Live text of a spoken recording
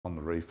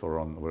reef or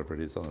on wherever it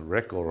is, on a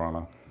wreck or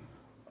on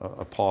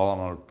a pylon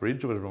on a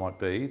bridge or whatever it might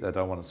be, they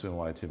don't want to swim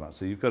away too much.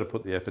 So you've got to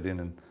put the effort in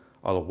and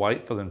either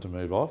wait for them to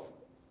move off,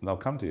 and they'll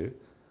come to you,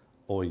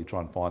 or you try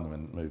and find them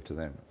and move to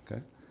them,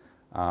 okay?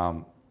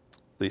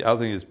 The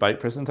other thing is bait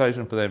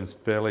presentation for them is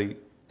fairly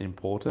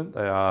important.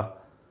 They are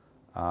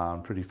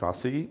pretty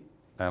fussy,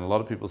 and a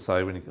lot of people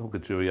say when you hook a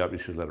Jewy up, you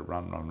should let it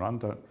run.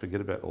 Don't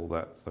forget about all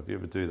that. So if you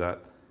ever do that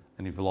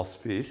and you've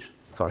lost fish,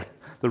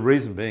 the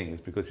reason being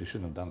is because you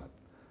shouldn't have done it.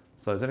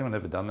 So has anyone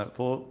ever done that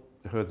before?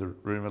 Heard the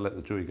rumour, let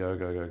the Jewy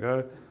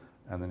go,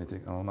 and then you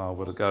think, oh no, I've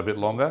got to go a bit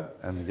longer,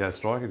 and you go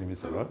strike and you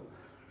miss it, right?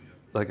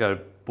 They go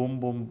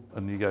boom, boom,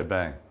 and you go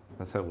bang.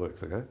 That's how it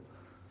works, okay?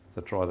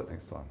 So try that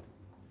next time.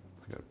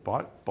 Okay,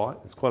 bite.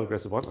 It's quite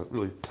aggressive bite, like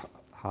really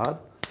hard.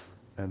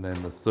 And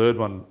then the third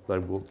one, they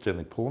will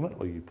gently pull on it,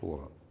 or you pull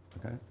on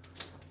it, okay?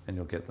 And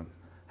you'll get them.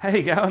 How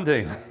you going,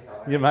 Dean?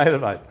 You made it,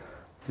 mate.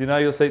 Do you know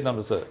your seat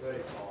number, sir?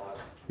 35.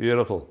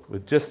 Beautiful.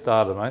 We've just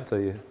started, mate,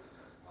 so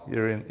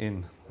you're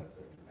in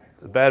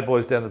the bad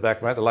boys down the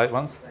back, mate, the late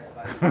ones.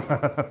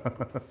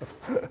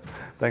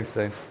 Thanks,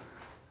 Dean.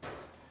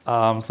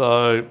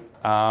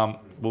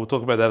 We'll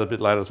talk about that a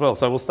bit later as well.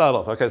 So we'll start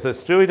off. Okay, so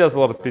Stewie does a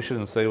lot of fishing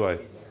in the seaway.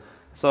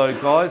 So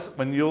guys,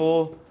 when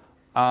you're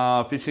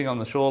fishing on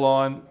the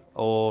shoreline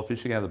or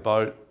fishing out of the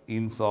boat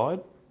inside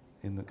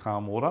in the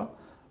calm water,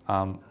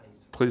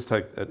 please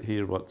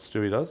hear what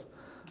Stewie does.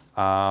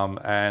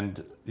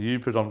 And you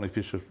predominantly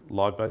fish with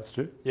live baits,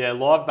 Stu? Yeah,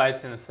 live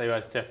baits in the seaway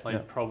is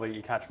definitely probably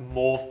you catch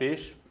more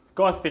fish.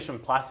 Guys fishing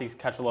plastics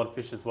catch a lot of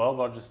fish as well,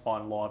 but I just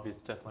find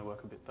liveys definitely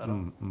work a bit better.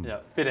 Yeah,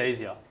 a bit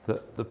easier.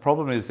 The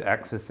problem is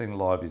accessing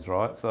liveys,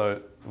 right?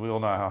 So we all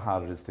know how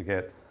hard it is to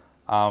get.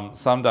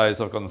 Some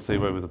days I've gone to the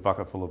seaway with a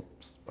bucket full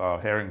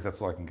of herrings.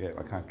 That's all I can get.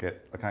 I can't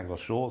get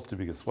offshore. It's too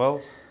big a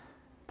swell.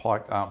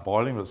 Pike aren't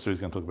biting, but Stu's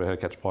going to talk about how to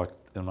catch pike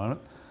in a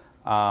moment.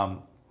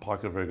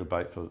 Pike are a very good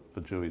bait for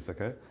Jewies,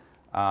 okay?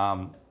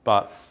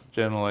 But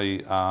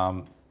generally,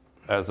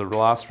 as a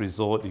last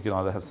resort, you can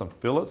either have some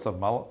fillets, some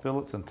mullet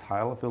fillets, and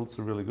tailor fillets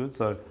are really good.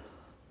 So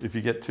if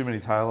you get too many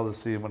tailor to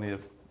see in one of your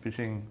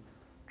fishing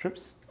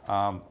trips,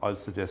 I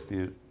suggest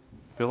you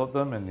fillet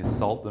them and you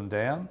salt them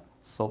down,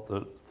 salt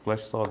the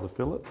flesh side of the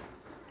fillet,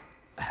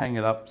 hang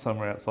it up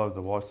somewhere outside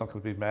the wife's not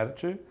going to be mad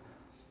at you,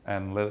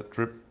 and let it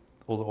drip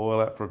all the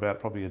oil out for about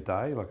probably a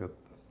day,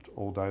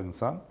 all day in the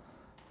sun,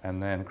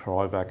 and then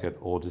cryovac it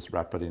or just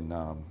wrap it in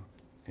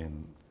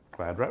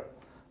Glad wrap,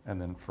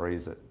 and then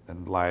freeze it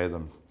and layer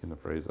them in the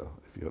freezer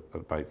if you've got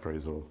a bait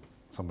freezer or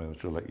somewhere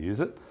that will let you use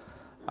it.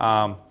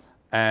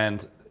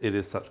 And it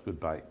is such good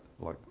bait,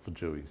 like for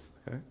Jewies,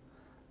 okay?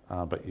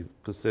 But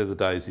because they're the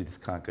days you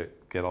just can't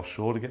get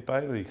offshore to get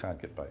bait, or you can't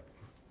get bait.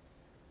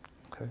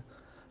 Okay.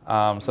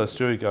 So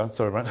Stewie, go on.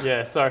 Sorry, mate.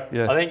 Yeah, so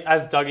I think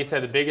as Dougie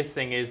said, the biggest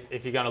thing is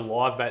if you're going to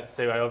live bait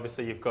seaway,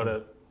 obviously you've got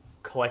to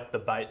collect the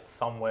bait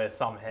somewhere,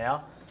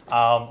 somehow.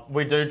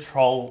 We do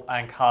troll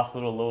and cast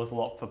little lures a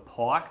lot for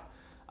pike,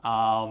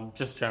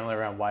 just generally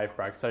around wave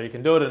break. So you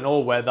can do it in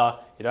all weather.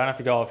 You don't have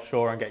to go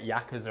offshore and get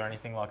yakkers or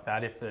anything like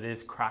that if it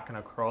is cracking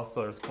across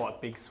or it's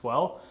quite big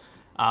swell.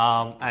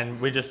 And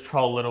we just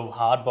troll little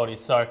hard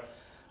bodies. So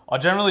I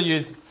generally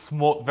use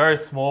very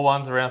small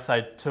ones around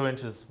say 2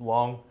 inches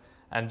long,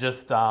 and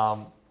just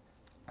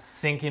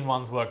sink-in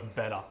ones work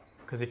better.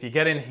 Because if you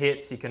get in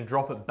hits, you can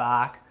drop it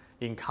back,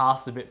 you can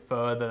cast a bit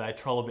further, they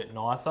troll a bit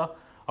nicer.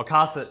 I'll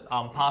cast it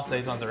past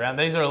these ones around.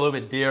 These are a little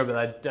bit dearer, but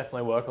they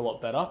definitely work a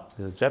lot better.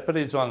 Yeah, the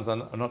Japanese ones, I'm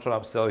not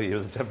trying to upsell you,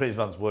 the Japanese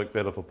ones work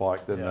better for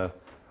pike than the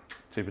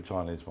cheaper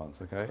Chinese ones,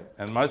 okay?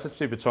 And most of the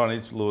cheaper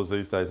Chinese lures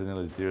these days are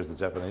nearly as dear as the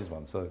Japanese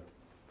ones, so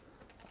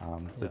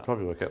they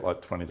probably work out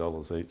like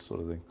 $20 each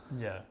sort of thing.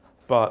 Yeah.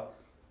 But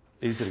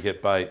easy to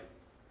get bait.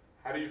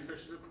 How do you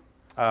fish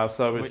them?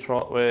 So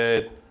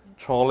we're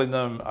trolling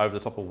them over the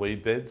top of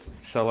weed beds,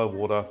 shallow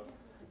water,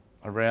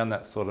 around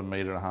that sort of 1.5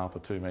 metres or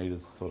 2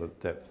 metres sort of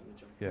depth.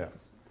 Yeah.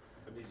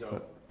 And these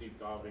are deep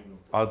diving?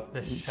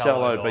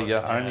 Shallow, but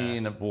you're only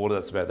in a water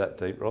that's about that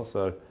deep, Ross,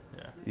 so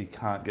you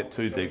can't get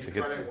too deep, it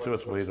gets too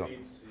much weed on.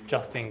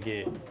 Just in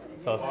gear,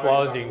 so as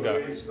slow as you can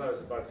go.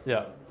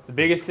 Yeah. The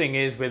biggest thing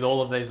is with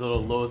all of these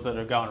little lures that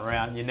are going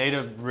around, you need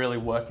to really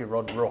work your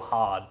rod real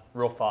hard,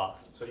 real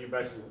fast. So you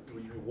basically,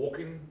 were you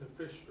walking the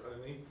fish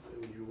underneath?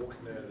 Were you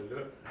walking the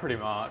lure? Pretty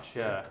much,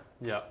 yeah.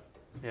 Yeah,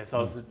 so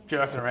I was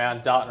jerking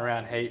around, darting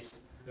around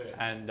heaps,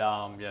 and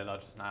they'll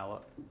just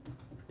nail it.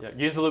 Yeah,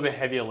 use a little bit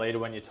heavier leader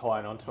when you're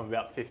tying onto them,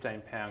 about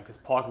 15 pound, because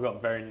pike have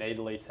got very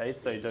needly teeth,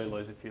 so you do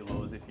lose a few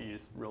lures if you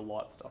use real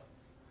light stuff.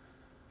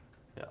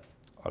 Yeah.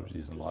 I was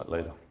using light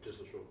leader.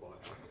 Just a short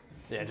bite.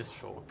 Yeah, just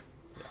short.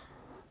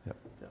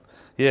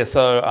 Yeah,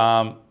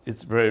 so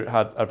it's very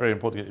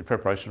important to get your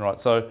preparation right.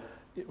 So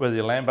whether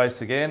you're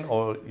land-based again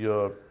or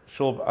you're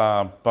shore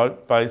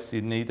boat-based,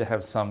 you need to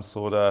have some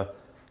sort of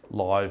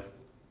live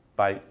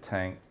bait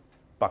tank,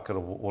 bucket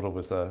of water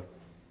with a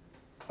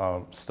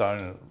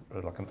stone,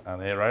 like an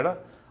aerator,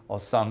 or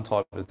some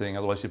type of thing.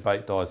 Otherwise, your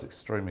bait dies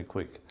extremely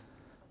quick.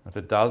 If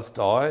it does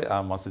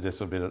die, my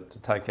suggestion would be to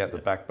take out the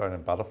backbone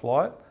and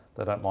butterfly it.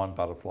 They don't mind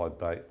butterfly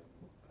bait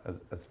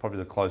It's probably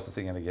the closest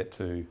thing you're going to get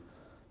to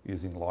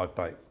using live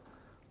bait.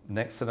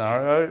 Next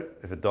scenario,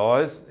 if it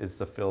dies, is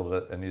to fillet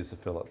it and use the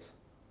fillets.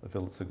 The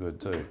fillets are good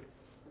too.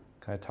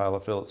 Okay, tailor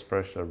fillets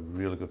fresh are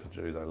really good for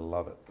Jew. They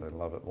love it. They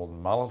love it more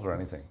than mullet or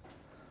anything.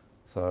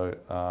 So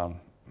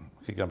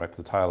keep going back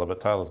to the tailor,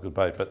 but tailor's good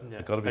bait, but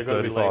it's got to be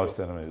 35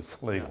 centimetres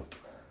legal.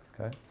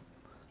 Yeah. Okay,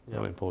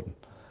 really important.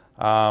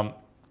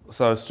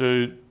 So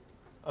Stu,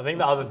 I think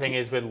the other thing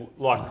is with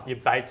like your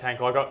bait tank.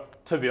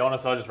 To be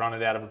honest, I just run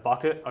it out of a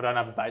bucket. I don't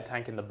have a bait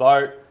tank in the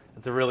boat.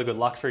 It's a really good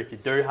luxury if you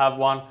do have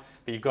one,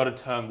 but you've got to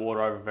turn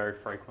water over very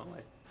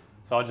frequently.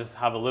 So I just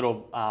have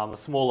a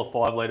smaller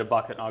 5 litre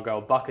bucket, and I'll go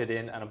a bucket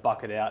in and a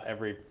bucket out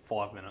every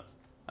 5 minutes.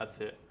 That's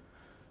it.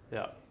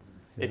 Yeah.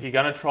 If you're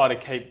going to try to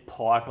keep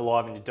pike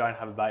alive and you don't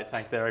have a bait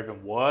tank, they're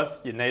even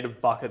worse. You need a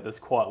bucket that's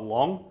quite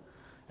long.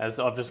 As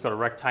I've just got a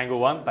rectangle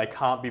one, they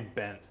can't be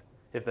bent.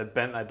 If they're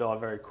bent, they die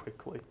very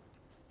quickly.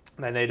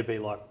 They need to be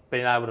like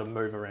being able to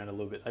move around a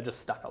little bit. They just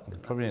stuck up. You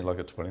probably need like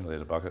a 20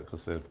 litre bucket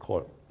because they're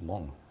quite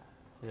long.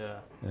 Yeah.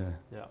 Yeah.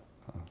 Yeah.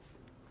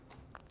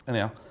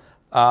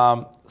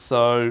 Anyhow,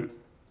 so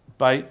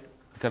bait,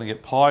 going to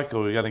get pike,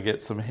 or we're going to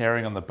get some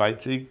herring on the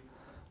bait jig.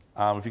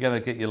 If you're going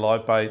to get your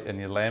live bait and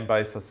your land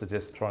base, I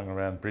suggest trying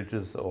around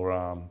bridges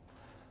or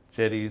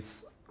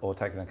jetties, or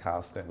taking a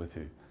cast net with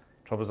you.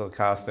 Troubles on the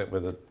cast net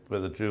where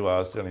the Jew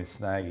are is generally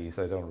snaggy,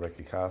 so you don't want to wreck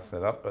your cast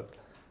net up, but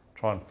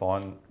try and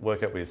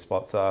work out where your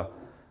spots are.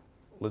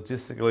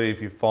 Logistically,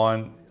 if you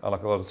find,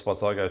 like a lot of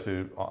spots I go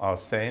to, are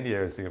sandy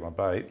areas to get my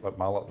bait, like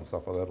mullet and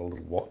stuff like that, or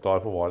little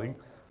diver whiting.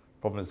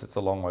 Problem is it's a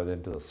long way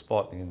then to the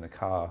spot, and in the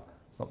car,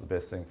 it's not the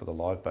best thing for the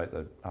live bait.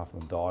 Half of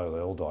them die, or they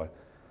all die.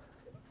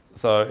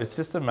 So it's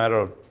just a matter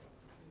of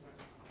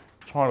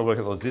trying to work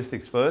out the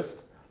logistics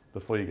first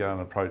before you go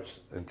and approach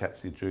and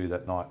catch your Jew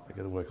that night. You've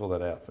got to work all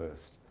that out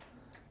first.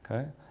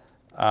 Okay.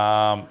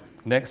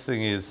 Next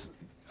thing is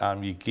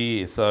your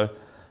gear. So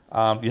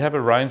you have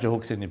a range of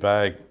hooks in your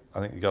bag. I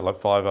think you've got like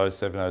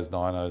 5.0s, 7.0s,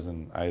 9.0s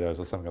and 8.0s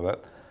or something like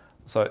that.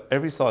 So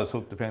every size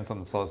hook depends on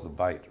the size of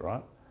the bait,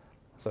 right?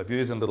 So if you're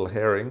using a little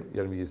herring,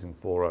 you're going to be using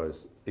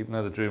 4.0s. Even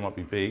though the Jew might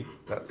be big,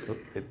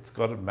 it's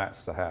got to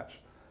match the hatch.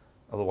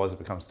 Otherwise it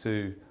becomes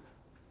too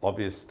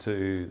obvious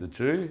to the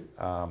Jew.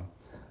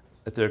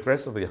 If they're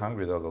aggressively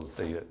hungry, they'll go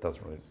see it.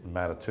 Doesn't really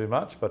matter too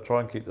much, but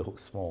try and keep the hook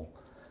small.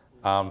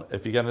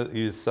 If you're going to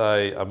use,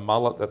 say, a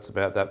mullet that's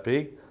about that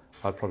big,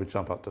 I'd probably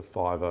jump up to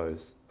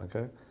 5.0s,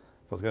 okay?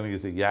 If I was going to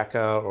use a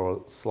yakka or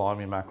a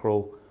slimy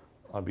mackerel,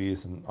 I do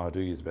use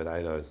about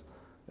 8.0s.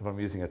 If I'm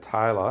using a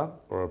tailor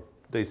or a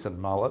decent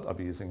mullet, I'd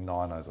be using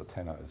 9.0s or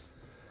 10.0s.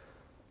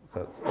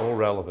 So it's all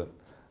relevant.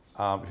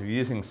 If you're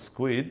using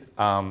squid,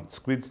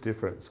 squid's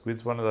different.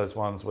 Squid's one of those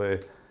ones where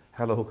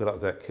how to hook it up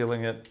without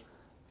killing it,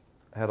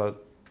 how to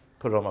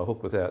put it on my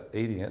hook without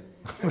eating it.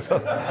 So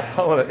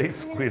I want to eat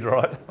squid,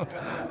 right?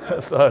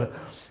 So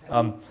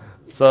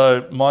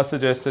my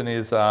suggestion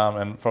is,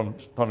 and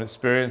from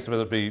experience,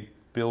 whether it be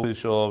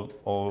billfish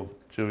or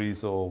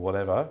jewies or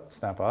whatever,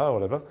 snapper or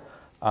whatever,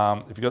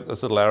 if you've got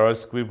this little arrow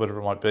squid, whatever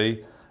it might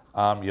be,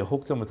 you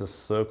hook them with a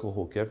circle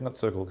hook. You haven't got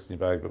circle hooks in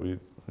your bag, but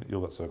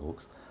you've got circle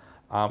hooks.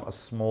 A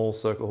small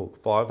circle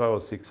hook, 5.0 or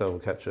 6.0 will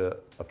catch a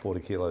 40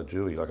 kilo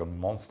jewie, like a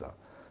monster.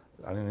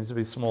 And it needs to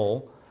be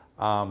small.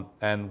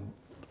 And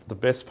the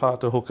best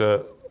part to hook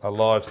a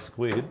live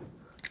squid,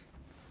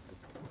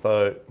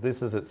 so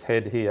this is its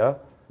head here,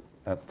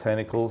 and its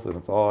tentacles and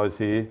its eyes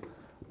here,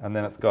 and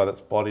then it's got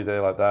its body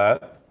there like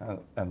that,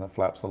 and the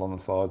flaps along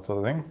the side sort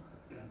of thing.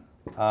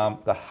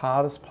 The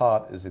hardest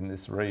part is in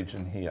this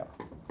region here,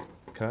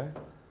 okay?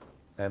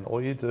 And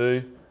all you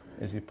do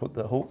is you put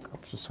the hook, I'll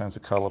just change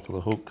the colour for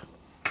the hook.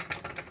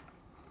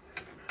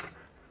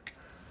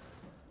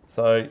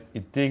 So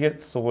you dig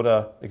it sort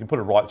of, you can put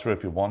it right through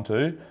if you want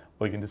to,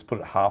 or you can just put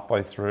it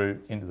halfway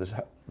through into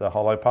the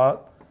hollow part.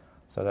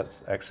 So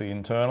that's actually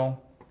internal.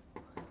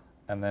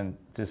 And then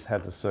just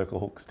have the circle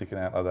hook sticking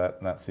out like that,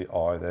 and that's the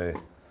eye there.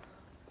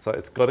 So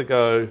it's got to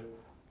go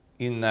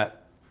in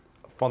that,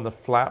 from the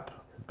flap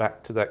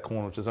back to that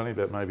corner, which is only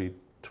about maybe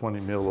 20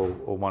 mil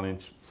or 1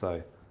 inch,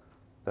 say.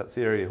 That's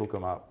the area you hook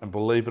them up. And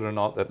believe it or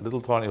not, that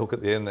little tiny hook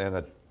at the end there,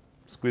 that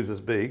squid's as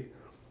big,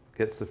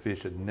 gets the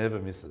fish, it never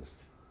misses.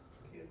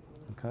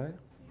 Okay?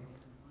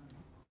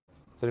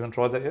 Has anyone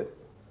tried that yet?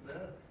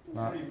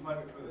 No. So you put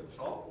it through the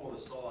top or the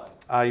side?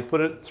 You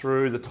put it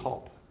through the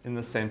top, in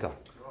the centre.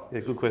 Right. Yeah,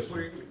 good question.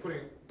 You're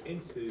putting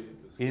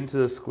into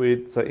the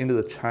squid, so into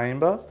the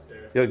chamber.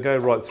 Yeah, go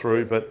right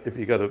through, but if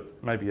you've got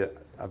maybe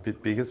a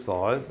bit bigger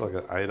size, like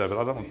an 8.0, but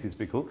I don't want to use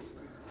big hooks.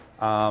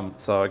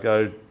 So I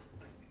go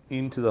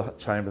into the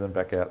chamber, then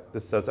back out.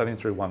 So it's only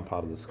through one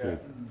part of the squid.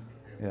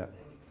 Yeah.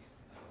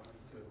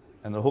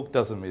 And the hook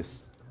doesn't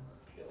miss.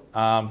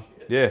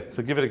 Yeah,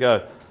 so give it a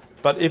go.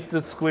 But if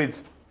the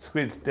squid's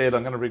dead,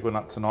 I'm going to rig one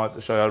up tonight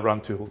to show you I run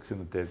 2 hooks in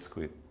the dead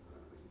squid.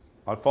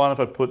 I find if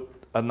I put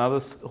another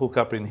hook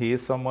up in here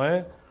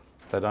somewhere,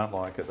 they don't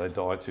like it, they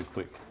die too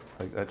quick.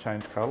 They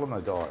change colour and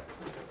they die.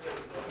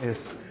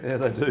 Yes, yeah,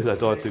 they do, they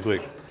die too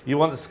quick. You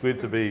want the squid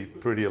to be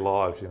pretty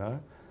alive, you know.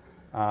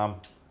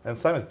 And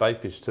same as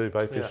bait fish too.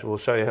 Bait fish, Yeah. we'll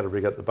show you how to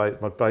rig up the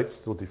bait. My bait's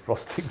still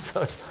defrosting,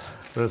 so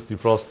when it's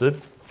defrosted,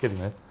 it's getting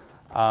there.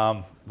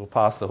 We'll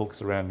pass the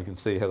hooks around, you can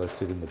see how they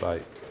sit in the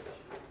bait.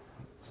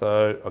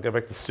 So I'll go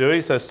back to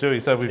Stewie.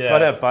 So we've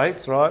got our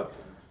baits, right?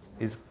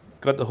 He's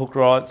got the hook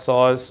right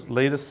size.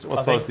 Lead us,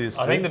 what size do you use?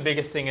 I think the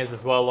biggest thing is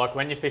as well, like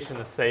when you're fishing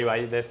the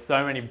seaway, there's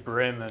so many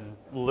brim and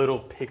little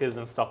pickers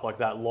and stuff like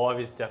that. Live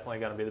is definitely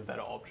going to be the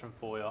better option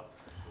for you.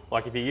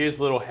 Like if you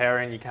use little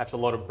herring, you catch a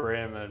lot of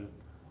brim and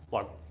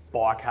like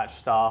bycatch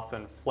stuff,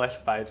 and flesh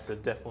baits are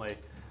definitely,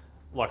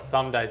 like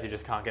some days you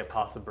just can't get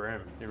past the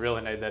brim. You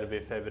really need there to be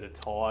a fair bit of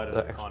tide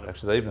and kind of...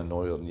 Actually, they even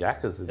annoy on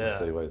yakkers in the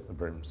seaway with the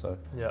brim, so...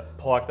 Yeah,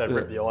 pike, they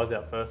rip the eyes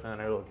out first and then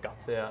they rip the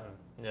guts out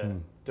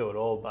and do it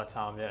all. But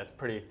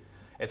yeah,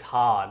 it's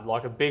hard.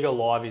 Like a bigger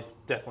live is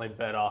definitely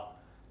better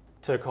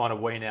to kind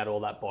of wean out all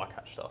that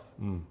bycatch stuff.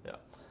 Yeah.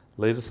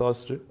 Leader size,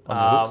 Stu? On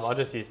the hooks? I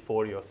just use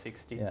 40 or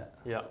 60.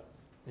 Yeah.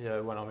 Yeah,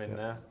 when I'm in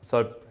there.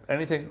 So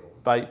anything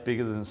bait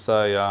bigger than,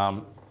 say,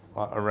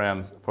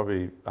 around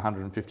probably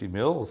 150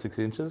 mil or 6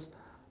 inches,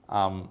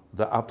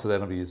 up to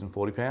that I'll be using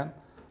 40 pound.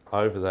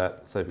 Over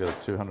that, say if you've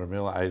got a 200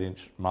 mil,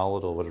 8-inch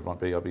mullet or whatever it might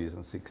be, I'll be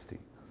using 60.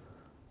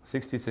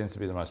 60 seems to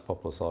be the most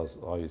popular size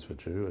I use for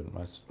Jew and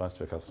most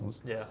of our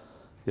customers. Yeah.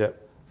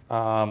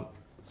 Yeah.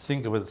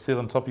 Sinker with it sit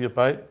on top of your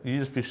bait. You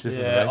just fish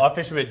differently. Yeah, I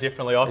fish a bit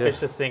differently. I fish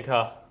the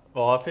sinker.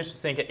 Well, I fish the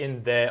sinker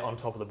in there on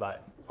top of the bait.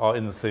 Oh,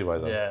 in the seaway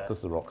though, Yeah.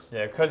 because of the rocks.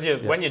 Yeah, because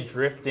when you're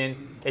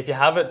drifting, if you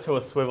have it to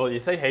a swivel, you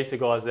see heaps of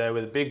guys there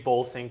with a big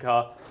ball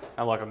sinker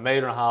and like 1.5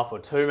 meters or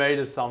 2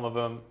 meters, some of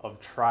them, of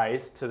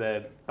trace to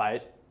their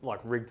bait, like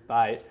rigged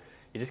bait.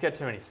 You just get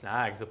too many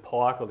snags. The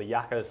pike or the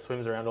yakka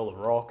swims around all the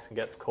rocks and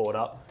gets caught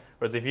up.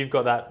 Whereas if you've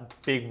got that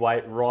big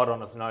weight right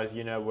on its nose,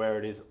 you know where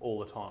it is all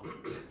the time.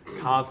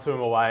 Can't swim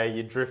away,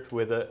 you drift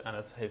with it, and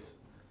it's heaps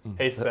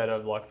better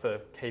like for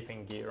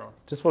keeping gear on.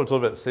 Just want to talk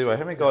about the seaway.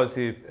 How many guys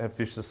here have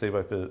fished the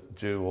seaway for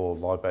Jew or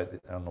live bait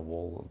on the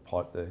wall or the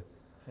pipe there?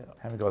 Yeah.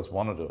 How many guys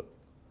want to do it?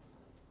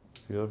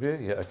 A few of you?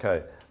 Yeah,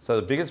 okay. So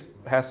the biggest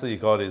hassle you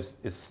got is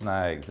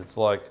snags. It's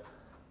like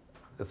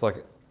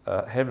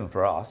heaven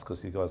for us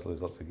because you guys lose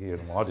lots of gear,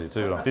 and I do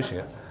too when I'm fishing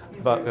it.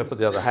 But I put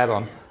the other hat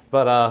on.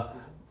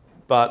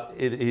 But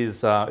it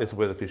is it's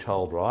where the fish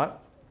hold, right?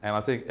 And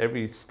I think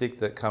every stick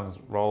that comes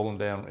rolling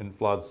down in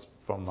floods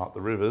from like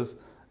the rivers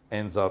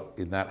ends up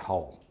in that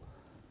hole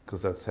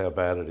because that's how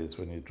bad it is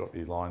when you drop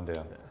your line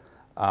down.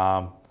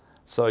 Yeah.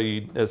 So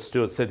you, as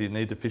Stuart said, you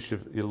need to fish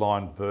your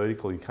line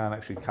vertical. You can't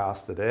actually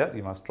cast it out.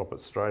 You must drop it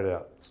straight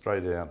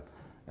down.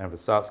 And if it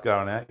starts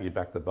going out, you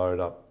back the boat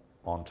up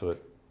onto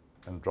it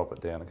and drop it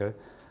down, okay?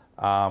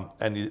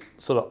 And you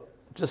sort of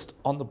just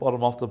on the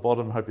bottom, off the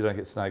bottom, hope you don't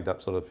get snagged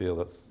up sort of feel.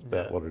 That's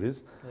about what it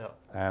is. Yeah.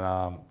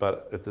 And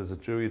but if there's a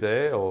Jewy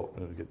there, or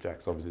you get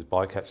jacks, obviously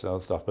bycatch and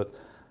other stuff, but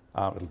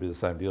it'll be the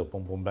same deal,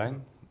 boom, boom,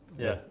 bang.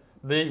 Yeah.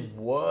 The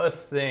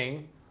worst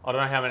thing, I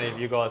don't know how many of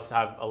you guys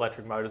have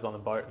electric motors on the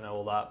boat and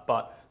all that,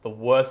 but the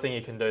worst thing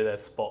you can do there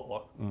is spot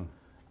lock.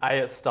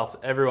 It stuffs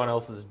everyone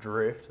else's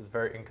drift. It's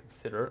very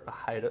inconsiderate.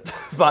 I hate it.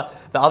 But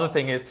the other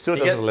thing is, Still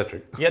does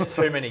electric. You get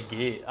too many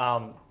gear.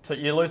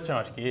 You lose too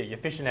much gear. You're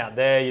fishing out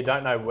there. You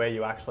don't know where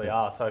you actually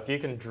are. So if you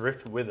can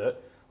drift with it,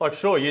 like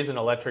sure, use an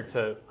electric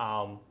to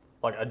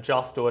like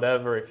adjust or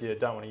whatever if you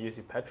don't want to use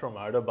your petrol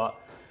motor, but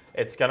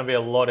it's going to be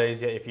a lot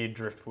easier if you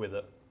drift with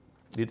it.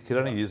 You can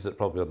only use it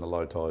probably on the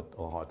low tide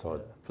or high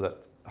tide for that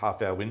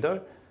half-hour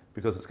window,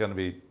 because it's going to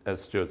be,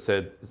 as Stuart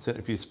said,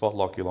 if you spot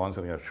lock, your line's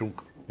going to go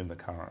shunk in the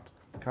current.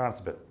 The current's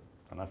about,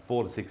 I don't know,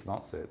 4 to 6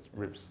 knots there. It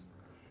rips.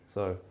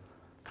 So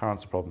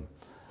current's a problem.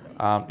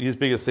 Use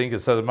bigger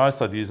sinkers. So the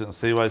most I'd use it in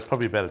seaway is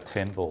probably about a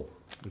 10 ball,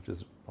 which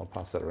is, I'll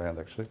pass that around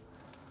actually.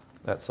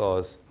 That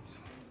size.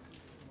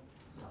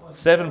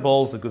 7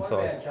 balls a good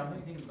size.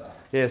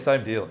 Yeah,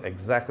 same deal.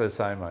 Exactly the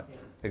same, mate.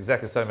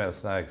 Exactly the same amount of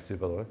snags too,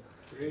 by the way.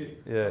 Really?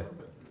 Yeah.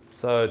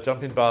 So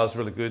jumping bar is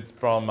really good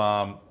from,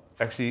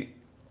 actually,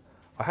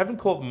 I haven't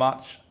caught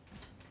much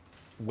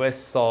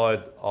west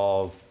side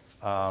of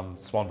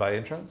Swan Bay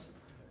entrance.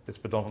 It's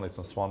predominantly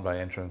from Swan Bay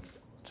entrance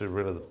to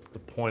really the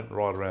point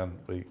right around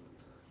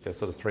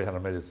sort of 300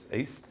 metres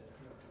east.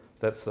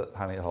 That's the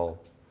honey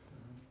hole.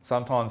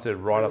 Sometimes they're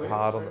right up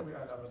hard on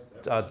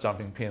the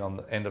jumping pin on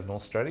the end of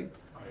North Stratty.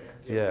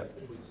 Yeah.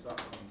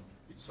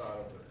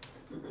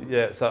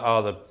 Yeah, so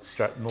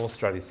the North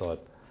Stratty side.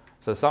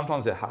 So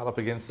sometimes they're hard up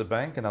against the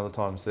bank, and other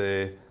times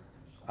they're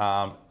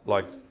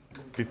like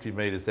 50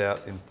 metres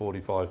out in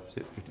 50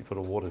 foot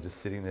of water,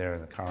 just sitting there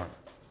in the current.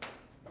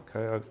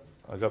 Okay,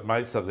 I got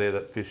mates up there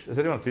that fish. Has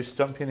anyone fished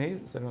jump in here?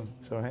 Does anyone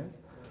show of hands?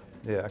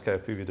 Yeah, okay, a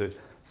few of you do.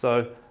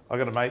 So I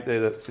got a mate there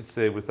that sits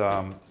there with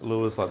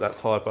lures like that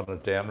type on a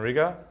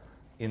downrigger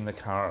in the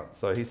current.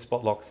 So he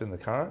spot locks in the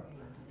current,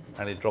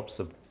 and he drops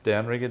the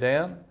downrigger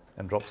down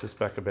and drops this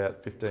back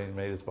about 15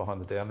 metres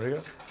behind the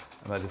downrigger,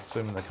 and they just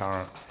swim in the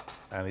current,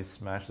 and he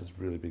smashes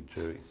really big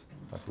jewies,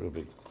 like real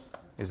big.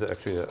 He's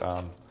actually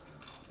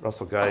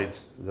Russell Gage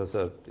does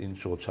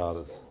inshore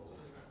charters,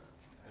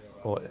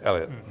 or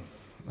Elliot.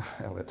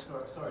 Elliot.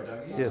 Sorry, Doug.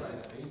 Yes.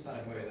 Are you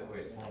saying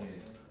where Swan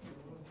is?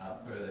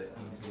 further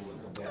in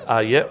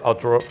towards Yeah, I'll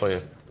draw it for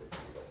you.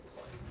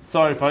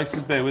 Sorry, folks,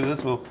 just bear with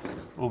us.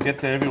 We'll get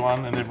to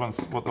everyone and everyone's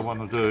what they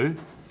want to do.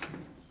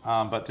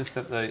 But just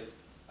at the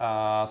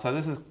so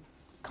this is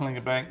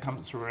Kalinga Bank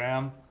comes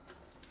around,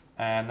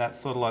 and that's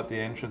sort of like the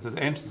entrance. The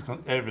entrance is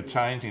ever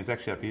changing. It's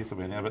actually up here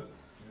somewhere now, but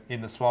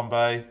in the Swan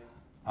Bay,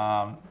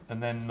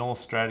 and then North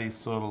Straddie's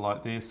sort of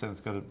like this, and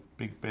it's got a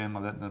big bend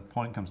like that, and the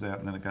point comes out,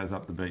 and then it goes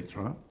up the beach,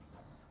 right?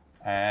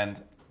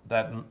 And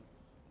that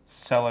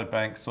shallow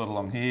bank sort of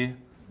along here.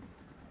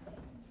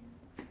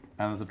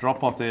 And there's a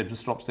drop off there, it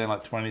just drops down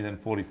like 20, then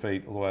 40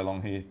 feet all the way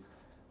along here.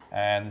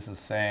 And this is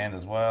sand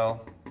as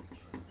well.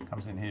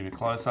 Comes in here a bit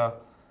closer.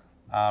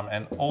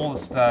 And all the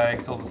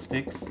stags, all the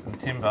sticks and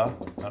timber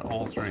are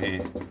all through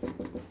here.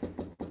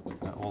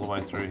 All the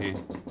way through here.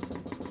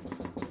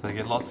 So you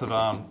get lots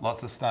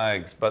of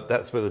snags, but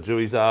that's where the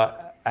jewies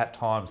are at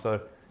times.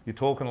 So you're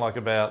talking like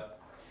about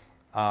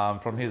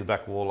from here the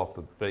back wall off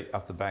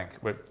the bank,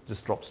 where it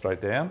just drops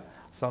straight down.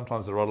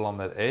 Sometimes they're right along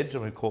that edge,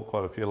 and we caught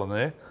quite a few on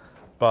there.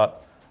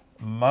 But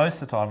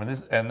most of the time, the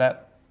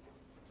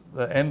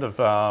end of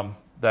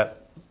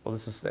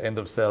this is the end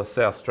of South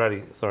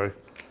Straddie, sorry,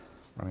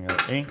 running out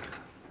of ink.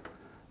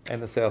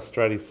 End of South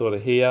Straddie sort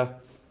of here.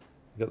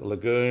 You've got the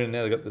lagoon,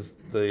 now they've got this,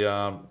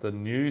 the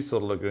new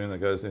sort of lagoon that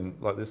goes in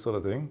like this sort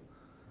of thing.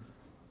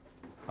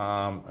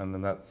 And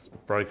then that's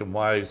broken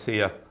waves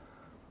here.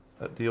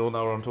 Do you all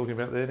know what I'm talking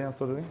about there now,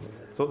 sort of thing?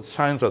 So it's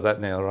changed like that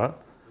now, right?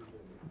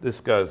 This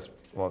goes,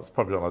 well, it's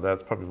probably not like that,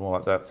 it's probably more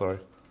like that, sorry.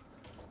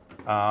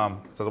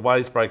 So the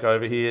waves break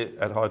over here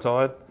at high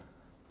tide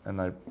and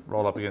they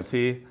roll up against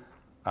here.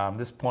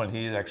 This point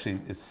here actually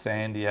is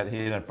sandy out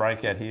here and it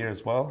break out here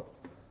as well.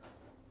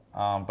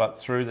 But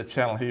through the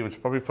channel here,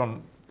 which probably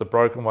from the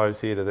broken waves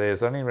here to there,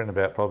 is only around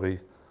about probably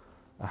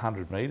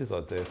 100 metres, I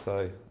dare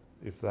say,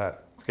 if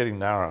that. It's getting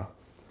narrower.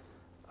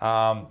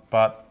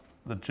 But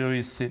the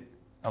jewies sit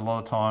a lot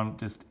of time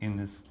just in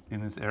this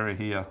area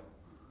here,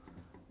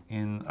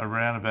 in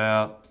around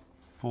about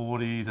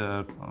 40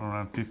 to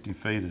around 50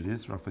 feet it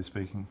is, roughly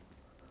speaking.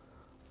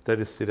 They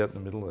just sit out in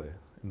the middle there,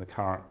 in the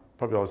current.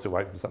 Probably obviously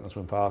waiting for something to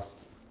swim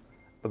past.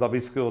 But they'll be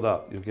skilled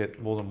up. You'll get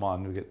more than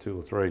one, you'll get 2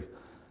 or 3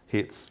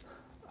 hits.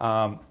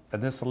 And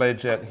this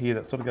ledge out here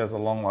that sort of goes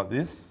along like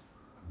this,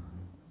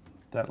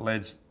 that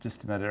ledge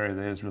just in that area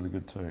there is really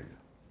good too.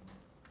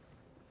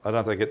 I don't know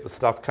if they get the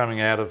stuff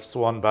coming out of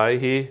Swan Bay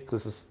here,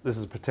 because this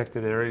is a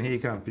protected area here, you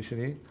can't fish in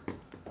here.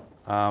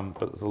 But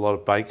there's a lot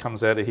of bait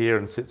comes out of here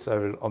and sits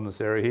over on this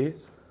area here.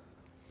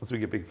 So we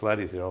get big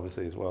flatties here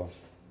obviously as well.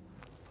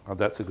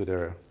 That's a good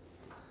area.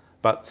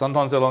 But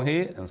sometimes they're along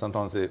here and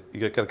sometimes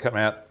you've got to come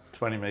out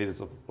 20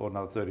 metres or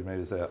another 30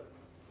 metres out.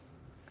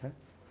 Okay.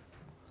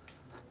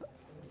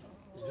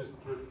 You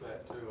just drift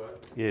that too, eh?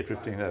 Yeah,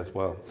 drifting that as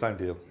well. Same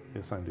deal.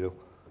 Yeah, same deal.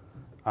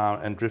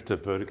 And drift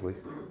it vertically.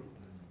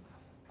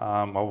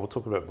 I will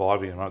talk about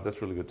vibing, right?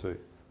 That's really good too.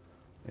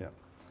 Yeah.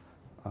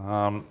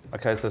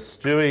 Okay, so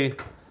Stewie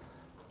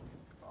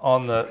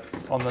on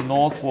the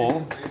north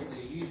wall.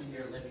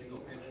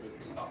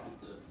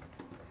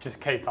 Just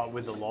keep up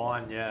with the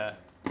line, yeah.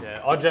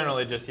 Yeah, I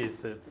generally just use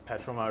the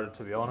petrol motor,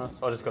 to be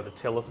honest. I just got the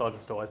tiller, so I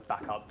just always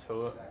back up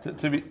to it.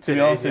 To be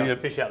honest with you,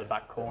 fish out the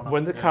back corner.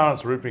 when the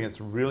current's ripping, it's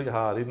really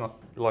hard. Even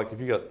like if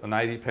you got an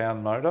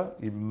 80-pound motor,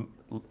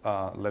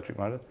 electric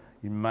motor,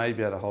 you may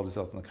be able to hold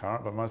yourself in the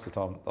current, but most of the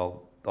time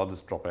they'll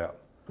just drop out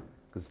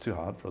because it's too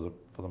hard for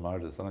the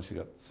motors unless you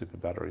got super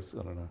batteries.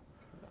 I don't know,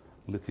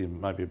 lithium,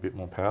 maybe a bit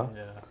more power.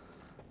 Yeah.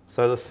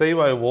 So the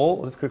seaway wall.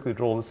 I'll just quickly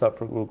draw this up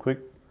real quick.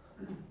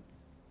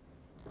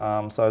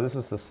 So this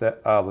is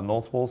the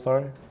north wall,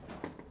 sorry,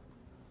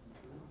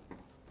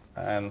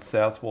 and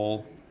south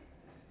wall.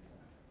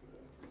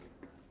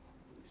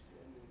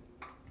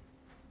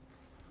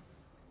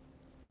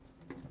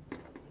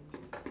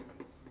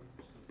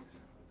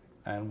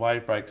 And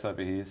wave breaks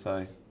over here,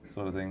 so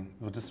sort of thing.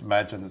 We'll just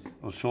imagine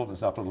we'll shorten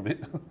this up a little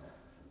bit.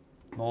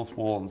 North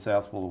wall and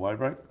south wall, the wave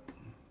break.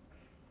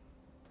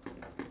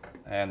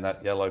 And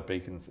that yellow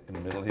beacon's in the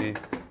middle here.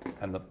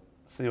 And the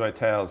seaway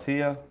tower's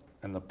here,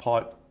 and the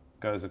pipe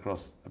goes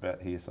across about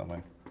here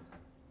somewhere.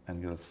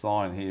 And you got a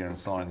sign here and a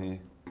sign here.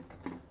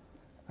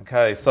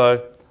 Okay,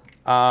 so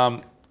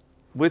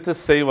with the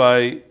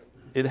seaway,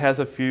 it has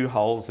a few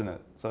holes in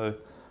it. So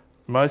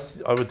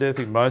I would dare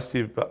think most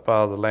of you,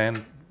 bar the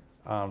land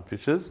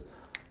fishers,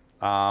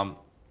 and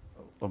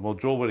we'll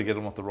draw where to get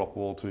them off the rock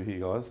wall too here,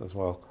 guys, as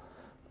well,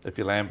 if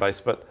you're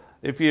land-based. But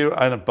if you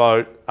own a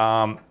boat,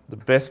 the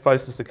best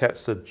places to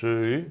catch the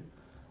Jew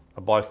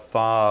are by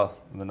far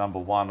the number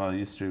one. I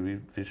used to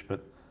fish,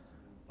 but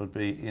would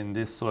be in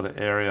this sort of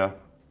area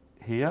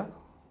here,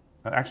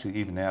 and actually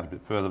even out a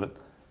bit further, but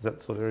is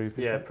that sort of area you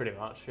fish? Yeah, at? pretty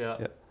much,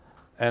 yeah.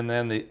 And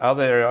then the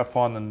other area, I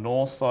find the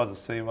north side of the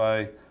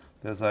seaway,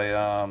 there's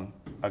a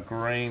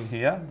green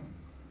here,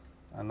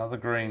 another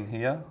green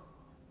here,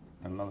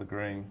 another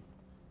green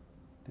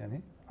down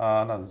here.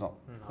 No, there's not.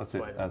 No, That's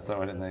it. way That's down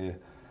that right in there. Yeah.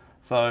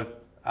 So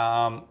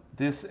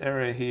this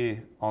area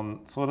here, on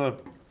sort of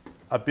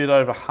a bit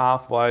over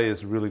halfway,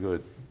 is really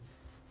good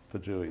for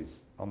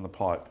jewies on the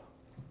pipe.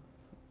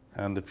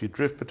 And if you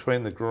drift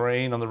between the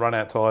green on the run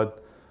out tide,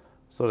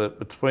 sort of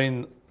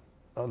between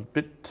a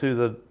bit to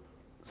the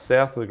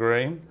south of the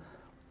green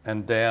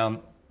and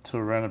down to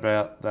around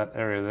about that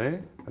area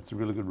there, that's a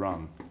really good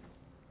run.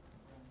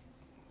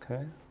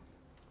 Okay.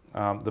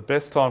 The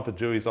best time for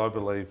dewies, I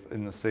believe,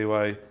 in the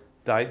seaway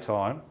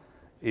daytime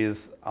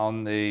is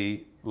on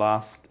the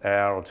last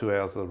hour or 2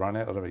 hours of the run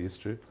out. I don't know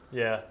used to.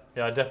 Yeah,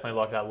 I definitely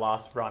like that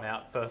last run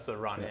out, first the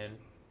run in.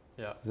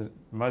 Yeah.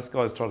 Most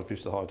guys try to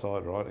fish the high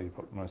tide, right?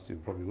 Most of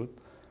you probably would.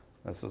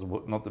 That's just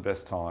not the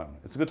best time.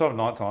 It's a good time at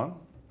night time,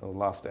 the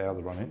last hour of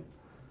the run in.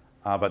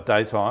 But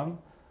daytime,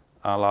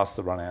 last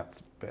the run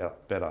out's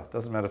better.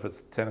 Doesn't matter if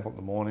it's 10 o'clock in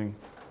the morning.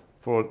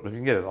 If you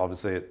can get it,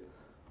 obviously at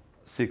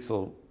 6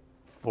 or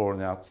 4 in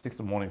the 6 in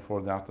the morning, 4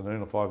 in the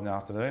afternoon, or 5 in the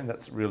afternoon,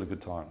 that's a really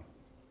good time.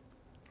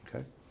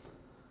 Okay.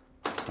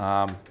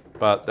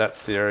 But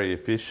that's the area you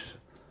fish.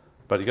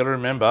 But you got to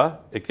remember,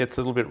 it gets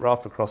a little bit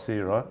rough across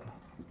here, right?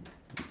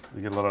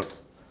 You get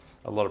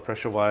a lot of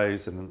pressure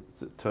waves and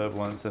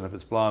turbulence, and if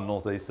it's blowing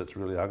northeast, it's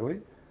really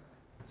ugly.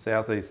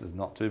 Southeast is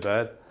not too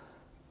bad.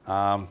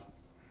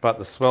 But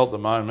the swell at the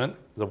moment,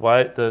 the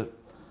way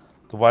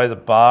the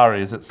bar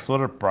is, it's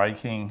sort of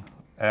breaking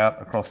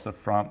out across the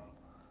front,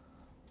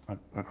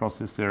 across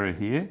this area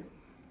here,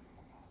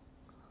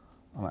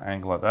 on an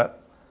angle like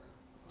that.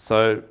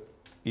 So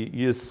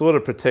you're sort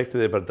of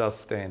protected there, but it does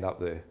stand up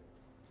there.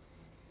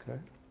 Okay.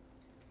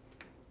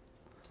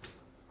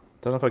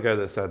 Don't know if I go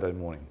there Saturday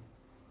morning.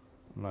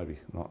 Maybe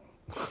not.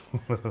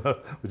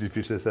 Would you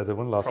fish there Saturday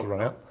morning? Last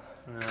run out?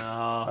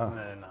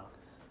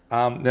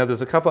 No. Now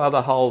there's a couple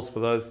other holes for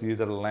those of you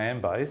that are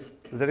land-based.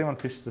 Has anyone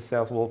fished the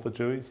south wall for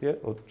dewies yet,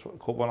 or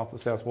caught one off the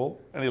south wall?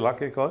 Any luck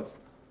here, guys?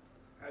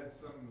 Had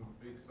some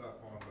big stuff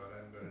on, but I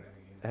haven't got anything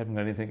in. Haven't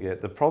got anything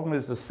yet. The problem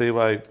is the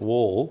seaway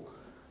wall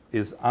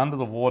is under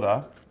the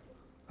water,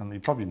 and you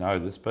probably know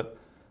this, but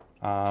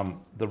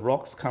the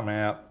rocks come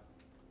out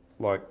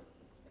like...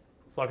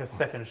 It's like a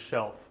second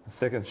shelf. A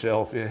second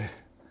shelf, yeah.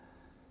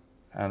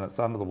 And it's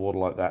under the water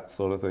like that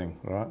sort of thing,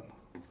 right?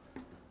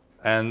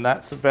 And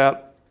that's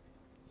about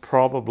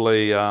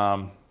probably, I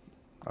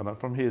don't know,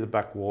 from here to the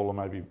back wall, or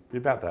maybe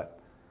about that.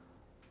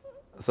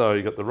 So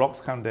you've got the rocks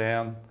come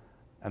down,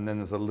 and then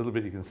there's a little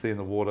bit you can see in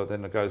the water,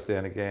 then it goes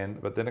down again,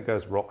 but then it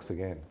goes rocks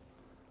again.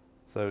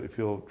 So if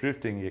you're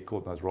drifting, you get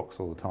caught in those rocks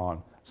all the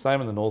time.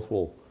 Same in the north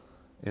wall.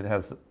 It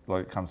has,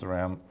 like, it comes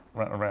around.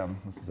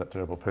 This is that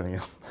terrible penny.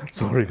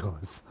 Sorry,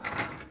 guys.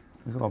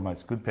 We've got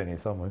almost good penny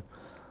somewhere.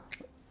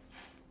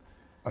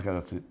 Okay,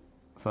 that's it.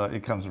 So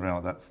it comes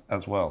around like that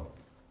as well.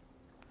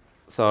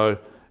 So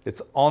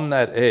it's on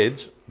that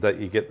edge that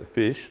you get the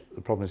fish.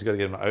 The problem is you've got to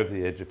get them over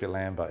the edge if you're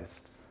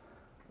land-based.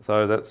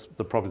 So that's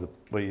probably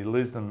where you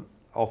lose them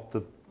off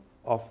the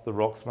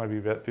rocks, maybe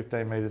about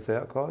 15 metres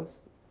out, guys.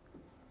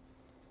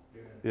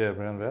 Yeah,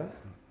 around about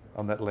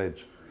on that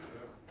ledge.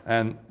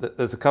 And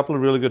there's a couple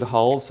of really good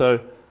holes. So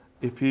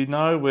if you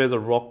know where the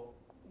rock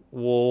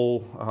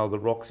wall, the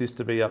rocks used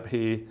to be up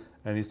here,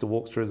 and you used to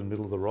walk through the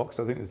middle of the rocks,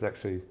 I think there's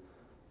actually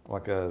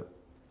like a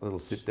little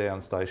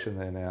sit-down station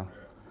there now.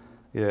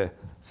 Yeah.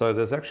 So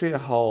there's actually a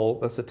hole.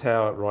 That's the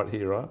tower right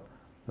here, right?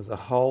 There's a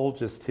hole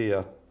just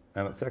here,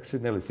 and it's actually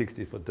nearly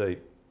 60 foot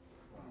deep.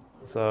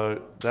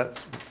 So that's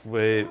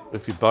where,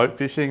 if you're boat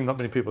fishing, not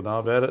many people know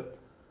about it.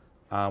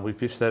 We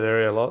fish that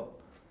area a lot,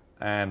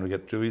 and we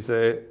get dewies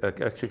there.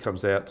 It actually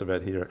comes out to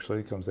about here, actually.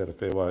 It comes out a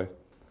fair way.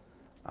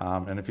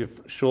 And if you're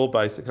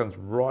shore-based, it comes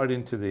right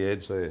into the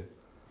edge there,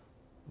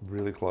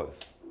 really close.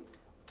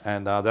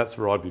 And that's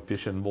where I'd be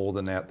fishing more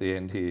than out the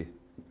end here,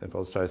 if I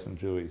was chasing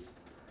dewies.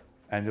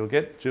 And you'll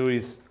get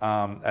dewies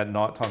at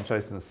night time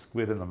chasing the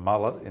squid and the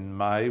mullet in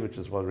May, which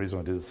is one reason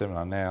I do the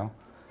seminar now,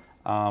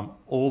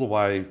 all the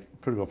way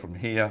pretty well from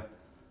here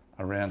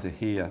around to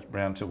here,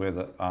 around to where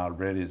the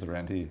red is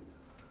around here.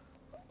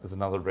 There's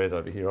another red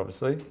over here,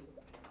 obviously.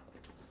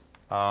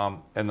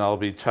 And they'll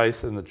be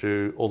chasing the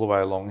dew all the way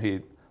along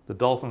here. The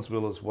dolphins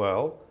will as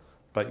well,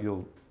 but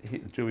you'll hear,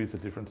 dewies are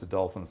different to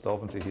dolphins.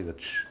 Dolphins, you hear the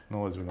ch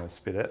noise when they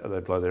spit out, or they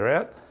blow their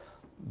out.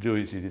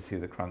 Dewies, you just hear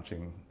the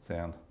crunching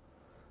sound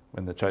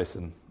when they're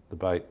chasing the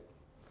bait.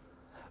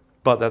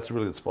 But that's a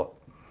really good spot.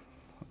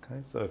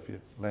 Okay, so if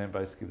you're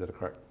land-based, give that a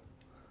crack.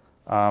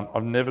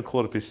 I've never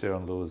caught a fish there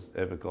on lures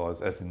ever,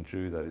 guys, as in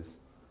dew, that is.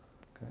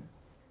 Okay.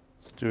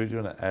 Stewie, do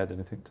you want to add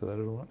anything to that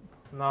at all?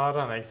 No, I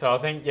don't think so. I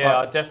think,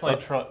 I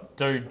definitely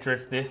do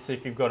drift this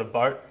if you've got a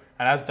boat.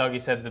 And as Dougie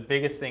said, the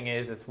biggest thing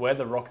is it's where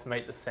the rocks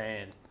meet the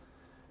sand.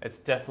 It's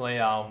definitely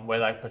where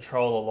they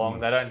patrol along.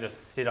 They don't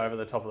just sit over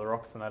the top of the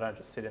rocks, and they don't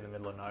just sit in the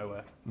middle of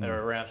nowhere.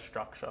 They're around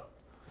structure.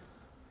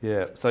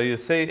 Yeah, so you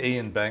see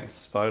Ian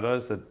Banks'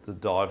 photos, the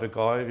diver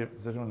guy.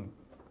 Does anyone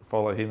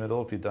follow him at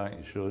all? If you don't,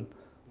 you should.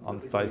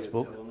 On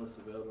Facebook. Telling us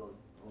about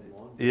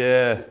online?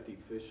 Yeah. 50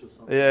 fish or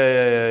something?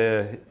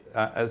 Yeah.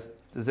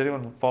 Does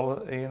anyone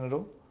follow Ian at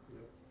all?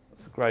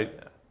 It's great.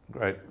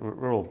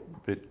 We're all a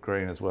bit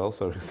green as well,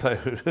 so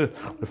we're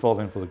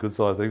following for the good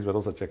side of things, but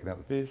also checking out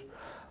the fish.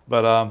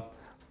 But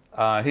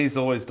he's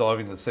always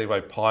diving the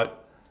seaway pipe.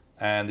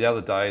 And the other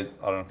day,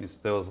 I don't know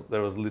if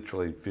there was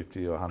literally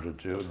 50 or 100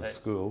 dew in the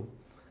school.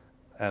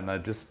 and they're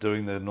just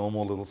doing their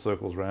normal little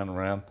circles round and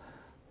round.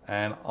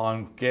 And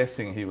I'm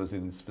guessing he was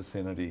in this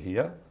vicinity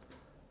here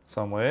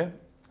somewhere,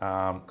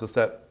 because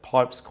that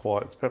pipe's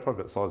it's probably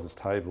about the size of this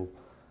table,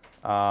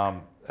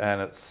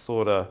 and it's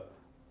sort of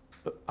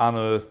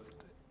unearthed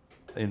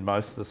in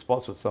most of the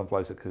spots, but some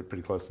places it's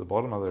pretty close to the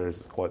bottom. Other areas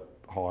it's quite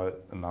high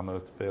and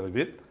unearthed a fairly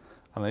bit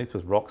underneath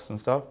with rocks and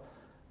stuff,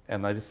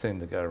 and they just seem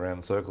to go around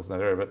in circles in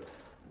that area. But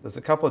there's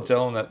a couple of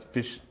gentlemen that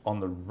fish on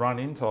the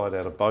run-in tide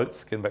out of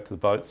boats, getting back to the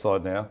boat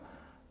side now,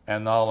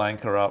 and they'll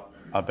anchor up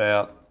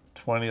about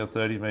 20 or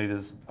 30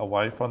 metres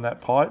away from that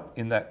pipe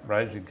in that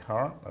raging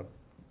current. They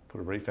put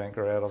a reef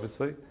anchor out,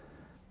 obviously,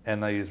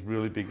 and they use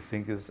really big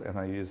sinkers, and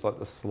they use like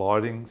the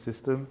sliding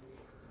system,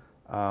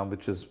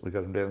 which is, we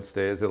got them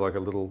downstairs. They're like a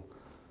little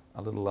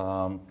It's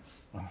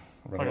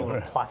like a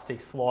little plastic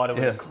slider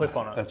with a clip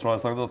on it. That's right.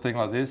 It's like a little thing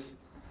like this,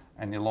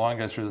 and your line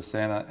goes through the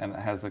centre, and it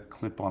has a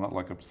clip on it,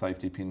 like a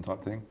safety pin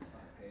type thing.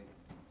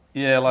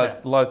 Yeah,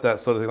 like that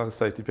sort of thing, like a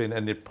safety pin,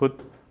 and you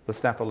put the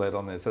snapper lead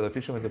on there. So they're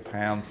fishing with a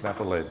pound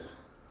snapper lead,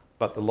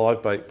 but the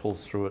live bait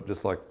pulls through it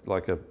just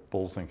like a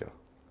ball sinker.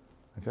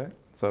 Okay,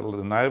 so it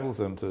enables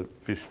them to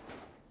fish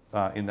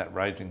in that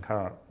raging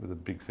current with a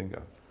big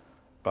sinker,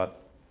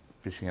 but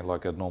fishing it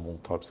like a normal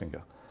type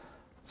sinker.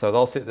 So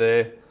they'll sit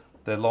there,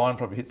 their line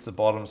probably hits the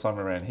bottom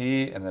somewhere around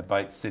here, and their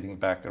bait's sitting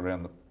back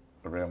around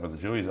where the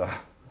jewies are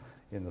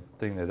in the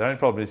thing there. The only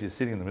problem is you're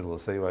sitting in the middle of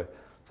the seaway,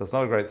 so it's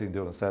not a great thing to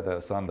do on a Saturday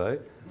or Sunday,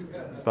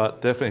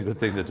 but definitely a good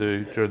thing to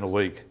do during the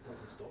week.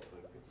 Doesn't stop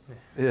people.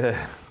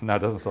 Yeah, no, it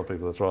doesn't stop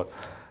people, that's right.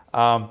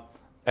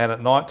 And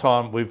at night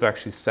time, we've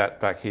actually sat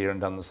back here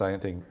and done the same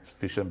thing,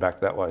 fishing back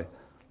that way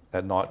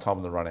at night time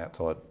on the run out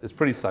tide. It's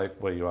pretty safe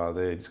where you are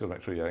there. You just got to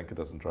make sure your anchor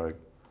doesn't drag.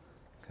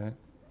 Okay,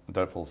 and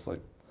don't fall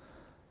asleep.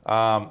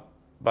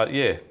 But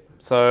yeah,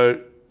 so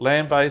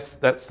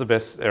land-based, that's the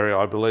best area,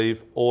 I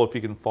believe, or if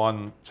you can find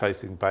them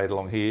chasing bait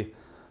along here.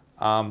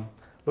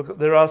 Look,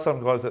 there are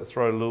some guys that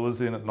throw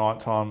lures in at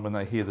night time when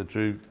they hear the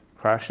Jew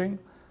crashing,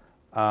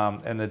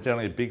 and they're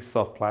generally a big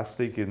soft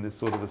plastic in this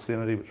sort of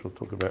vicinity, which we'll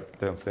talk about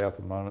down south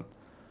in a moment.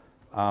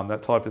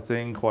 That type of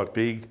thing, quite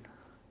big,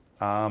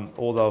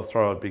 or they'll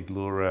throw a big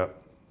lure out,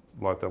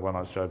 like the one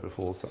I showed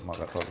before, something like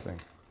that type of thing,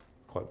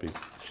 quite big.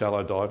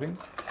 Shallow diving,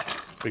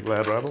 big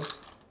loud rattle,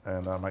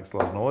 and makes a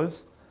lot of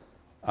noise,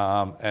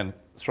 and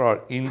throw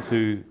it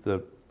into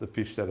the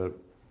fish that are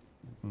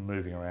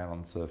moving around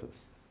on the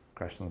surface,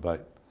 crashing the bait.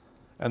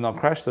 And they'll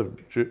crash the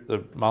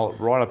mullet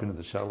right up into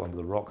the shell under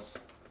the rocks,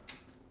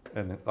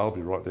 and they'll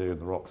be right there in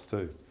the rocks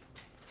too.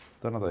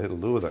 Don't know if they hit a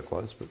lure that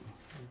close, but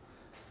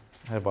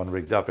I have one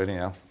rigged up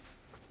anyhow.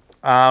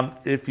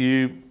 If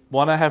you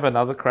want to have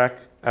another crack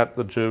at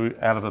the Jew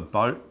out of a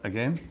boat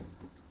again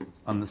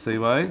on the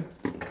seaway,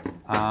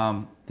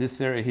 this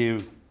area here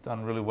we've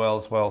done really well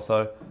as well.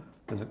 So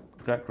there's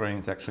that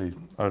green's actually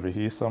over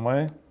here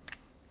somewhere,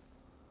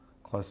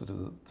 closer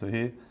to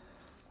here,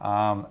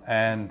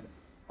 and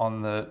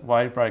on the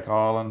wave break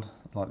island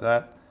like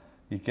that,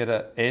 you get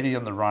an eddy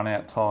on the run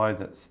out tide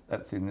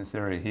that's in this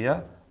area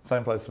here.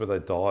 Same place where they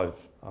dive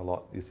a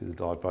lot. You see the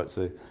dive boats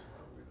there.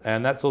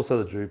 And that's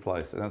also the Jew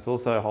place, and it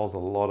also holds a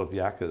lot of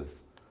yakkers.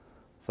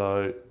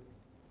 So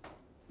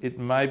it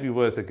may be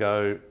worth a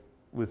go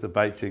with a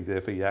bait jig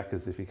there for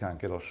yakkers if you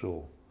can't get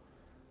offshore.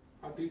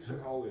 How deep's that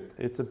hole there?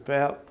 It's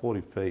about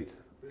 40 feet,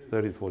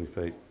 30 to 40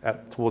 feet,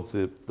 out towards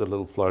the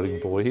little floating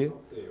buoy here.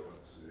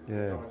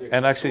 Yeah,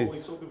 and actually,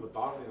 we saw people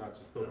diving, and I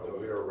just thought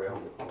they were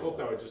around. I thought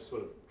they were just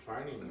sort of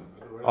training.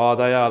 oh,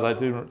 they are. They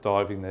do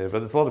diving there, but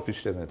there's a lot of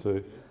fish down there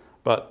too.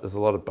 But there's a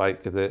lot of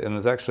bait there, and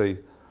there's actually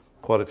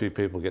quite a few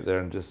people get there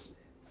and just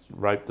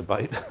rape the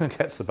bait,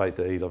 catch the bait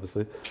to eat,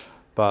 obviously.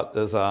 But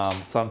there's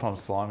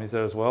sometimes slimies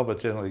there as well, but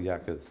generally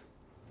yakkers.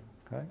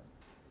 Okay.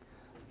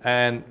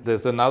 And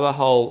there's another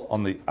hole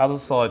on the other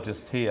side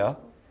just here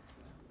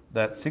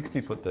that's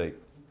 60 foot deep,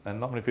 and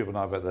not many people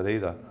know about that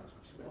either.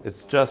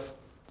 It's just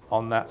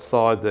on that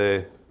side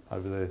there,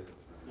 over there.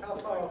 How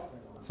far off?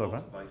 Sorry,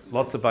 mate.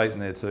 Lots of bait in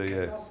there too,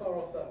 yeah. How far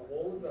off that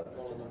wall is that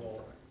one on the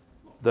north?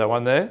 That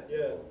one there?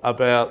 Yeah.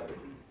 About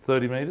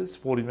 30 metres,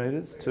 40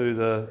 metres to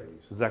the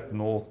exact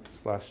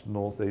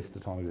north/northeast a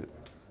tiny bit.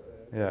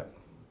 Yeah.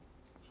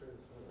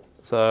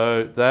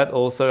 So that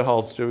also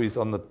holds Jewies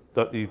on the,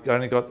 you've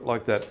only got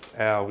like that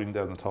hour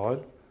window in the tide.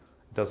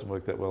 It doesn't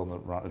work that well,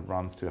 and it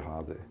runs too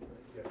hard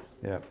there.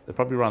 Yeah, it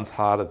probably runs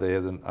harder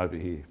there than over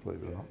here,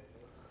 believe it or not.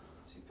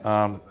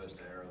 First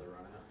hour of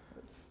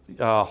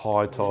the run out.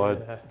 High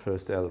tide,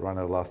 first hour of the run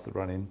out, last of the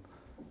run in,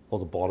 or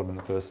the bottom and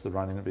the first of the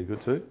run in would be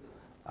good too.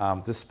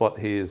 This spot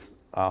here is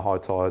high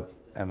tide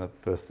and the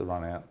first to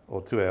run out,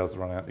 or 2 hours to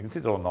run out. You can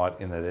sit all night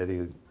in that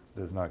eddy,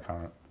 there's no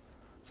current.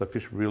 So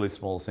fish really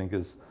small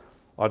sinkers.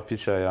 I'd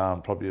fish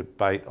probably a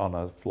bait on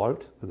a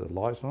float with a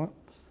light on it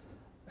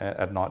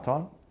at night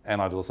time,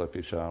 and I'd also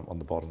fish on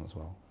the bottom as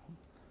well.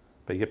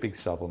 But you get big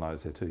shovel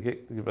nose there too.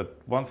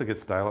 But once it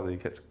gets daylight, you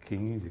catch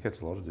kingies, you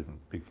catch a lot of different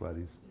big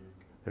flatties,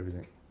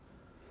 everything.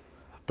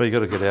 But you got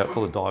to get out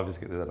full of divers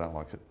get there, they don't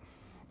like it.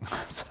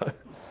 So,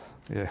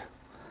 yeah.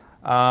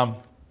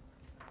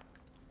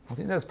 I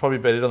think that's probably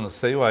about it on the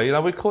seaway. You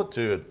know, we caught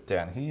Jew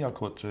down here. I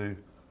caught Jew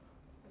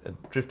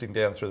drifting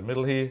down through the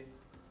middle here.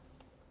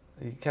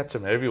 You catch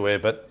them everywhere,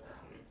 but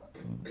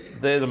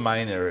they're the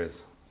main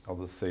areas of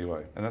the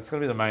seaway. And that's going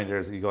to be the main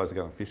areas that you guys are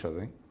going to fish, I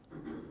think.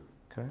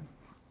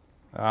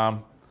 Okay.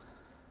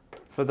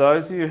 For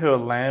those of you who are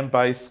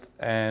land-based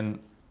and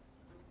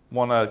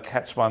want to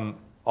catch one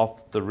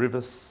off the river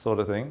sort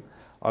of thing,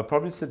 I'd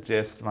probably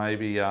suggest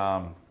maybe,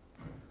 there's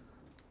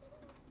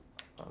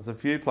a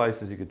few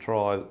places you could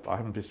try. I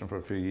haven't fished them for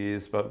a few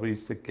years, but we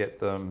used to get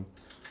them,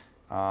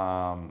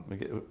 I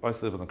used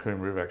to live on the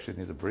Coombe River actually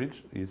near the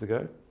bridge years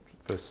ago.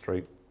 First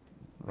street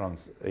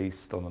runs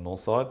east on the north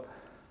side.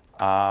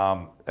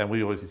 And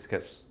we always used to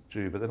catch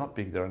Jew, but they're not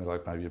big, they're only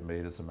like maybe a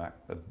metre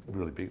a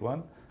really big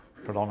one.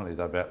 Predominantly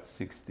they're about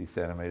 60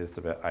 centimetres to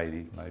about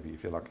 80 maybe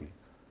if you're lucky.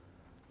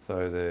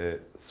 So they're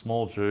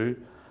small Jew,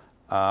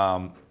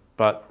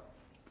 but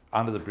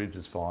under the bridge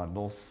is fine,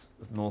 north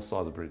side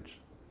of the bridge,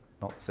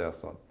 not the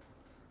south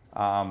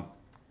side.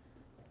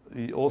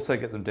 You also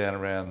get them down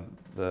around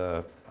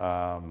the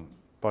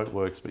boat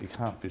works, but you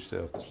can't fish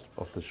there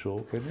off the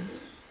shore, can you?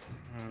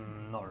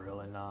 Not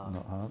really, no.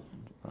 Not hard.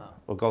 No.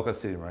 Or Gold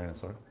Coast City Marina,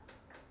 sorry.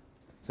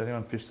 Has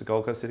anyone fished the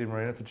Gold Coast City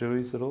Marina for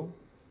Jewies at all?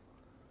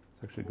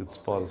 It's actually a good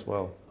spot as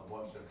well. I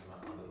watched them come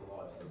up under the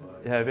lights of the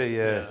boat.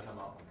 Yeah. Come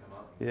up and come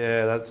up.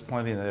 Yeah, that's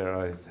plenty there,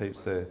 there's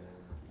heaps there.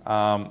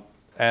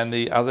 And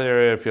the other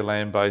area, if you're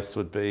land-based,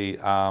 would be,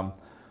 I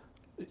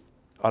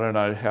don't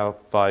know how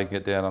far you can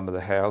get down under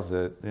the house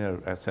there, you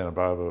know, at Santa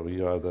Barbara, where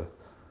you are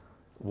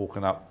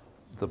walking up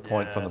the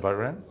point from the boat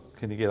ramp.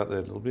 Can you get up there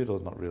a little bit, or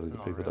not really? The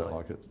Not people really. don't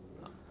like it.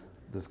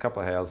 There's a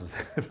couple of houses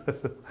there,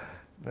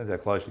 depends how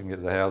close you can get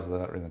to the houses, they're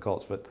not really in the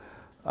cots, but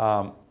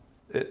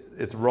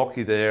it's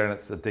rocky there, and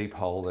it's a deep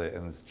hole there,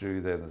 and there's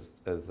Jew there, and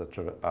there's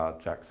a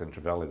Jackson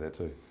Trevally there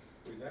too.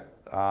 Where's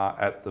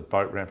that? At the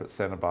boat ramp at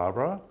Santa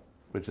Barbara,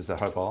 which is at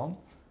Hope Island,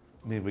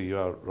 near where you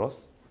are,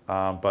 Ross,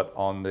 but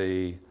on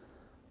the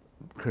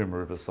Coombe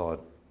River side.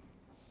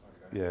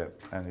 Okay. Yeah,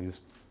 and you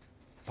just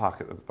park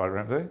it at the boat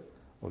ramp there.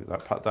 Well,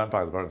 don't park at the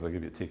boat ramp, they'll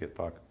give you a ticket,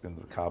 park in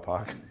the car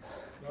park.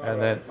 No, And no,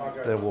 then if I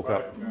go they'll to walk the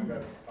up. boat, I'm gonna go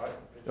to the boat.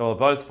 Oh, the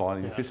boat's fine,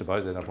 you can Yeah. fish a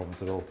boat there, no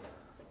problems at all.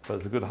 But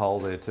there's a good hole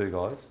there too,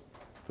 guys,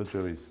 for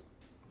Jewies.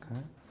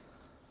 Okay.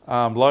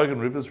 Logan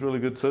River's really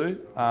good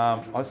too.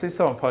 I see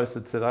someone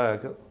posted today, I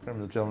can't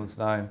remember the gentleman's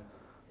name.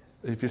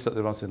 He fished up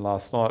there once in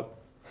last night.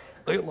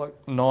 They got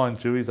like 9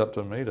 Jewies up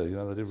to a metre, you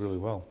know, they did really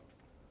well.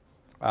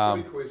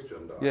 Silly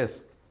question, though.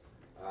 Yes,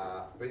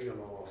 Being an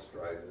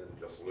Australian and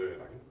just learning,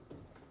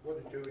 what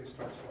do Jewies taste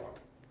like?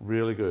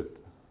 really good.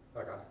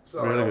 Okay.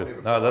 Sorry, Really I've good.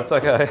 never No, tried that's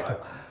it. okay.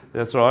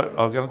 That's right.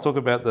 I'm going to talk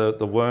about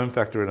the worm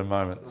factor in a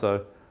moment.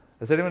 So,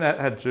 has anyone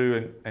had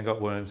Jew and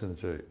got worms in the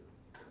Jew?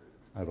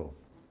 At all?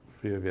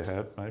 A few of you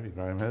have, maybe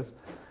Graham has.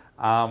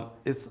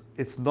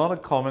 It's not a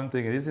common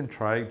thing. It is in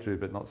trade Jew,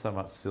 but not so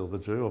much silver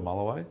Jew or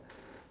mulloway.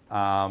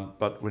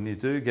 But when you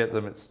do get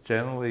them, it's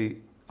generally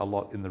a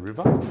lot in the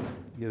river.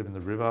 You get them in the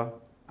river.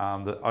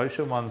 The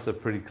ocean ones are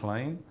pretty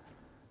clean.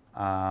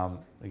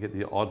 You get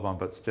the odd one,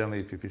 but it's generally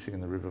if you're fishing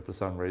in the river for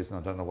some reason,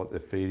 I don't know what they're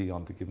feeding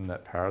on to give them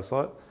that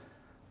parasite.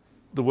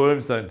 The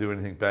worms don't do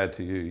anything bad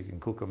to you. You can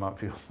cook them up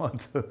if you want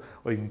to,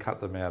 or you can cut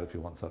them out if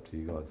you want. It's up to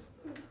you guys.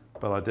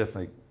 But I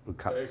definitely would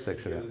cut the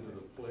section out. Into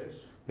the flesh.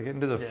 They get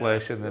into the Yeah.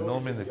 flesh, and they're You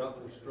always normally in the, jump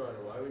them straight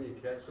away when you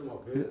catch them.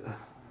 I've heard.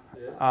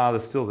 Yeah. they're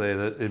still there.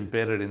 They're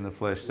embedded in the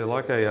flesh. They're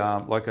like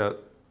a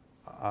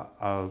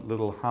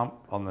little hump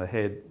on the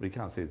head. We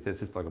can't see it.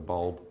 It's just like a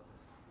bulb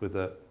with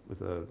a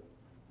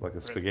like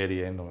a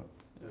spaghetti end on it.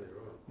 Yeah,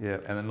 you're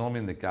right. Yeah, and they're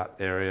normally in the gut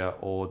area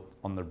or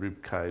on the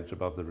rib cage,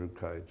 above the rib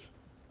cage,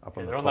 up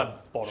on They're the on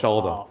top that bottom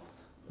shoulder. half.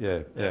 Yeah.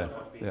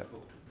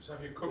 So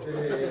if you cook Yeah, the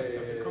yeah,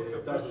 if you cook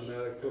it the doesn't fish,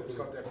 matter, cook it's it.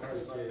 got that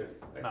parasite Yeah.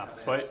 there. Nah,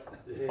 sweet.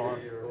 It's Yeah,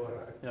 fine. you're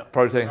right.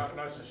 Protein. No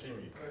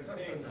sashimi.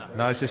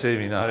 No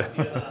sashimi, no.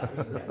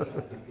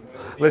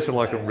 Unless you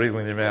like them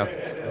wriggling in your mouth.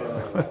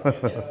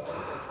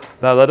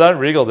 No, they don't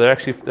wriggle. They're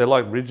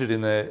like rigid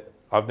in there.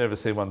 I've never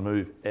seen one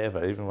move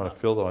ever. Even when I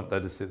feel them, they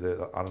just sit there.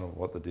 I don't know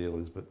what the deal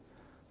is, but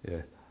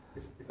yeah.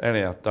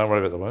 Anyhow, don't worry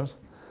about the worms.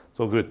 It's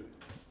all good.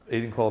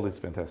 Eating quality is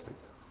fantastic.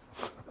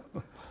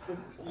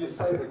 You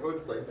say the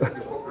good thing, but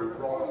you put it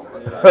wrong.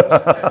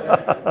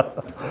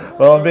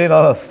 Well, I'm being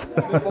honest.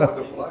 You find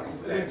a place.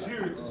 It's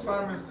you, it's the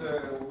same as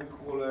what we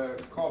call a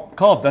cob.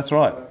 Cob, that's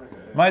right.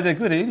 Mate, they're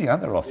good eating,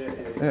 aren't they, Ross?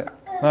 Yeah.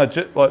 No,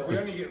 like, We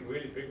only get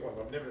really big ones,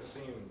 I've never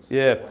seen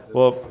yeah, ones that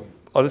well, are funny.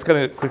 I'm just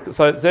going to quick.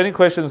 So, is there any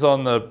questions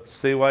on the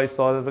seaway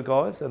side of it,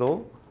 guys, at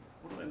all?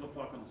 What do they look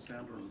like on the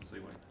sounder and the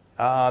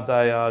seaway?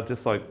 They are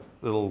just like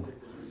little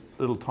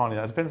tiny.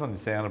 It depends on your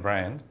sounder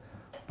brand,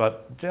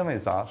 but generally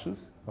it's arches.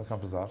 I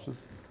come as arches,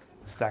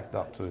 stacked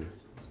up too.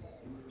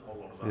 A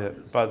whole lot of Yeah,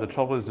 arches. but the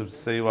trouble is with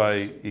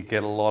seaway, you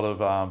get a lot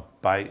of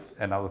bait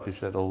and other fish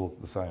that all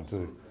look the same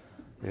too.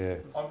 Yeah,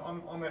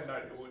 On that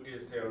note,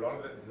 is there a lot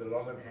of it, do a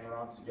lot of them hang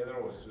around together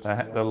or is it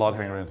just they a lot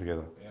hang around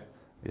together. Yeah.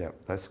 Yeah,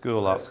 they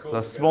school They up. school The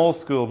together. small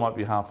school might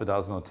be half a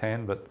dozen or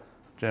 10, but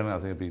generally I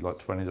think it'd be like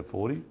 20 to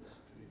 40.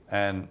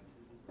 And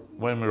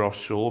when we're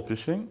offshore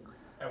fishing,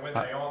 And when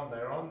they're on,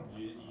 they're on.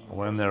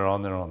 When they're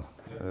on, they're on.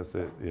 That's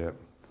it, yeah.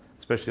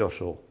 Especially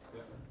offshore.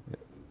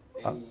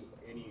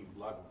 Any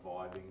luck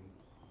vibing?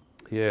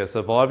 Yeah,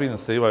 so vibing and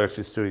seaway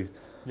actually, Stewie.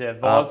 Yeah,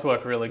 vibes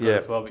work really good yeah.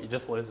 as well, but you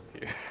just lose a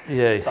few.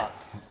 Yeah. But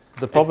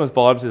The problem with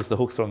vibes is the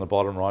hooks are on the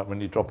bottom, right? When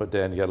you drop it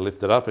down, you got to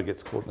lift it up. It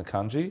gets caught in the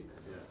kanji.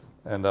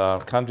 And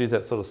kanji is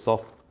that sort of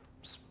soft,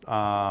 it's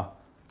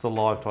a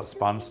live type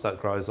sponge that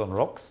grows on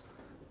rocks,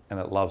 and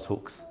it loves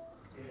hooks.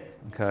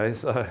 Okay,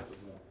 so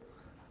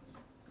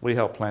we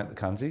help plant the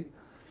kanji.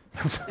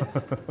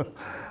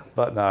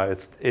 But no,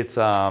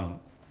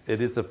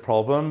 it is a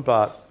problem,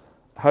 but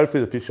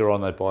hopefully the fish are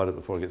on, they bite it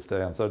before it gets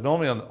down. So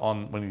normally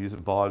on when you use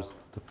vibes,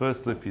 the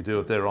first lift you do,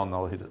 if they're on,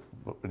 they'll hit it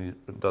when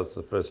it does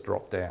the first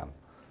drop down.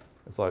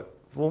 It's like,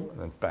 boom, and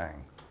then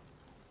bang.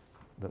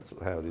 That's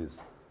how it is.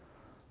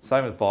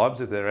 Same with vibes,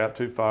 if they're out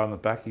too far on the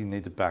back, you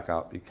need to back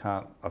up. You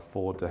can't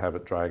afford to have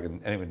it dragging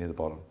anywhere near the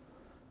bottom.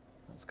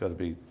 It's got to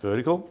be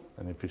vertical,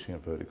 and you're fishing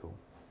it vertical.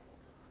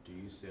 Do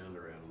you sound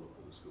around and look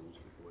for the schools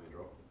before you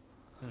drop?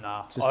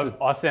 nah, Just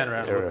I stand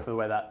around and area. look for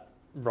where that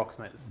rocks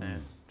meet the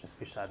sand. Just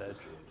fish that edge.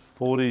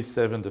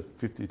 47 to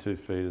 52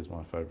 feet is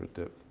my favourite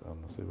depth on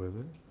the seaway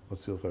there.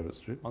 What's your favourite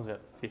strip? Mine's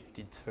about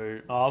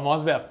 52. Oh,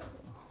 mine's about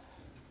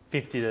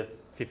 50 to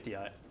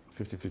 58.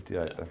 50, 58.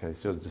 Okay,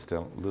 so you're just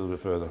down a little bit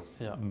further.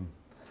 Yeah.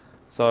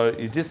 So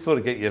you just sort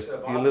of get your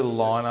little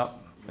line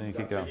up and you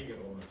keep going. Jigging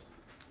it almost.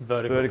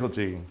 Vertical.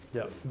 Jigging.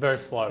 Yeah, very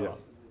slow Yeah. run.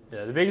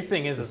 Yeah, the biggest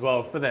thing is as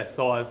well, for their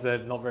size, they're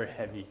not very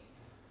heavy.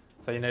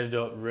 So you need to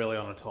do it really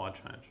on a tide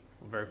change,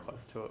 or very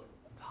close to it.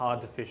 It's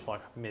hard to fish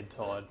like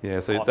mid-tide.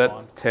 Yeah, so high that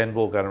tide. 10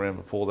 ball going around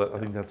before that, I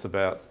think that's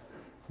about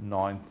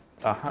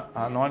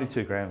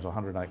 92 grams or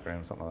 108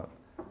 grams, something like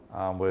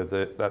that. Where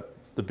the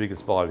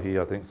biggest vibe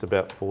here, I think, is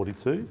about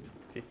 42.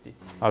 50.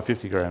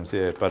 50 grams,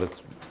 yeah, but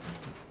it's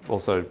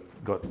also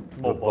got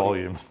More got body.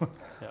 volume,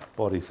 Yeah.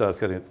 body, so it's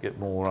going to get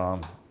more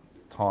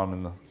time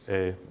in the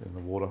air, in the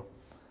water.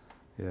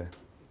 Yeah.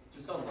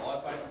 Just on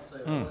live bait, I see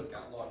live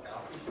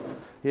garfish.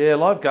 Yeah,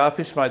 live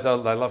garfish, mate, they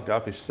love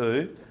garfish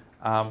too.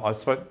 I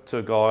spoke to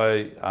a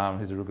guy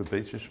who's a real good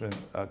beach fisherman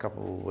a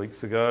couple of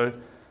weeks ago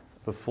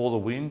before the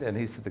wind, and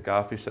he said the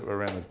garfish that were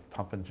around the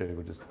pump and jetty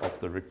were just off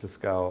the Richter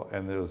scale,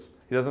 and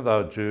he doesn't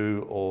know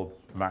Jew or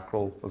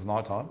mackerel, it was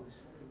night time,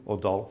 or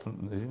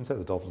dolphin. He didn't say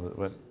the dolphins that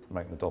weren't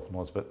making the dolphin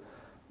noise, but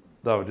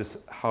they were just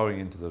hoeing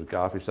into the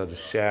garfish, they were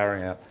just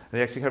showering out. And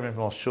he actually came in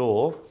from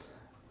offshore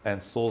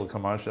and saw the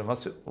commotion. It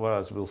must be one of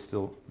those real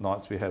still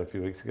nights we had a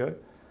few weeks ago.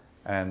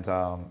 And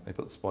he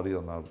put the spotty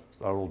on,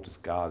 they were all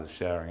just guarded,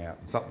 showering out,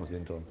 and something was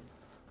into them.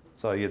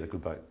 So yeah, they're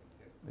good bait.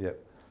 Yeah.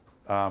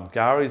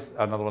 Gary's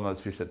another one of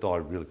those fish that die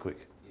really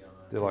quick.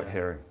 They're like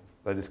herring.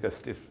 They just go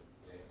stiff.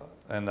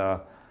 And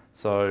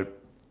so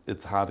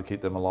it's hard to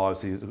keep them alive.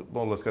 So you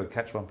more or less got to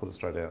catch one, put it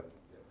straight out.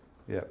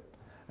 Yeah.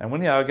 And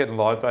when you are getting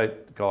live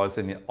bait, guys,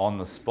 and you're on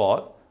the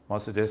spot, my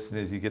suggestion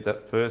is you get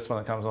that first one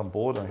that comes on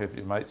board, and if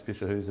your mate's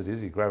fish or whose it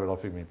is, you grab it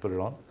off him and you put it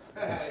on,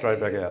 and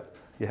straight back out.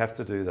 You have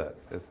to do that.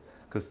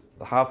 Because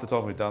half the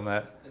time we've done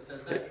that, So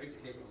there's no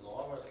trick to keep them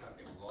alive, or can't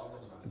keep them alive on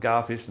the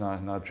garfish,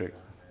 no trick.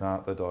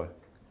 No, they die.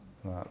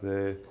 No, I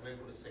mean,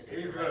 put a second.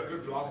 You've got a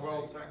good live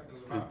well tank,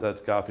 doesn't matter.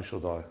 that garfish will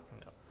die.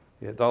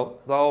 Yeah, they'll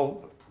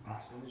As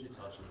soon as you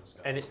touch them, it's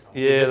And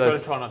Yeah, you just got to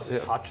that's- try not to yeah.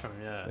 touch them,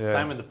 yeah. Yeah.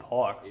 Same with the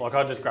pike. Like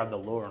I just grab the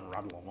lure and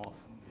rattle them off.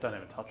 Don't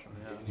even touch them,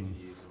 yeah. even if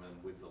you use them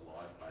and with the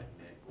live bait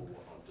net or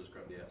whatnot, just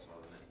grab the outside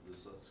of the net. The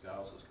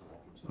scales just come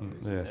off them.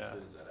 So yeah. as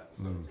soon as that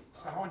happens,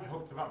 So how would you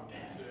hook them up to,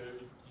 if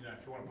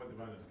you want to put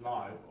them on as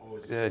live, or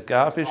is Yeah, it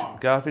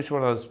garfish,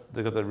 one of those,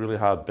 they've got that really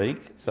hard beak,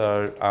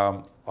 so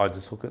I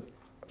just hook it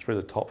through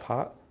the top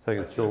part, so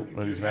you can still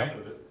move his mouth.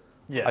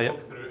 Yeah. Oh, yeah.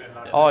 Hook through and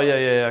like Oh, yeah,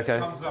 it okay.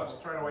 comes up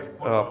straight away, you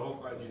put it Oh. on the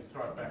hook, and you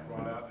throw it back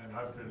right out, and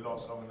hopefully it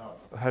lasts long enough.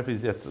 Hopefully,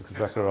 that's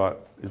exactly right.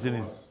 He's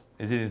in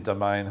his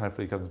domain,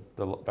 hopefully he comes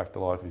back to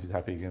life if he's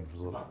happy again,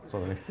 sort of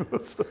thing.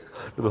 With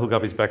the hook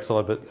up his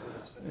backside, but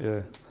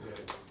yeah.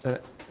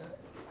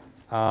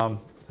 So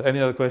any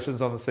other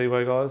questions on the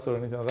Seaway, guys, or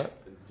anything like that?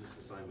 and just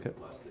the same with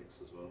plastics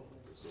as well.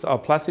 So,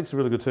 plastics are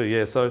really good too,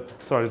 yeah. So,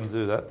 sorry I didn't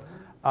do that.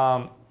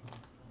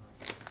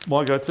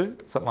 My go-to,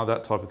 something like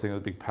that type of thing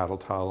with a big paddle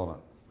tail on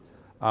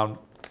it.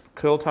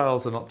 Curl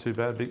tails are not too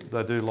bad.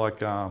 They do like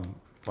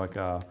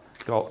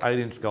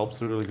 8-inch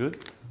gulps are really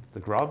good. The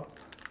grub,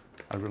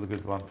 a really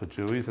good one for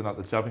Jewies. And like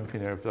the jumping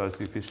pin area for those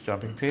who fish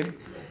jumping pin,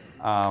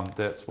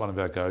 that's one of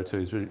our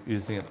go-tos. We're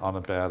using it on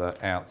about an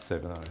ounce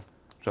 7.0,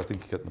 which I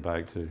think you get in the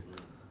bag too.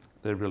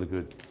 They're really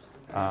good.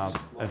 And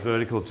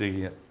vertical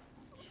jigging it.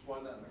 Just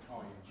wind that in the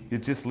car, You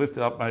just lift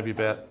it up maybe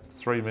about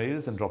 3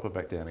 metres and drop it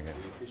back down again. So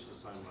you fish the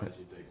same way as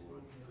you deep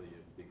wood for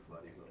your big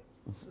flatties.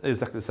 It's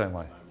exactly the same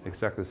way.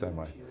 Exactly the same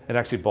way. And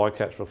actually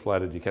bycatch for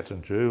flatted, you catch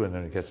them Jew, and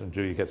then you catch them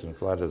Jew, you catch them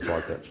flatted as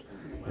bycatch.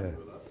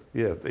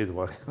 Yeah, either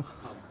way.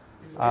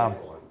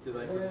 Do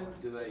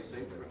they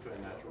seem to prefer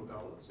natural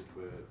colours if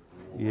we're more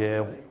Yeah.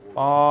 like-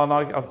 Oh no,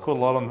 I've caught a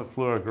lot on the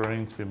fluoro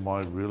green's been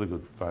my really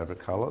good favourite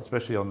colour,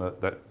 especially on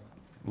that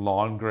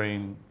lime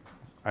green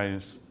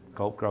 8-inch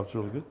gulp grub's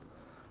really good.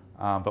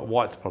 But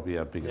white's probably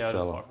our biggest Yeah, I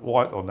just seller. like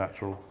White or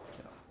natural.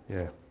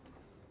 Yeah.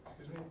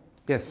 Excuse me?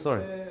 Yes,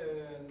 sorry. Is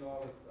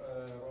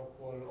the rock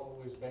wall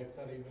always better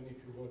even if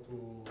you go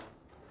to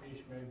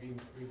fish maybe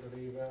in the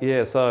river?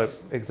 Yeah, so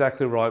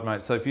exactly right,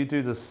 mate. So if you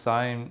do the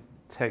same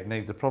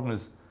technique, the problem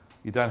is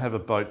you don't have a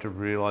boat to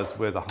realise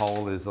where the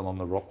hole is along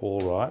the rock wall,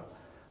 right?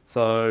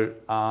 So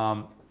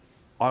I'm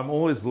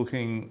always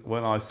looking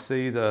when I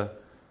see any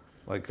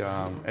of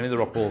the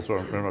rock walls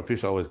where I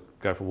fish, I always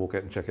go for a walk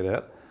out and check it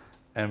out.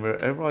 And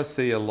wherever I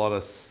see a lot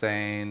of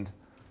sand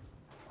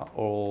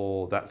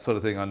or that sort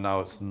of thing, I know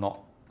it's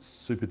not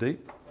super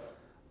deep,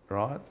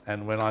 right?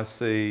 And when I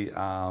see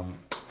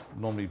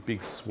normally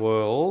big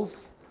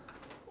swirls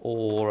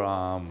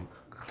or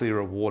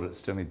clearer water,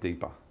 it's generally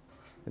deeper.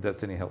 If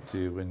that's any help to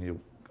you when you're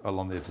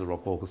along the edge of the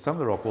rock wall, because some of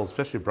the rock walls,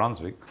 especially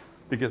Brunswick,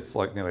 it gets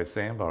like nearly a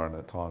sandbar in it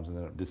at times and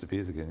then it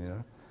disappears again, you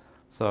know.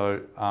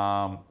 So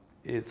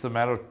it's a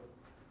matter of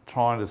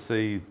trying to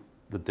see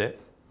the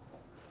depth,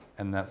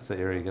 and that's the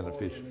area you're going to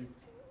fish.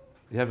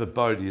 You have a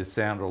boat, you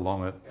sounder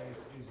along it,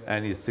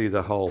 and you see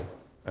the hole,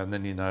 and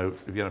then you know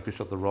if you're going to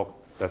fish off the rock,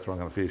 that's where I'm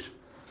going to fish.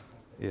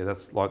 Yeah,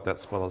 that's like that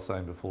spot I was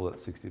saying before,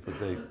 that's 60 foot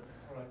deep.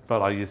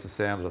 But I use the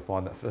sounder to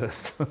find that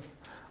first,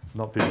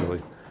 not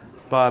visually.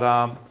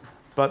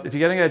 But if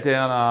you're going to go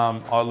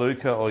down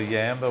Iluka or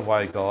Yamba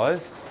way,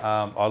 guys,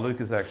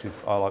 Iluka's actually,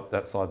 I like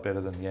that side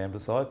better than the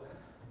Yamba side.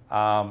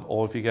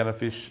 Or if you're going to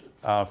fish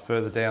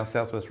further down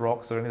Southwest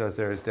Rocks or any of those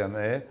areas down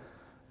there,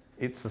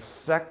 it's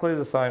exactly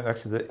the same.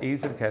 Actually, the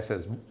easier to catch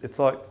is, it's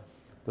like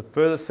the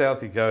further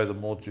south you go, the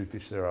more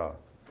jewfish there are,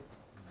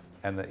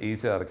 and the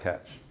easier to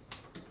catch.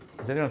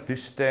 Has anyone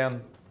fished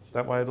down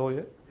that way at all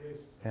yet?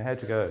 Yes. Yeah,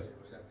 how'd you go?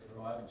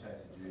 I haven't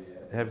chased a Jew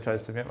yet. You haven't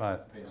chased them yet, mate?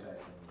 Been chasing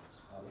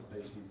other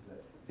species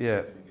that Yeah.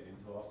 I'm going to get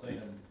into. I've seen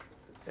them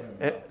swimming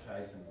Eh, up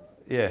chasing.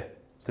 Yeah,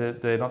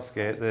 they're not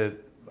scared. They're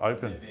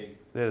open.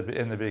 They're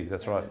big. They're big.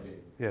 That's right. They're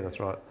big. Yeah, that's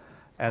right.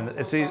 And How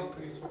it's far e- south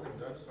are you talking,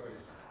 Doug?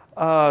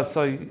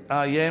 Sorry.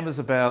 Yamba's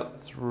about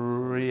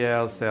 3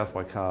 hours south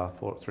by car,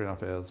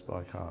 3.5 hours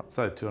by car.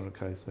 So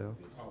 200k south.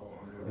 Oh,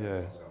 I'm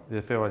Yeah,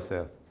 yeah, fairway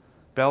south.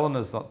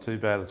 Ballina's not too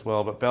bad as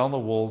well, but Ballina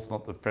Wall's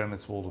not the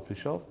friendliest wall to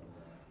fish off.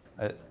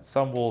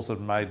 Some walls are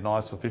made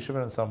nice for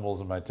fishermen, and some walls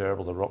are made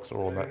terrible. The rocks are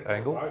all on that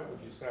angle. Would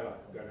you say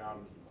like go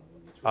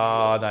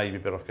down? No, you'd be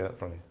better off getting it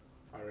from you.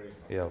 I really.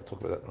 Yeah, I'll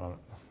talk about that in a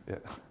moment.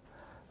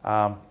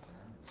 Yeah.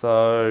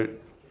 So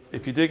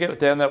if you do get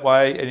down that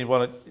way and you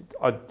want to,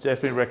 I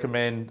definitely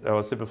recommend, I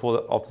said before,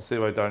 that off the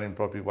seaway, don't even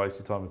probably waste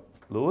your time with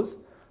lures.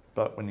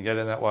 But when you go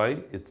down that way,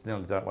 it's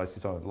nearly don't waste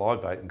your time with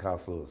live bait and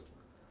cast lures.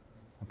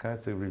 Okay,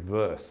 it's a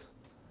reverse.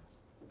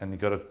 And you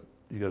got to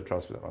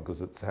trust me that one,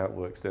 because it's how it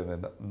works down there.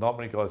 Not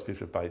many guys fish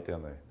with bait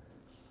down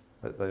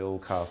there. They all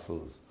cast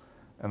lures.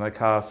 And they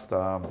cast,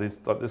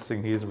 this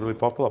thing here is really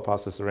popular. I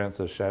pass this around,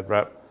 so shad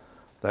wrap.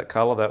 That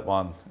colour, that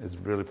one, is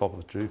really popular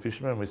with Jew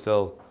fishermen. We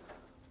sell,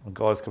 when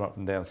guys come up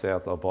from down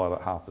south, they'll buy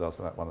like half a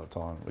dozen of that one at a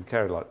time. We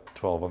carry like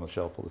 12 on the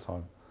shelf all the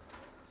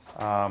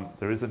time.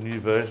 There is a new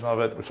version of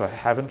it, which I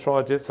haven't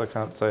tried yet, so I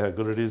can't say how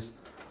good it is.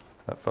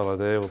 That fellow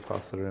there, we'll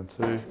pass it around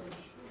too.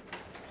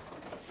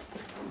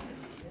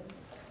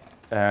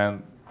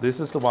 And this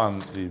is the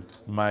one you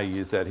may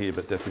use out here,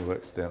 but definitely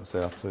works down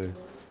south too.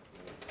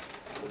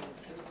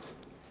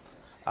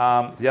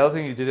 The other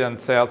thing you do down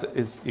south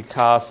is you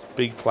cast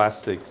big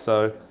plastic.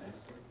 So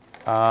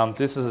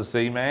this is a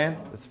Z-Man,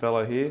 this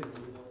fellow here.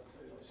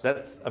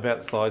 That's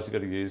about the size you've got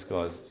to use,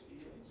 guys.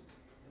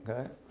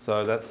 Okay,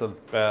 so that's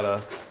about I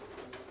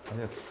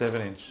think it's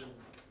 7-inch.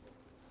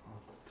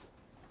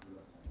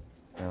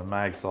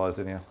 Mag size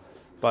anyhow.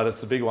 But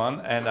it's a big one,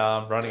 and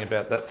running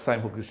about that same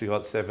hook as you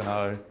got,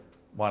 7.0,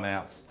 1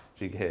 ounce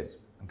jig head.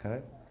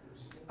 Okay.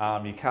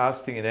 You're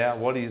casting it out.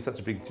 Why do you use such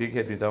a big jig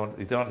head? You don't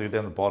do it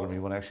down the bottom.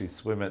 You want to actually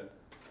swim it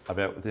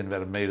within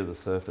about a metre of the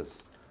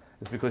surface.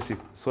 It's because you're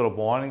sort of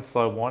winding,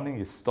 slow winding.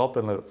 You stop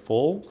and let it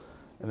fall,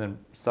 and then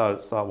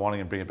start winding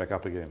and bring it back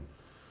up again.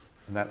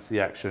 And that's the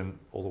action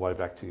all the way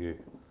back to you.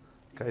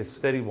 Okay,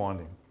 steady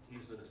winding.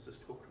 Use an assist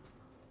hook.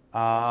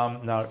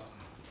 No,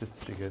 just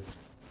a jig head.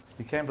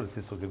 You can put a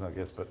assist hook in, I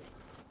guess, but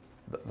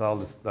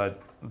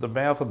the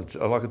mouth of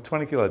like a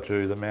 20 kilo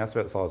Jew, the mouth's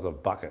about the size of a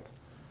bucket.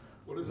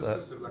 What is this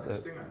system? Like a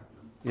stinger?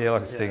 Yeah,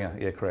 like a stinger.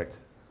 Yeah, correct.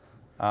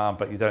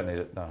 But you don't need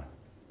it. No,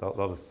 they'll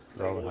Always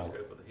go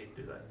for the head,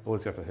 do they?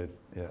 always go for the head.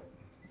 Yeah,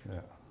 yeah.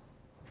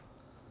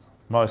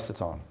 Most of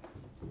the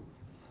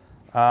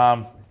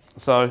time.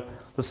 So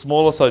the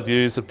smallest I'd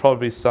use would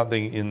probably be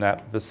something in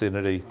that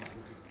vicinity,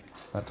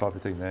 that type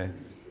of thing there.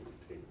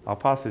 I'll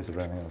pass these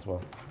around here as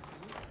well.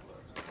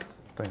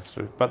 Thanks,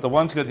 Stu. But the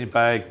ones you got in your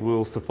bag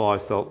will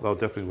suffice. They'll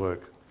definitely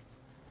work.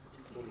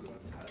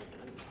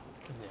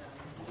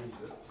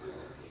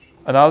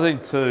 Another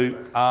thing too,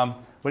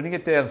 when you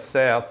get down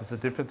south, it's a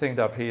different thing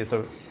to up here.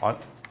 So,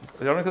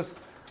 because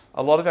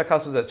a lot of our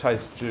customers that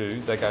chase Jew,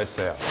 they go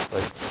south.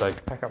 They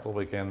pack up the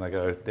weekend, they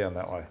go down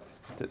that way.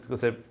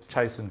 Because they're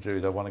chasing Jew,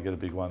 they want to get a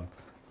big one,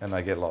 and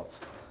they get lots.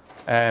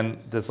 And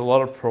there's a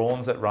lot of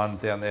prawns that run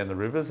down there in the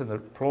rivers, and the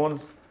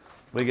prawns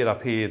we get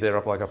up here, they're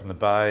up in the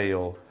bay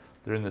or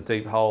they're in the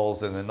deep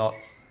holes and they're not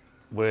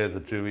where the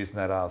Jewies and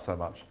that are so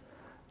much.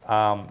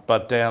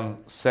 But down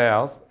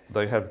south,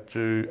 they have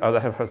they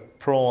have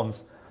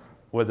prawns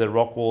where the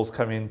rock walls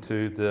come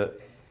into the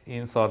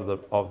inside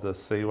of the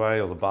seaway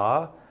or the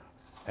bar,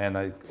 and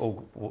they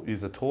all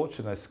use a torch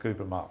and they scoop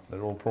them up.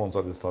 They're all prawns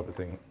like this type of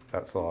thing,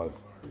 that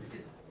size.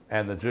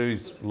 And the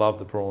Jews love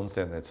the prawns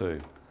down there too.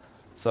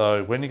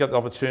 So when you got the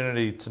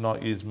opportunity to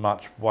not use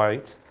much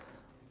weight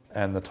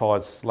and the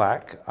tide's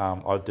slack,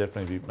 I'd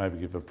definitely maybe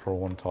give a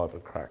prawn type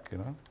of crack, you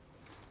know,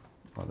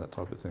 like that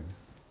type of thing.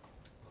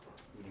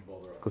 Would you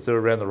bother up? Because they're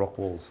around the rock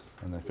walls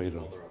and they feed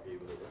them. Bother up here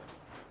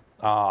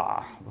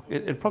with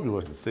it? It'd probably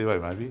work in the seaway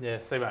maybe. Yeah,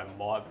 seabait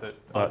might, but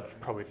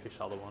I'd probably fish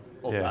other one.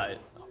 Or Yeah. bait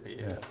up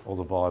here. Yeah, or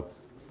the vibe.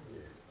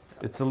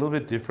 It's a little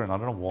bit different. I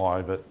don't know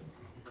why, but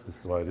this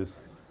is the way it is.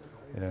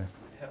 Yeah.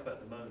 How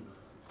about the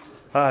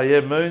moon? Yeah,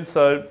 moon.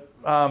 So,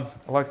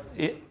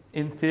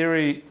 in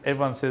theory,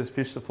 everyone says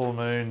fish the full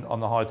moon on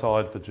the high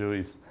tide for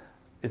Jewies.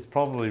 It's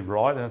probably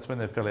right, and it's when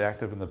they're fairly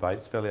active and the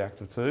bait's fairly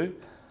active too.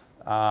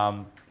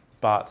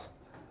 But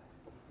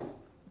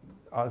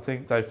I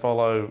think they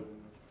follow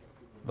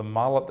the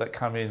mullet that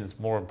come in is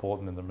more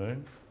important than the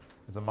moon.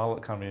 If the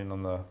mullet come in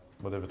on the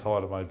whatever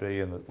tide it may be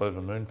and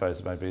whatever moon phase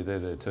it may be, they're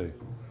there too.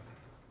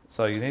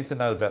 So you need to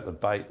know about the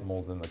bait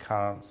more than the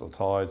currents or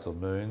tides or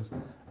moons,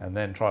 and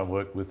then try and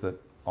work with it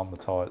on the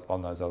tide,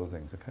 on those other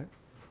things, okay?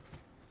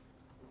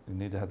 You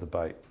need to have the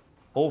bait.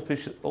 All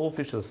fish are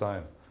the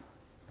same.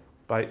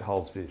 Bait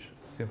holds fish,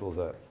 simple as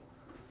that.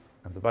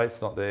 If the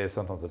bait's not there,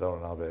 sometimes they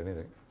don't want to know about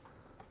anything.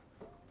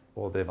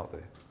 Or they're not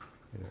there.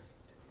 Yeah.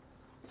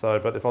 So,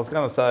 but if I was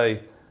going to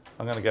say,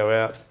 I'm going to go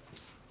out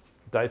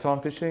daytime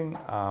fishing,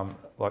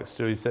 like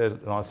Stewie said,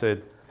 and I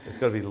said, it's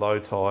got to be low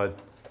tide,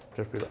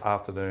 preferably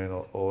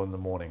afternoon or in the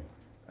morning.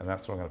 And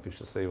that's when I'm going to fish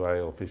the seaway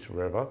or fish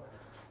wherever.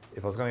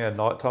 If I was going to go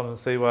night time in the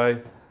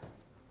seaway,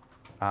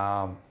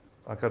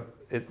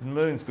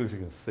 moon's good if you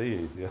can see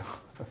easier.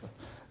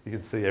 You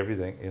can see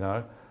everything, you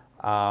know,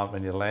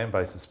 and your land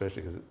base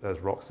especially because those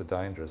rocks are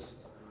dangerous.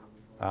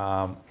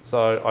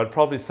 So I'd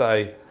probably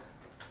say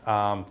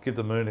give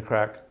the moon a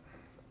crack.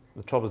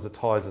 The trouble is the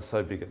tides are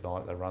so big at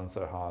night, they run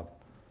so hard.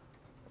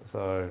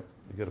 So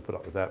you've got to put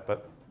up with that,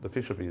 but the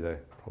fish will be there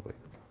probably,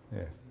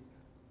 yeah.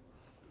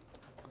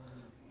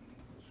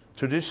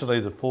 Traditionally,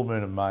 the full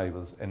moon of May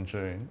and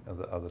June are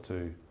the other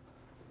two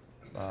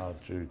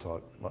Jew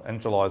type,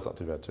 and July's not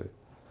too bad too.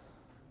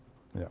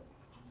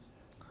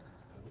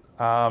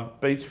 Yeah.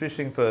 Beach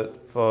fishing for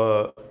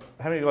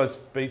how many guys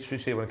beach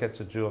fish here want to catch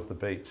a Jew off the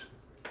beach?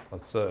 Or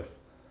surf.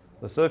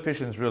 The surf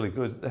fishing is really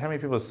good. How many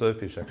people surf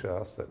fish? Actually, I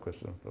asked that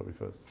question probably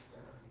first.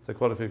 So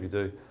quite a few of you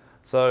do.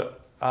 So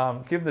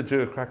giving the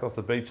Jew a crack off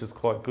the beach is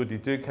quite good. You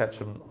do catch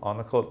them on,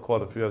 I caught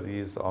quite a few other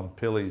years on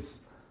pillies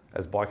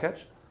as bycatch.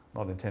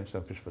 Not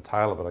intentionally fish for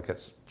tailor, but I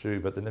catch Jew,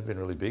 but they've never been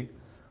really big.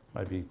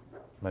 Maybe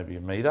a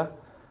metre.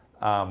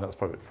 That's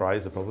probably at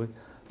Fraser probably.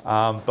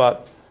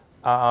 But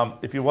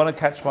if you want to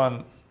catch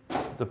one,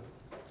 the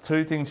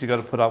two things you've got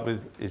to put up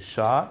with is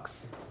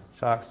sharks.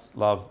 Sharks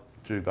love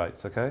Jew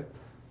baits, okay?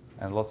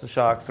 And lots of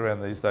sharks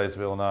around these days,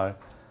 we all know.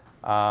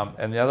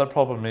 And the other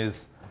problem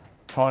is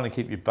trying to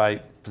keep your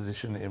bait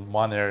positioned in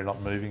one area,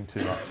 not moving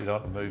too much. You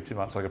don't want to move too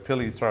much. Like a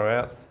pilly you throw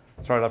out,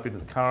 throw it up into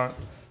the current,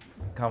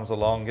 comes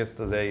along, gets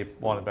to there, you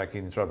wind it back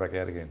in, you throw it back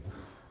out again.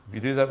 If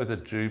you do that with a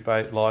Jew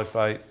bait, live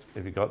bait,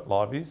 if you've got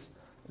liveys,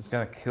 it's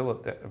going to kill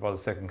it by the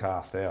second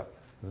cast out.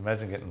 Because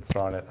imagine getting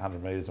thrown at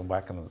 100 metres and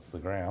whacking the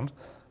ground.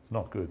 It's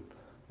not good.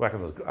 Whacking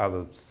the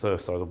other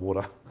surf, so the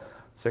water.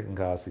 Second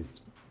cast,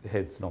 his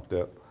head's knocked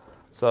out.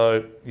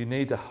 So you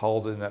need to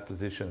hold it in that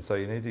position. So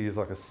you need to use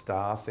like a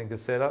star sinker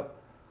setup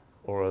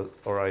or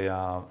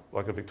a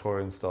like a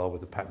Victorian style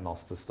with a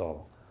paternoster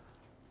style.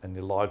 And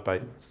your live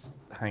bait's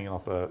hanging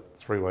off a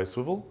three-way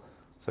swivel.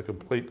 So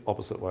complete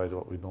opposite way to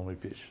what we normally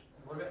fish.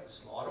 What about the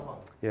slider one?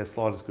 Yeah,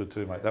 slider's good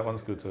too, mate. That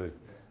one's good too.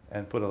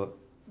 And put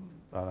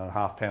a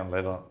half-pound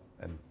lead on it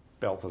and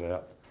belt it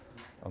out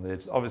on the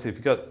edge. Obviously, if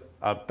you've got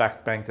a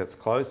back bank that's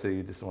closer,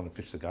 you just want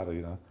to fish the gutter,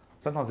 you know.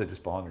 Sometimes they're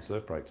just behind the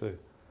surf break too.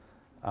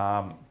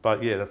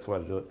 But yeah, that's the way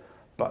to do it.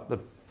 But the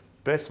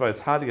best way, it's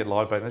hard to get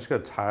live bait unless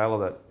you've got a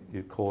tailor that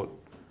you caught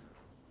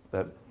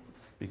that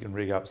you can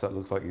rig up so it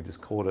looks like you just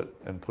caught it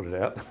and put it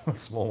out. The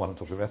small one I'm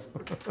talking about.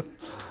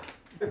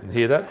 Didn't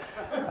hear that?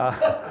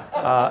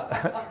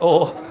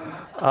 Or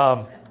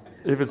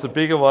if it's a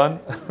bigger one,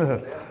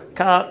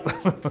 cut.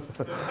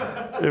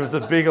 If it's a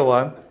bigger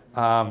one,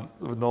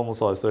 with normal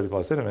size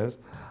 35 centimetres,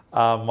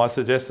 my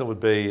suggestion would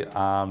be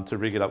to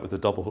rig it up with a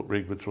double hook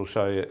rig, which will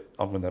show you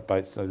when that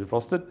bait's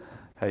defrosted,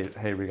 how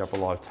you rig up a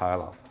live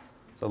tailor.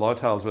 So live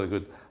tailor is really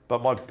good.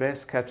 But my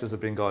best catches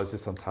have been, guys,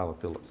 just on tailor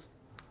fillets.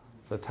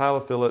 So tailor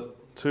fillet,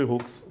 2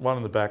 hooks, one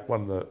in the back,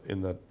 one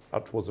in the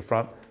up towards the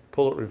front.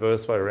 Pull it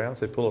reverse way around,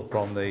 so pull it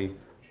from the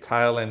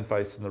tail end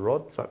facing the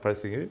rod,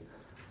 facing you,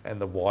 and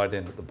the wide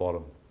end at the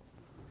bottom.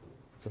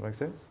 Does that make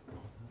sense?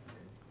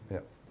 Yeah.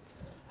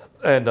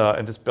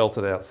 And just belt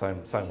it out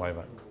same way,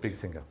 mate. Big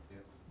sinker.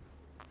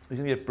 You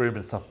can get broom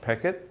and stuff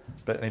packet,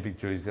 but any big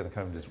Jewy's going to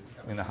come and just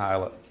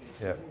inhale it.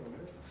 Yeah.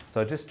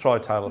 So just try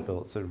tailor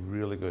fillets, they're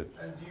really good.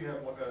 And do you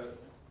have like a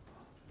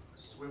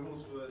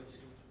swivels with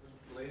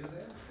leader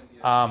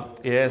there?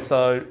 Yeah,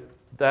 so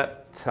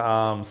that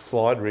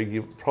slide rig,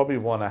 you probably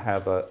want to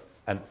have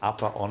an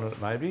upper on it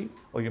maybe,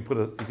 or you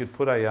could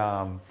put a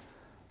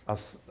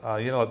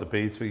you know, like the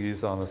beads we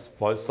use on a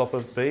float stopper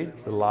bead,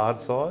 the large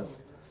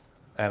size,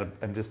 and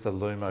just a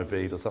Lumo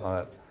bead or something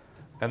like that.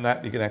 And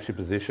that you can actually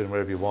position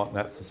wherever you want, and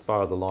that's as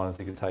far as the line as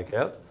you can take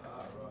out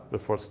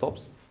before it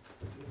stops.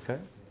 Okay?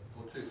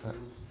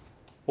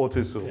 Or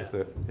two swivels,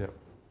 yeah.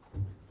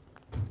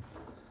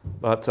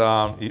 But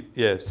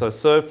yeah, so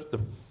surf, the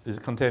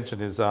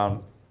contention is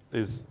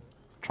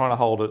trying to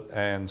hold it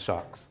and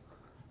sharks.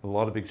 A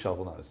lot of big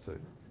shovel nose too.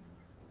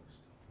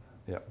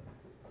 Yeah.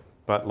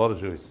 But a lot of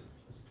Jewies.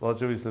 A lot of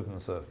Jewies live in the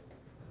surf.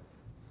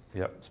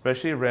 Yep,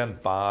 especially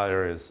around bar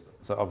areas.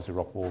 So obviously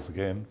rock walls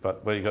again,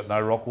 but where you've got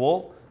no rock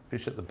wall,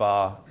 fish at the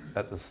bar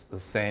at the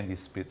sandy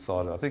spit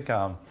side. I think,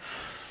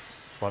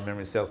 by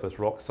memory, Southwest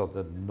Rocks on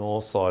the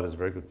north side is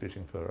very good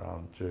fishing for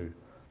Jew.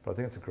 But I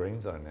think it's a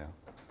green zone now.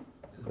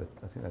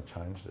 I think they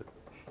changed it.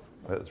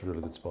 That's a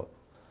really good spot.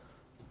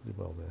 Did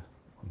well there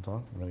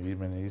one time,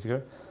 many years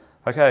ago.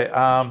 Okay,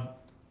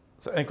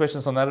 so any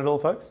questions on that at all,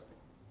 folks?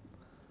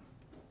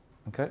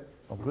 Okay,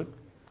 all good.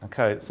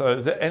 Okay, so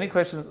is there any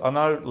questions? I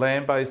know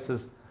land-based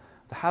is,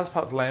 the hardest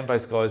part of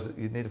land-based guys,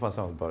 you need to find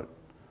someone with a boat.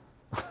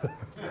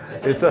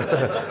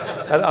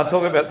 And I'm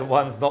talking about the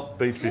ones not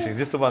beach fishing,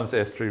 just the ones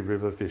estuary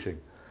river fishing.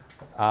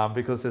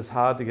 Because it's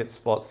hard to get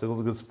spots, all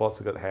the good spots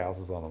have got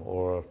houses on them,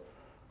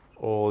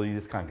 or you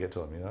just can't get to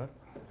them, you know?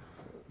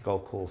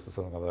 Golf course or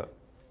something like that.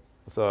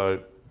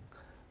 So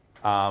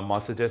my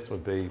suggestion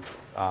would be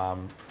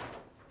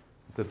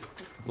to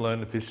learn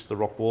to fish the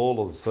rock wall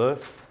or the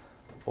surf,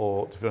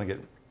 or if you want to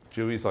get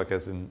Jewies, like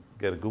as in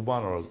get a good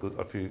one or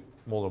a few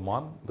more than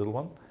one, little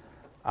one,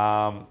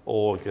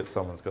 or get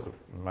someone that's got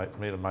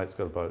meet a mate's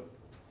got a boat.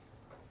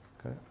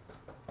 Okay,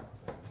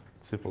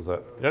 simple as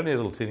that. You don't need a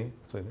little tinny.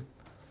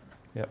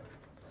 Yep.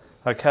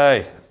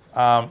 Okay.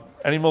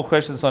 Any more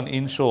questions on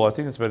inshore? I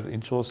think it's about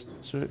inshore.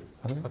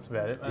 I think That's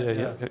about it.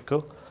 yeah,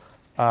 cool.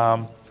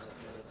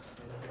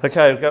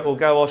 Okay, we'll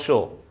go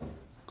offshore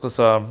because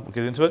we'll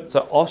get into it.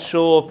 So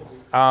offshore,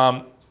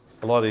 a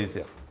lot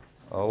easier,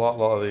 a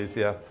lot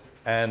easier,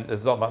 and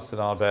there's not much to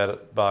know about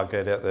it. Bar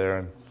get out there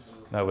and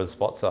know where the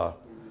spots are.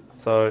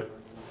 So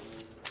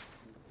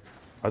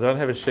I don't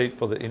have a sheet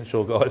for the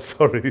inshore guys,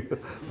 sorry.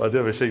 I do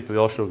have a sheet for the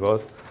offshore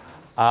guys.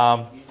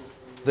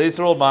 These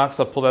are all marks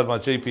I pulled out of my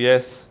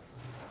GPS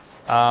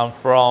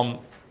from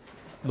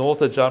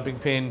north of Jumping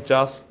Pin,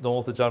 just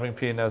north of Jumping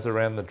Pin as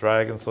around the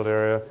Dragon sort of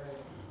area.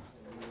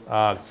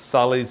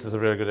 Sully's is a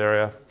very good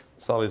area,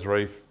 Sully's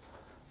Reef,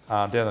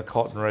 down the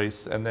Cotton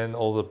Reefs, and then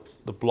all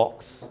the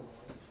blocks.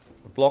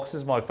 The blocks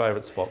is my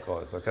favourite spot,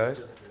 guys, okay?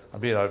 I'm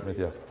being open with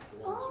you.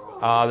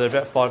 They're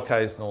about 5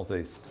 k's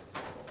northeast.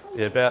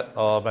 Yeah,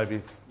 about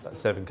maybe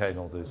 7 k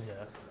northeast.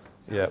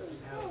 Yeah.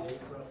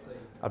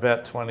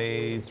 About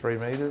 23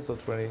 metres or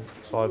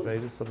 25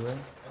 metres, sort of thing.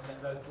 And then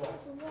those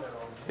blocks,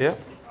 Yeah.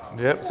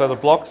 So the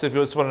blocks, if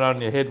you just want to know in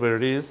your head where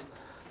it is,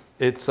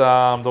 it's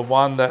the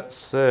one that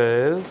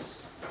says.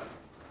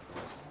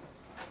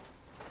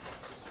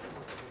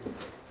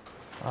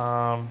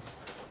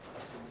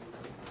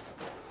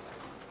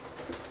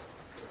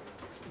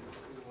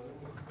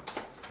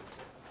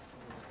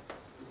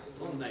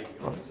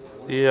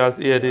 Yeah,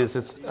 it is.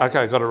 It's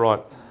okay. Got it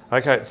right.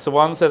 Okay, it's the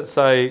ones that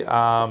say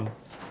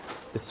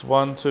it's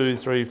 1, 2,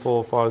 3,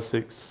 4, 5,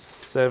 6,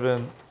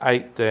 7,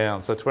 8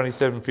 down. So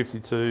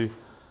 2752,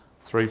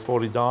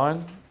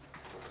 349.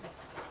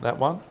 That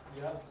one.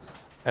 Yeah.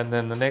 And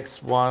then the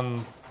next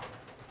one.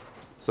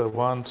 So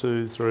 1,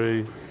 2,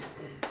 3,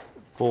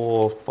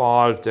 4,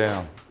 5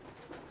 down.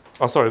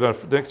 Oh, sorry. No,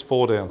 the next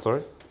 4 down.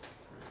 Sorry.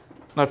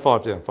 No,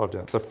 5 down. 5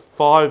 down. So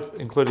 5,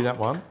 including that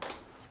one.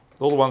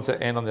 All the ones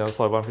that end on the other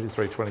side,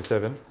 153,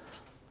 27,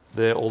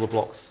 they're all the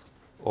blocks.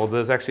 Or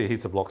there's actually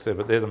heaps of blocks there,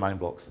 but they're the main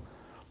blocks.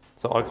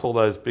 So I call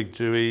those Big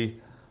Jewy.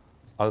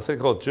 I say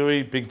call it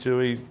Jewy, Big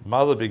Jewy,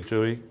 Mother Big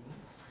Jewy,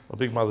 or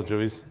Big Mother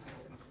Jewies,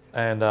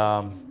 and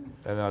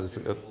then I just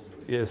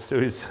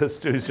Stewie's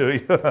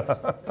Jewy.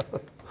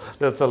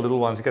 That's the little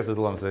ones. You catch the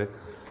little ones there.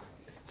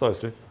 Sorry,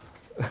 Stu.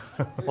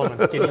 One of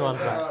the skinny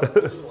ones,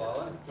 mate.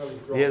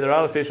 Yeah, they're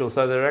artificial.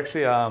 So they're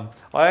actually. I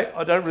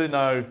don't really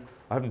know.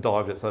 I haven't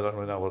dived it, so I don't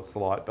really know what it's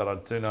like. But I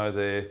do know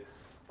they're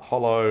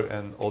hollow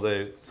or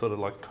they're sort of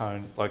like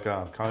cone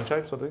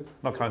shapes. I think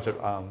not cone shape.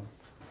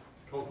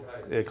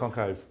 concave. Yeah,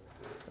 concaves.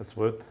 That's the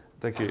word.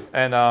 Thank you.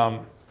 And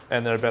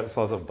they're about the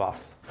size of a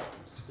bus.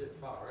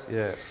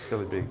 Yeah,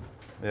 really big.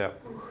 Yeah.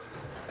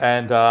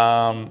 And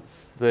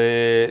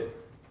the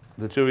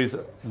Jewies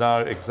know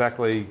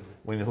exactly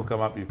when you hook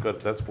them up.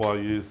 That's why I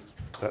use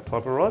that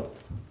type of rod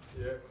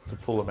to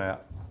pull them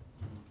out.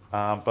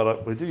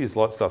 But we do use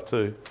light stuff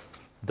too.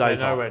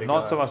 Daytime,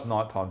 not so much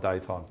nighttime.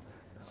 Daytime,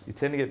 you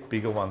tend to get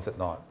bigger ones at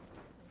night.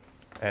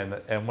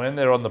 And when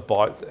they're on the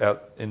bite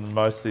out in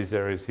most of these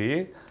areas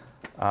here,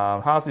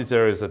 half these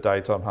areas are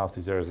daytime, half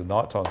these areas are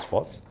nighttime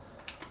spots.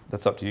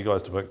 That's up to you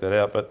guys to work that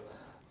out. But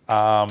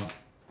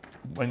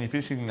when you're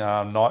fishing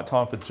night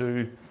time for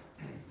Jew,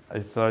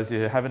 if those of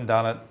you who haven't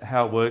done it,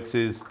 how it works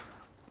is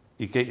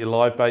you get your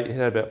live bait, you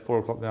head out about 4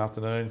 o'clock in the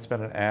afternoon,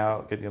 spend an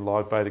hour getting your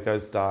live bait, it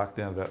goes dark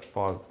down about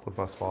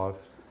 5:05.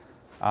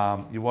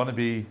 You want to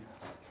be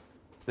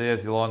there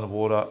with your line of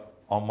water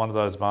on one of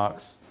those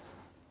marks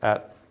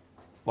at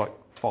like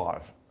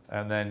 5.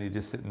 And then you're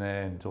just sitting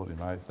there and talking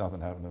to your mates,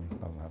 nothing happening.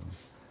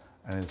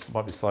 And it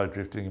might be slow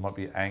drifting, you might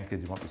be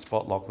anchored, you might be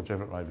spot locked,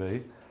 whichever it may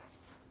be.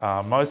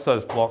 Most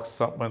of those blocks,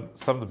 some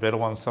of the better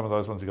ones, some of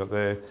those ones you got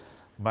there,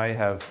 may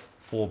have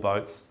 4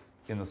 boats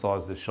in the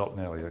size of this shop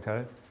nearly,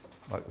 okay?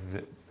 Like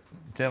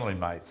generally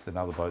mates and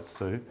other boats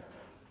too,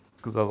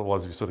 because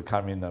otherwise if you sort of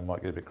come in, they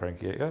might get a bit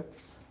cranky at you.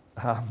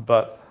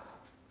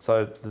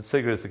 So the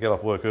secret is to get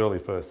off work early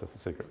first, that's the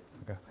secret,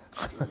 okay?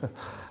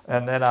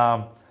 And then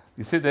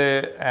you sit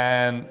there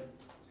and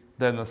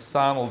then the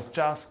sun will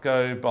just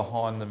go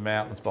behind the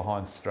mountains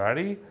behind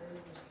Stratty,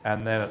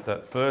 and then at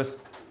that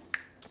first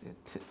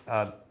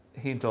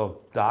hint of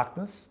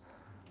darkness,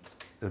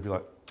 it'll be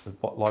like the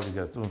light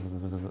goes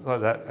like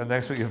that, and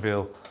next week you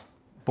feel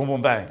boom,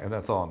 boom, bang, and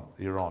that's on.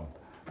 You're on,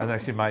 and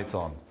next your mate's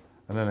on,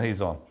 and then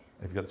he's on.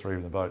 If you've got 3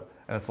 in the boat,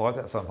 and it's like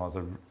that sometimes.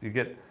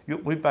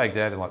 We bagged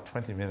out in like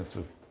 20 minutes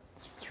with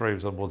 3 of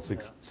us on board,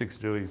 six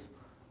Jewies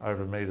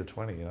over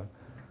 1.20 m. You know,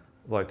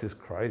 like just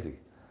crazy.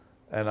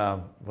 And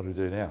what do we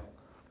do now?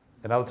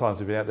 And other times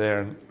we've been out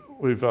there and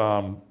we've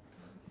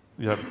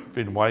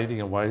been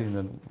waiting,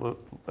 and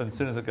as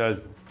soon as it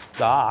goes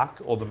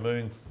dark or the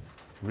moon's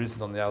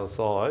risen on the other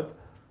side,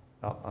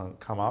 I'll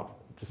come up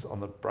just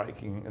on the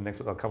breaking, and next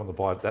week I'll come on the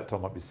bite. That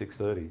time might be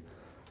 6:30, and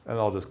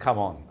they'll just come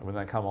on. And when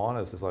they come on,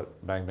 it's just like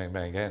bang, bang,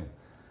 bang again.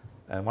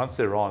 And once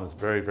they're on, it's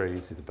very, very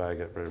easy to bag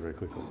it very, very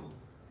quickly.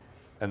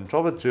 And the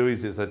trouble with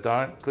Jewies is they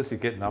don't, because you're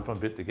getting up a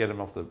bit to get them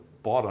off the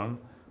bottom,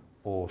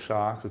 or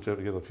sharks,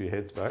 whichever, get a few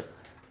heads back.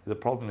 The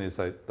problem is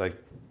their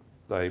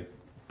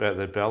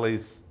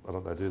bellies, I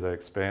don't know what they do, they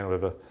expand,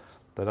 whatever,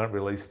 they don't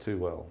release too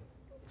well.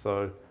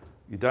 So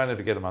you don't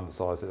ever get them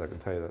undersized, I can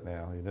tell you that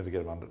now. You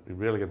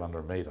rarely get them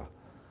under 1 metre.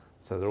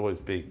 So they're always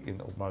big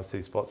in most of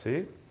these spots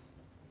here.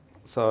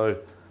 So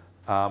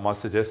my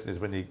suggestion is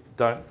when you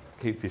don't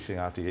keep fishing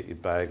after you get your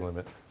bag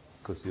limit,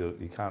 because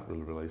you can't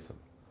really release them.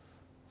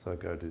 So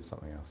go do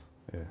something else,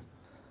 yeah.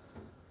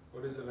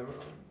 What is the limit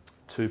on?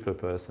 2 per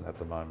person at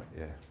the moment,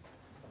 yeah.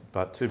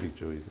 But 2 big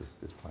Jewies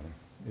is plenty,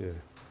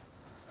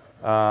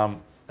 yeah.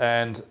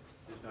 And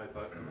There's no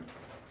boat limit.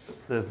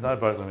 there's no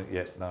boat limit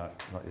yet, no,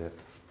 not yet.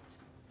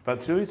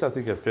 But Jewies, I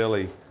think,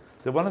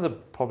 they're one of the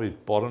probably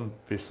bottom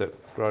fish that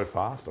grow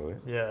fast, I think.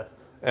 Yeah.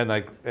 And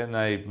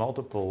they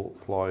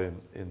multiply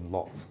in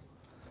lots.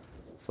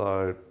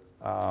 So,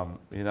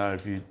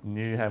 if you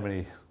knew how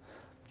many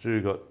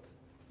Jew got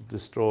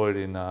destroyed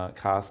in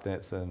cast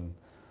nets and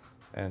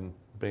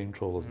beam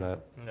trawlers and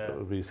that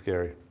would be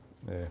scary,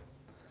 yeah.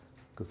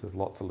 Because there's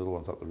lots of little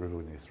ones up the river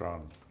when you throw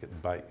them, getting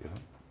bait,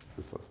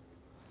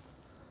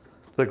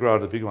 They grow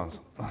to big ones.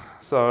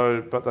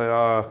 So, but they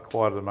are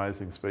quite an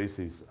amazing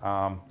species.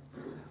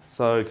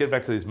 So get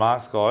back to these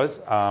marks, guys.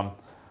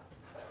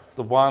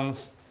 The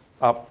ones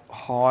up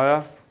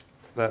higher,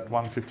 that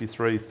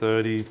 153,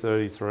 30,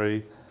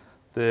 33,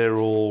 they're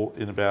all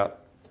in about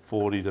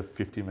 40 to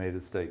 50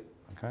 metres deep,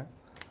 okay?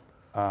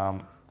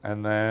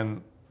 And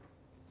then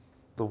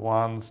the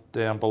ones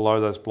down below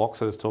those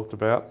blocks I just talked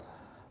about,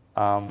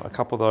 a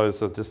couple of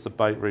those are just the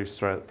bait reef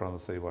straight at the front of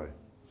the seaway,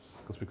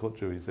 because we caught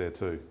Jewies there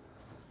too.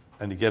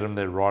 And you get them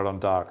there right on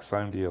dark,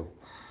 same deal.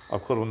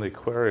 I've caught them on the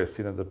Aquarius,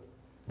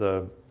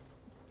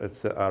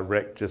 it's a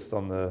wreck just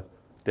on the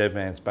Dead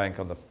Man's Bank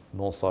on the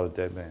north side of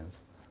Dead Man's.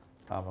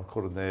 I've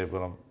caught them there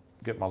when I'm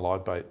getting my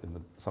live bait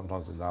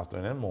sometimes in the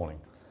afternoon and morning.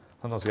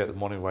 Sometimes I get the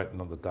morning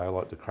waiting on the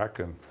daylight to crack,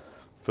 and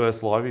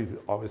first livey,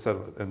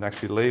 and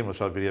actually Liam will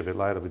show a video a bit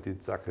later, we did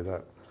exactly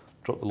that.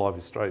 Dropped the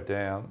livey straight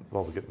down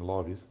while we're getting the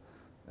liveys,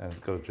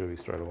 and got a Jewie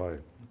straight away.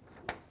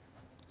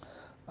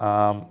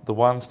 The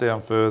ones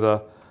down further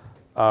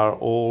are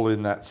all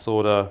in that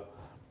sort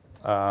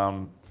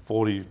of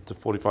 40 to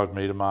 45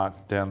 metre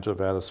mark down to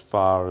about as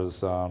far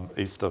as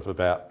east of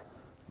about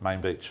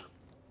Main Beach.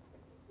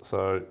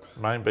 So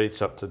Main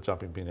Beach up to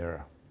Jumping Pin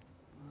area.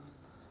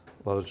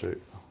 A lot of Jew.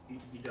 You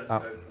don't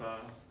go far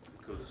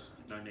because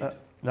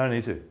no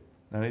need to.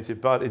 No need to.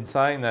 But in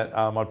saying that,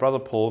 my brother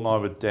Paul and I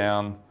were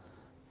down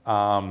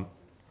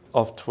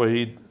off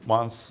Tweed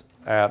once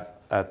out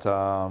at,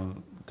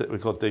 we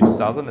call it Deep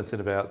Southern. It's in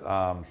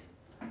about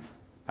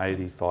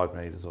 85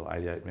 metres or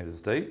 88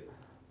 metres deep.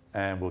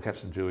 And we were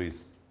catching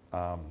Jewies.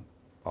 I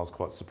was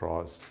quite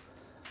surprised.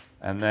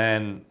 And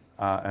then,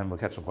 and we're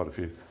catching quite a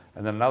few.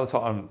 And then another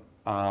time,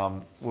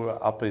 we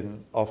were up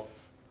off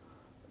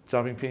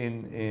Jumping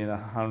Pin in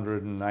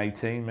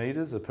 118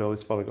 metres, a pearly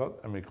spot I got,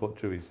 and we caught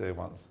Jewies there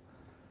once.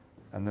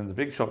 And then the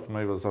big shock for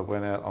me was I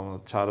went out on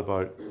a charter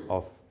boat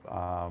off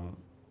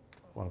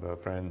one of our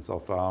friends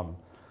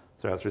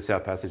through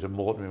South Passage, and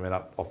Morton, we went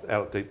up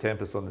out at Deep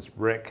Tempest on this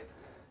wreck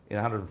in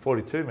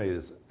 142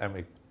 metres,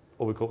 and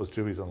all we caught was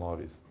Jewies on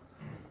liveys.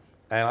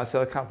 And I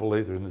said, I can't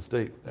believe they're in this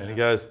deep. And he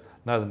goes,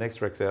 No, the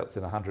next wreck's out's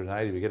in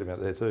 180. We get them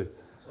out there too.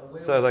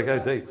 where So was they the go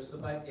bait? deep. Was the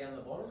bait down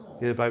the bottom? Or?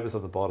 Yeah, the bait was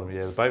on the bottom.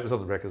 Yeah, the bait was on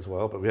the wreck as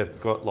well, but we had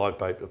got live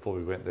bait before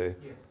we went there.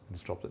 Yeah. And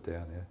just dropped it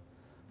down.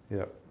 Yeah,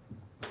 yeah.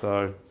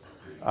 So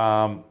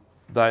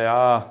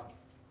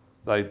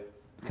they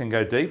can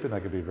go deep and they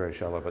can be very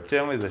shallow, but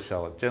generally they're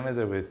shallow. Generally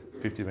they're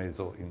with 50 metres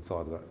or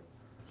inside of that.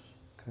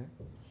 Okay.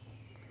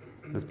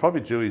 There's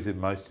probably dewies in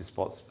most of your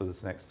spots for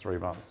this next 3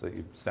 months that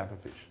you snapper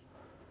fish.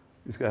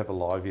 You just got to have a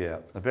livey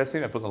out. The best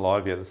thing about putting the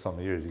livey out this time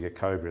of year is you get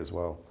cobra as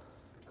well,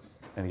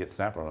 and you get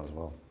snapper on it as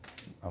well.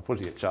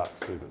 Unfortunately, you get sharks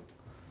too, but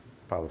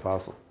part of the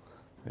parcel.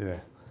 Yeah.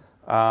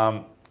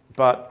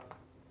 But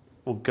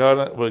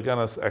we're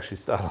gonna actually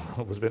start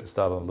on, was meant to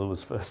start on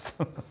lures first,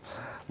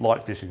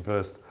 light fishing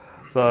first.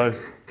 So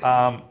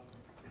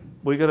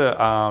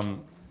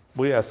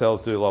we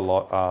ourselves do a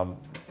lot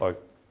like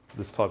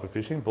this type of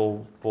fishing,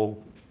 ball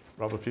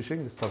rubber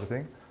fishing, this type of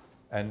thing.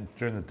 And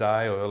during the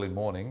day or early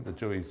morning, the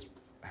dewies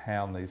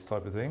hound these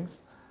type of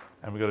things.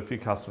 And we've got a few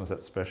customers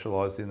that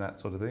specialise in that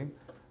sort of thing,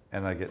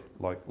 and they get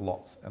like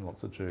lots and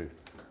lots of dew.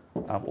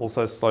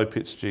 Also slow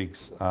pitch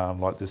jigs,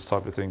 like this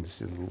type of thing, just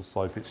a little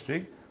slow pitch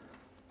jig,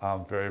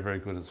 very, very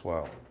good as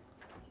well.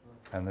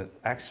 And the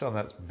action on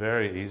that's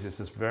very easy, it's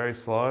just very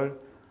slow,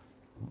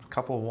 a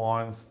couple of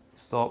winds,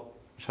 stop,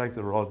 shake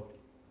the rod,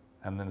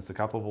 and then it's a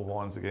couple of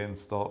winds again,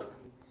 stop,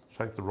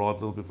 shake the rod, a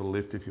little bit of a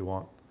lift if you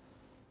want,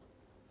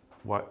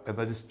 wait, and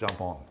they just jump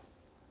on.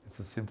 It's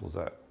as simple as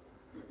that,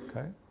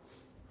 okay?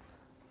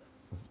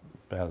 It's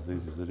about as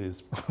easy as it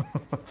is.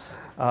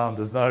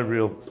 There's no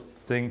real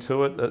thing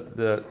to it.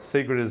 The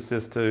secret is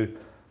just to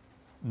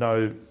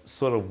know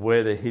sort of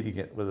where they're hitting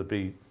it, whether it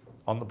be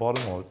on the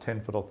bottom or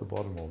 10 foot off the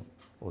bottom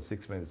or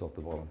 6 metres off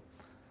the bottom.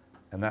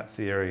 And that's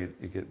the area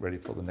you get ready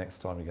for the next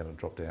time you're going to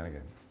drop down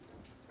again.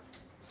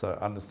 So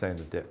understand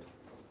the depth.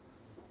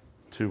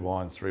 2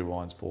 winds, 3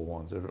 winds, 4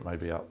 winds, whatever it may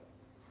be up.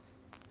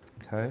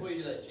 Okay. Before you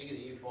do that jigger,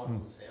 do you find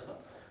on the sounder?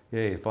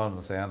 Yeah, you find them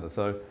the sounder.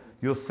 So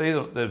you'll see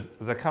that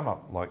they come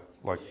up like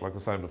I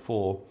was saying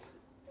before.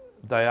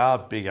 They are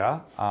bigger.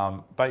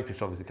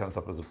 Baitfish obviously comes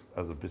up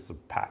as a bit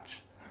of patch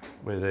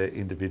where they're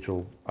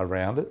individual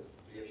around it.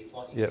 Yeah, you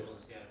find Yep. on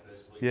the sounder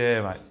first.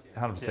 Yeah, mate,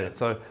 100%.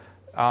 So,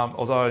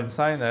 although in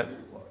saying that,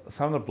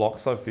 some of the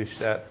blocks I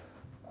fished at,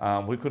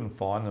 we couldn't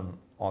find them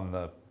on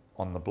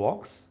the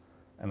blocks,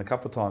 and a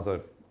couple of times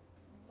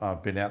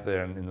I've been out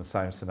there in the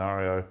same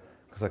scenario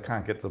because I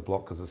can't get to the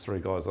block because there's 3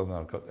 guys on there.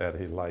 I've got out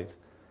here late,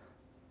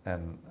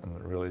 and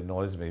it really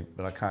annoys me,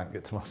 but I can't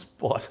get to my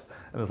spot.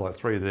 And there's like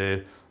 3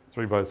 there,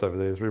 3 boats over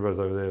there, 3 boats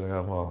over there, and I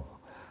go, well,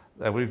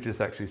 and we've just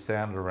actually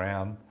sounded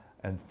around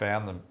and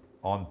found them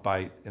on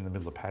bait in the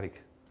middle of paddock.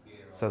 Yeah,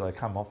 right. So they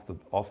come off the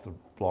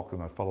block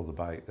and they follow the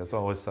bait. That's what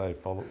I always say,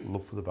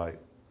 look for the bait.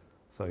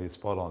 So you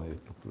spot on it,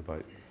 look for the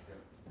bait,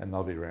 and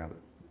they'll be around it.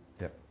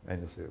 Yep, and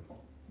you'll see it.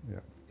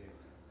 Yep.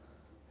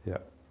 Yeah.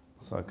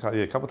 So a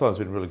couple of times it's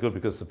been really good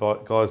because the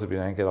guys have been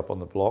anchored up on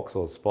the blocks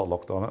or spot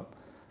locked on it,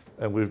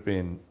 and we've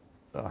been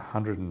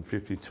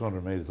 150,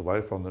 200 metres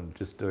away from them,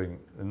 just doing,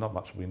 and not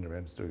much wind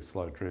around, just doing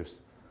slow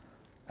drifts,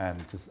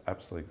 and just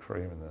absolutely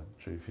creaming the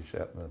jewfish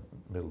out in the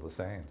middle of the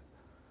sand.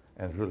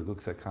 And it's really good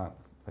because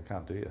they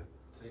can't do you.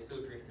 So you're still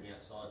drifting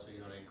outside, so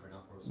you're not anchoring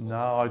up or a spot?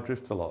 No, I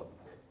drift a lot.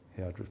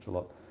 Yeah, I drift a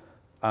lot.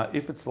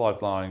 If it's like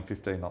blowing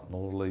 15 knot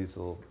northerlies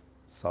or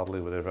southerly,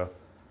 whatever,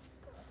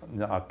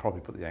 no, I'd probably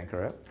put the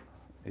anchor out.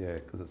 Yeah,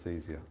 because it's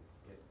easier.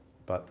 Yep.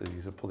 But if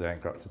you pull the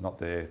anchor up, it's not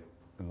there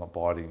and not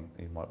biting,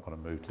 you might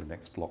want to move to the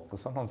next block.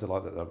 Because sometimes they're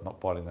like that, they're not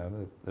biting there,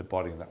 they're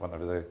biting that one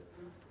over there.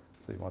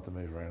 So you might have to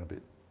move around a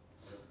bit.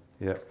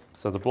 Yeah,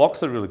 so the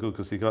blocks are really good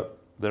because I don't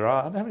know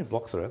how many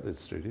blocks are out there in the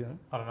studio.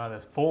 I don't know,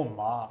 there's 4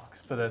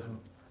 marks, but there's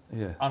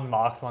Yeah.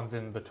 unmarked ones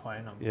in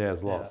between them. Yeah,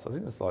 there's lots. I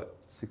think there's like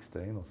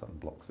 16 or something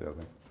blocks there, I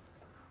think.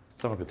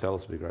 Someone could tell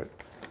us, it'd be great.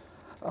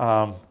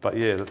 But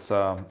yeah,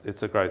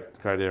 it's a great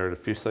area to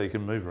fish, so you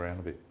can move around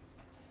a bit.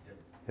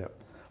 Yep.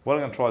 What I'm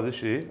going to try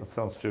this year, it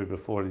sounds stupid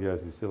before he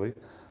goes, you're silly,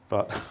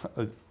 but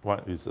I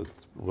won't use the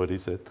word he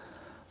said.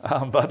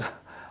 But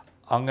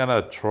I'm going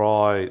to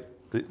try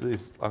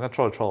this. I'm going to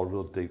try to troll a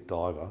real deep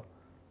diver,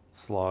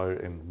 slow,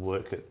 and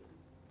work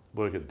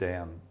it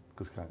down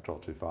because you can't troll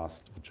too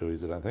fast for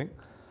chewies, I don't think.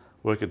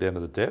 Work it down to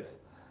the depth.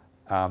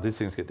 These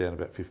things get down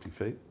about 50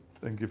 feet,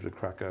 and give it a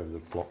crack over the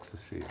blocks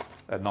this year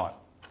at night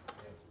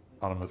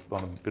on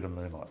a bit of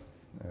moonlight.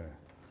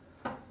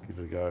 Yeah, give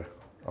it a go.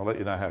 I'll let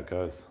you know how it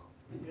goes.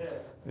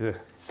 Yeah,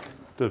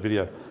 do a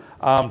video.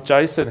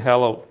 Jason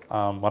Heller,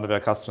 one of our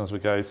customers, we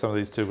gave some of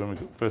these to when we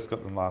first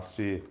got them last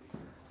year.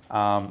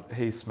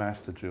 He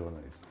smashed a Jew on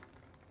these.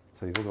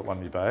 So you've all got one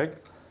in your bag.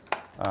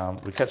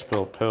 We catch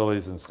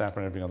pearlies and snapper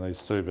and everything on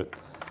these too, but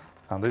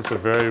these are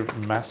very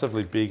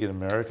massively big in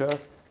America.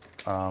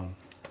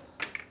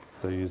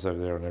 They use over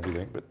there and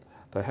everything, but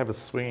they have a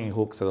swinging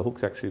hook, so the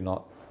hook's actually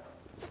not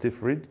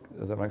stiff rigged.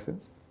 Does that make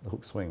sense? The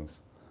hook swings,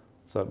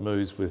 so it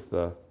moves with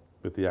the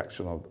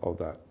action of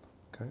that.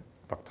 Okay,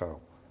 bucktail.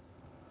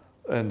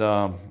 And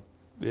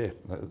yeah,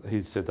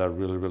 he said they're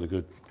really, really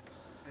good.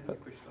 How do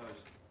you fish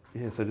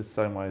those? Yeah, so just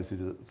the same way as you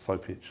do slow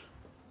pitch.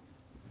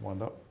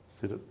 wind up,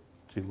 sit it,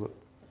 jiggle it,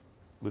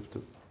 lift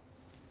it.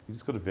 You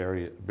just got to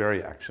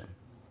vary action.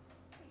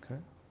 Okay.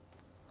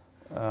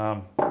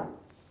 I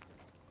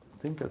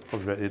think that's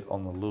probably about it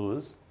on the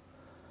lures.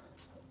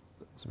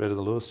 That's about it.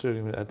 The lures. Do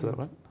you want to add to that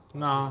one?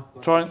 No.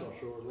 Try and,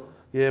 Offshore as well?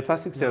 yeah,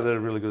 plastics out there are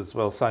really good as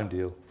well. Same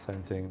deal,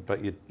 same thing.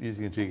 But you're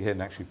using a jig head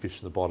and actually fish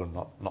to the bottom,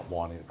 not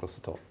winding it across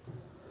the top.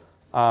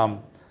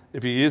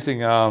 If you're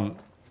using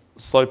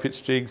slow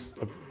pitch jigs,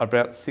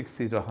 about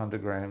 60 to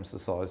 100 grams the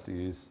size to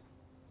use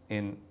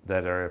in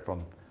that area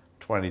from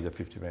 20 to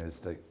 50 metres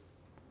deep.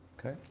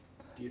 Okay.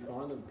 Do you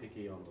find them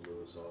picky on the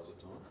lure size at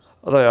times?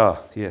 Oh, they are.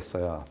 Yes,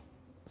 they are.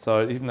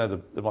 So even though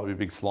there might be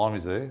big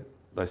slimies there,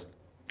 they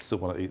still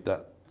want to eat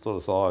that sort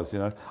of size. You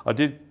know, I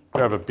did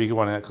grab a bigger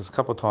one out because a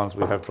couple of times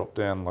we have dropped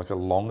down like a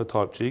longer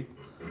type jig,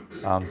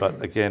 but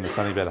again, it's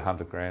only about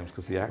 100 grams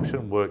because the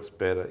action works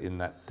better in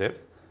that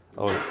depth.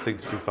 Oh, it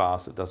sinks too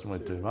fast. It doesn't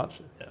really do much.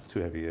 It's too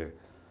heavy. Yeah.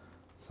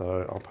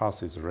 So I'll pass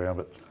these around.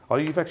 But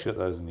you've actually got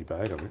those in your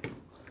bag, I think.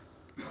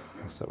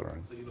 Pass that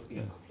around. So you're looking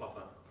at the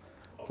flutter.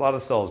 Flutter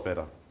style is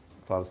better.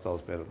 Flutter style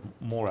is better.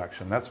 More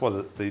action. That's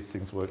why these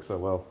things work so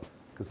well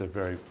because they're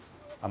very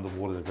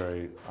underwater. They're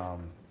very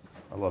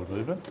a lot of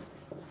movement.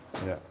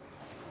 Yeah.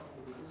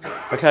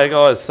 Okay,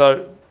 guys.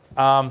 So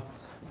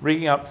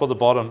rigging up for the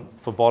bottom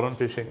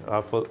fishing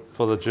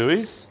for the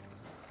Jewies.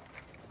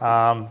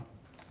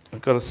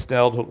 I've got a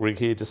snelled hook rig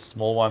here, just a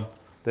small one.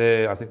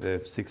 I think they're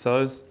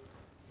 6.0s,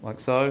 like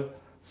so.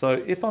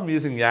 So if I'm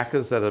using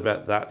yakkers that are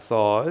about that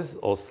size,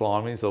 or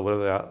slimies, or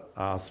whatever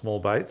they are, small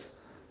baits,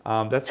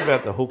 that's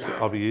about the hook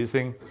I'll be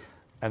using,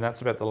 and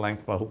that's about the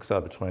length my hooks are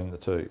between the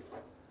two.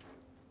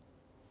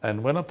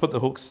 And when I put the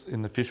hooks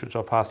in the fish, which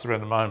I'll pass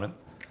around in a moment,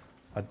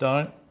 I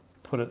don't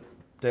put it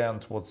down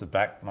towards the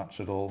back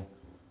much at all.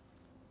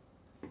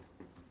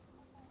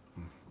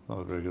 It's not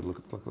a very good look.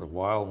 It's like a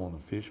whale more than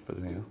a fish, but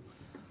anyhow.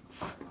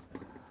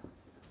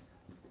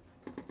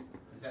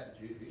 Is that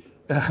the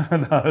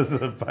Jewfish? No, it's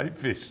a bait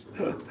fish.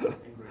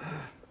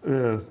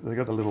 Yeah, they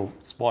got the little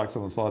spikes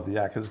on the side of the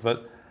yakkers.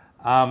 But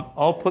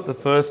I'll put the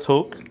first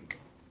hook.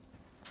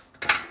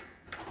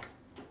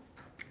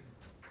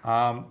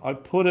 I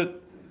put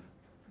it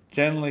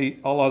generally.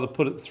 I'll either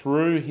put it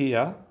through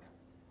here,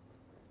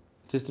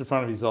 just in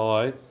front of his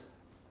eye.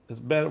 It's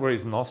about where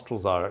his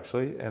nostrils are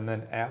actually, and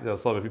then out the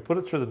other side. If you put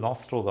it through the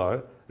nostril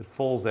though, it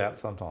falls out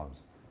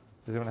sometimes.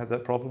 Has anyone had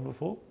that problem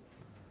before?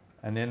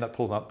 And you end up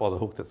pulling up by the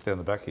hook that's down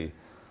the back here.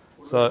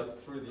 So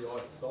Through the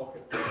eye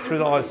socket. through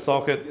the eye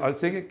socket, I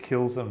think it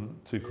kills them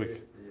too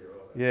quick.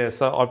 Yeah,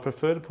 so I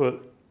prefer to put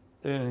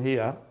it in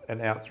here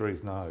and out through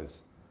his nose.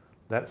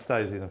 That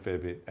stays in a fair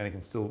bit, and he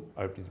can still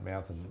open his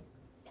mouth and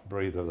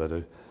breathe as they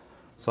do.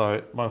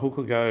 So my hook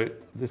will go,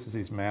 this is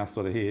his mouth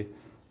sort of here.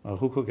 My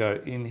hook will go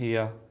in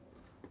here,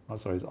 oh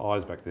sorry, his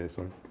eye's back there,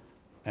 sorry,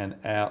 and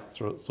out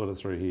through, sort of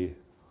through here.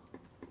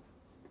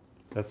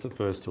 That's the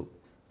first hook,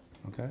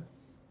 okay?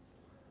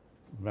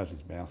 Imagine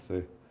his mouth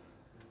there,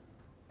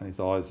 and his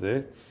eyes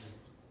there.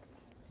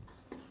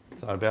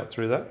 So about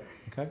through that,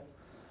 okay?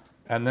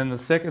 And then the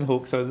second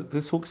hook, so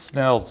this hook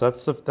snells,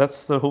 that's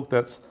the hook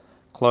that's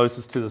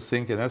closest to the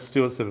sinker. And as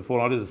Stuart said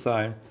before, I do the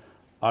same.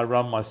 I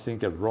run my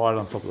sinker right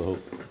on top of the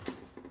hook,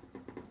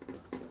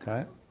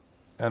 okay?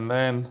 And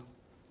then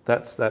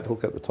that's that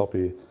hook at the top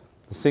here.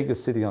 The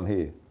sinker's sitting on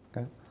here,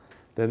 okay?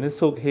 Then this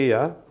hook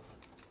here,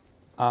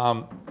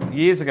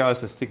 years ago I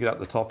used to stick it up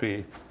the top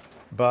here,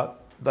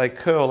 but they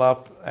curl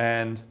up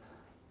and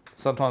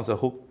sometimes the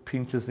hook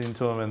pinches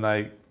into them and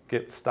they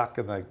get stuck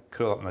and they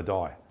curl up and they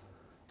die,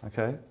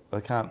 okay?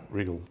 They can't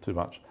wriggle too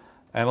much.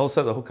 And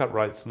also the hookup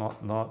rate's not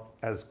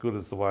as good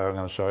as the way I'm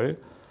going to show you.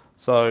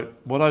 So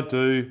what I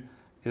do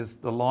is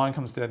the line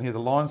comes down here. The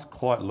line's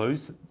quite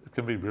loose. It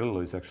can be really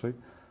loose actually,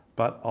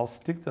 but I'll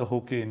stick the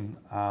hook in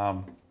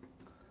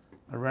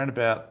around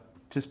about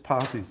just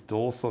past his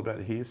dorsal,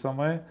 about here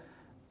somewhere,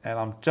 and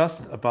I'm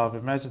just above.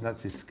 Imagine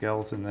that's his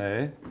skeleton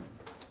there.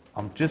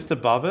 I'm just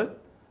above it,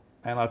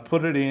 and I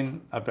put it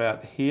in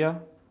about here,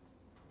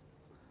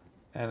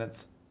 and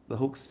it's the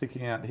hook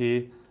sticking out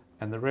here,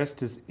 and the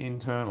rest is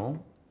internal,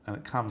 and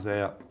it comes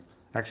out.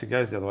 Actually, it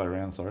goes the other way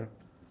around. Sorry.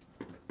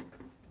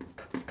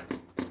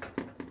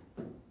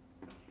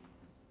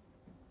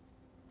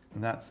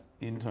 And that's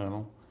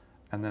internal,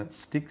 and then it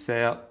sticks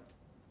out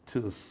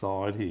to the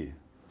side here,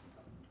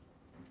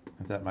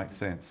 if that makes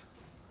sense.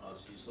 Oh,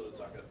 so you sort of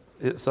tuck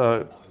it So,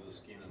 under the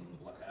skin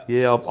and out the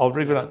yeah, skin, I'll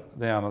rig it up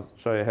now and I'll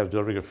show you how to do it.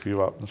 I'll rig a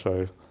few up and show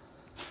you.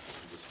 just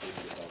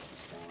squeeze it off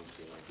the spine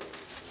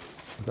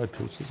so Are they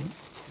pilchards, isn't it?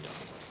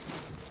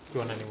 Do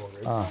you want any more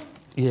rigs?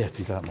 Yeah, if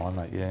you don't mind,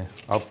 mate, yeah.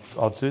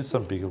 I'll do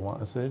some bigger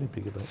ones. Is there any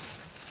bigger bit?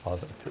 Oh,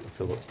 is it a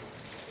fillet?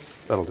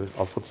 That'll do.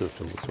 I'll put to a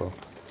fillet as well.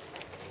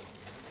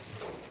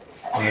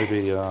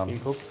 Maybe Big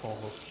hooks, small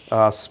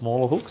hooks,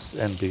 smaller hooks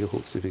and bigger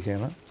hooks if you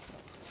can, mate.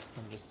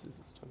 and just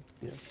scissors too.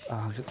 Yeah.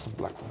 I'll get some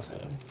black ones out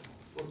there.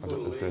 What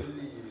sort of leader do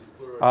you use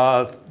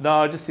for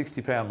No, just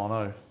 60-pound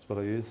mono is what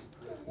I use.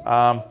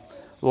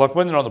 Like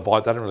when they're on the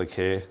bite, they don't really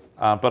care.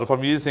 But if I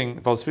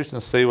was fishing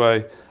a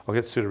seaway, I'll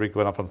get Stu to rig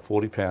one up on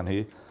 40-pound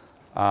here.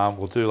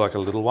 We'll do like a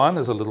little one.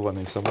 There's a little one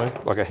here somewhere,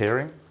 like a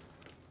herring.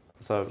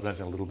 So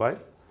imagine a little bait.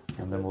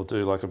 And then we'll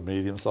do like a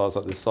medium size,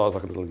 like this size,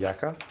 like a little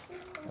yakka.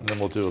 And then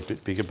we'll do a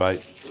bit bigger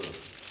bait.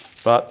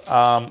 But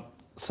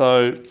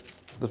so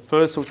the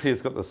first hook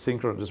here's got the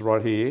sinker on just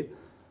right here.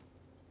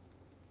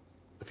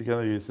 If you're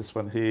going to use this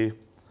one here,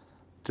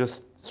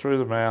 just through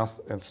the mouth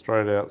and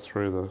straight out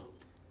through the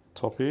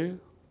top here.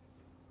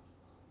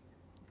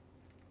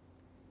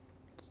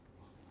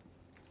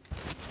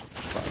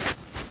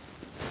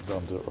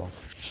 Don't do it wrong.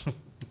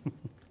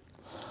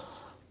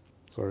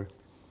 Sorry.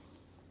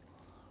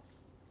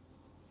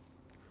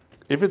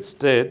 If it's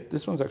dead,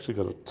 this one's actually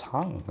got a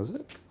tongue, has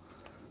it?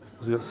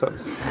 It's got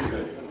something,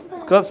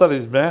 it's got something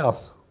in his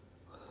mouth.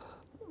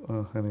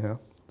 Oh, anyhow,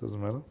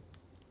 doesn't matter.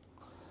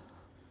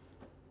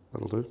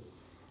 That'll do.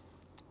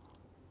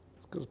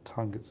 It's got a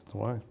tongue, gets in the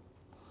way.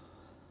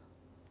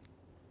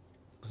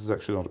 This is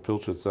actually not a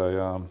pilchard, it's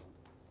a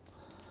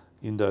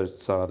Indo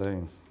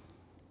sardine.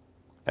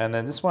 And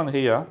then this one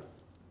here,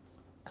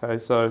 okay,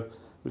 so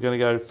we're going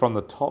to go from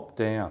the top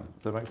down.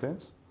 Does that make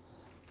sense?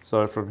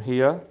 So from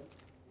here,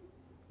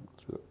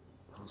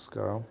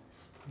 scale.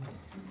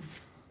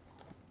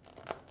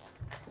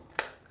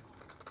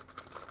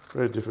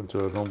 Very different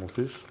to a normal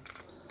fish.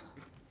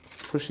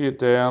 Pushing it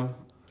down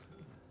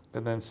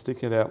and then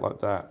sticking it out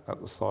like that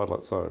at the side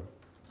like so.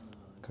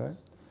 Okay?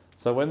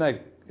 So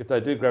if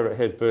they do grab it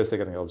head first, they're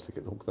going to obviously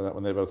get hooked on that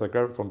one there, but if they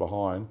grab it from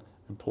behind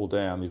and pull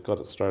down, you've got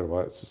it straight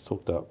away. It's just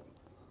hooked up.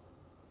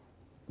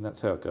 And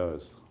that's how it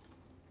goes.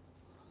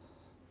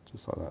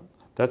 Just like that.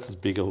 That's as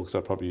big a hook as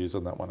I'd probably use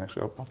on that one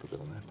actually. I'll put it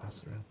on there,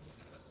 pass it around.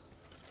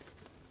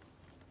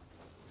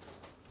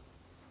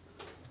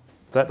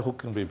 That hook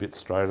can be a bit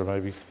straighter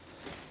maybe.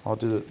 I'll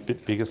do the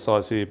bit bigger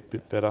size here, a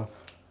bit better.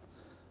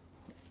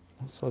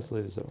 What size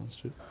lead is that one,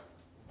 Stu?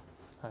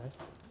 Hey,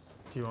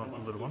 do you want a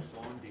little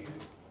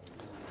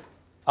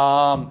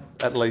one?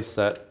 At least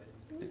that.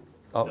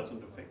 Oh,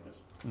 Doesn't affect us.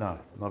 no,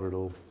 not at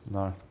all.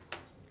 No.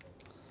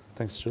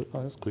 Thanks, Stu.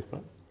 Oh, that's quick,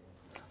 right?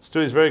 Stu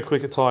is very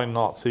quick at tying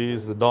knots. He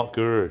is the knot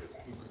guru.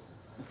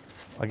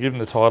 I give him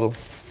the title.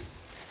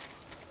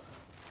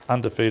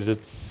 Undefeated.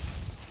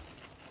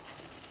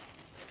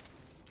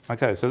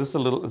 Okay, so this is a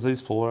little, is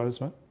these 4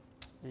 O's, mate?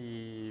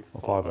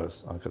 Or 5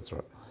 O's. Okay, that's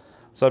right.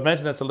 So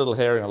imagine that's a little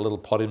herring, a little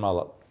potty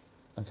mullet.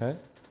 Okay?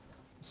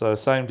 So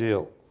same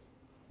deal.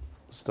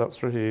 Start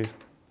through here.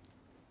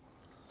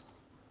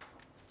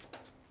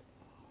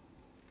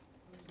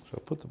 Shall I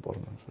put the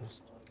bottom in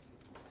first?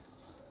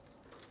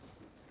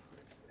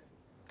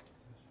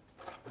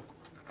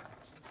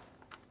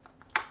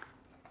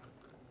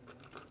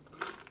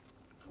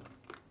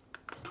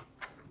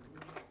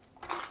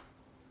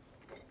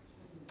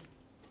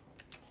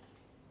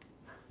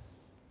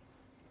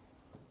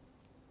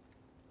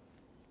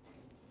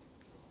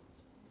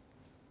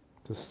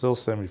 It's still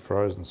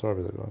semi-frozen. Sorry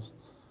about that, guys.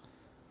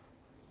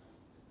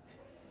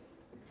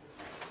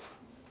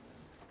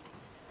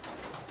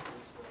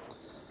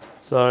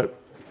 So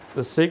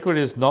the secret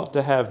is not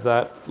to have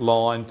that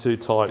line too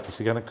tight because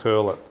you're going to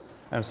curl it.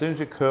 And as soon as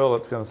you curl it,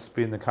 it's going to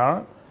spin the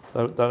current.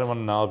 They don't want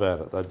to know about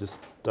it. They just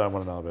don't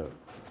want to know about it.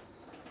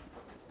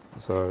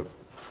 So,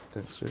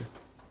 thanks, Stu.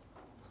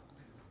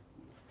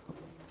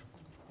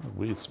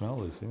 Weird smell,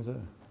 these things, eh?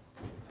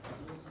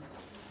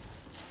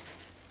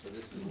 So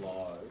this is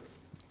live.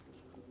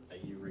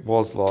 Are you rigging?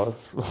 Was live.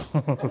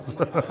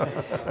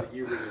 Are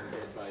you rigging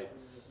dead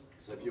baits?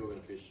 So if you were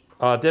going to fish,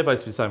 Dead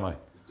bait's the same way.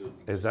 just do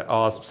it. Is that?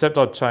 Oh, except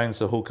I'd change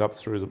the hook up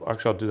through the.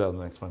 Actually, I'll do that on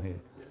the next one here.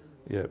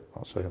 Yeah,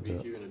 I'll show you how to do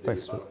If you're going it. to do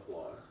Thanks, a Stu.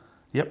 butterfly,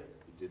 Yep.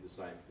 you did the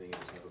same thing and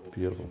just have a hook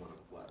Beautiful. in one of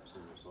the flaps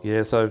on your side.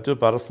 Yeah, so do a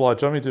butterfly.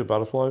 Do you want me to do a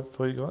butterfly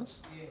for you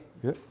guys?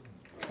 Yeah.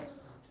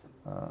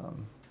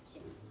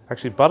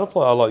 Actually,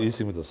 butterfly I like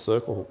using with a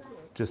circle hook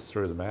just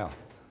through the mouth.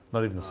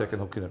 Not even a second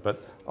hook in it,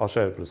 but I'll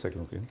show you how to put a second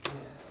hook in.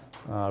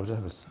 We don't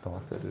have a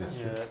knife there, do we?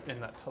 Yeah, in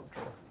that top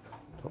drawer.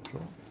 Top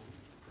drawer.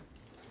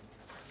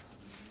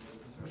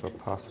 I'll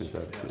pass these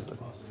over to you. Then.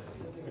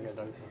 Okay,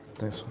 Doug.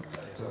 Thanks.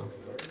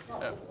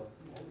 Yeah.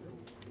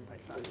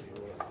 Thanks, mate.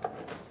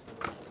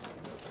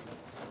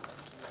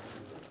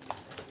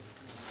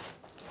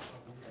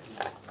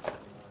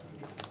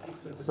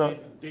 So,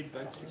 Dead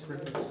baits, your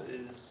preference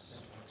is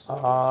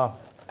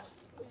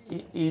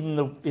in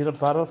a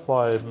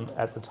butterfly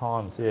at the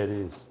times, yeah, it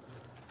is.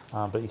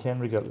 But you can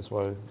rig up this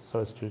way.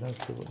 So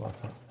students do it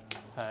like that.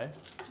 Hey.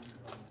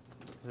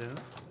 Is it in it?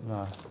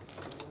 No.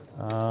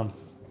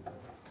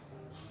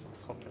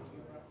 Swap it.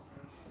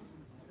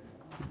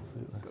 It's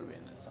got to be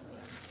in there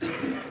somewhere.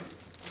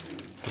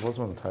 There was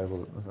one on the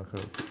table that I could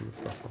have put this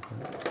stuff up on.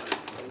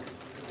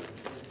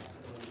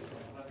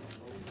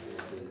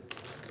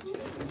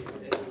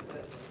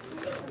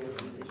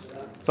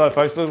 So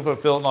folks, looking for a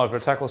fillet knife for a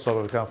tackle shot,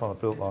 but we can't find a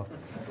fillet knife.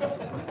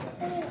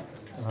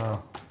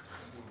 Oh.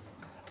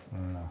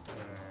 No.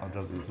 I'd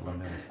rather use the one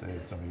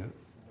downstairs, don't you?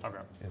 Okay.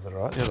 Is that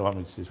all right? Yeah, the one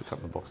we just use for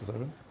cutting the boxes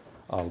open.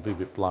 Oh, it'll be a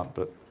bit blunt,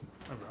 but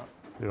Okay.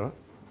 you all right?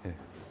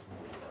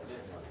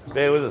 Yeah.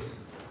 Bear with us.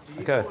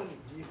 Okay. Do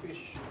you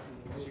fish,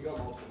 because you've got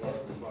multiple guys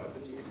on the boat,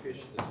 but do you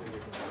fish the two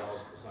different styles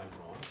at the same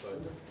time? So,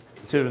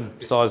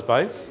 Different size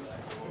baits.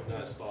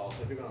 no style.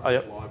 So if you're going Oh, to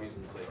yep. fish liveys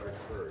and say drift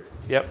through,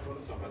 Yep.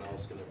 someone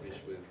else going to fish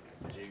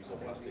with jigs or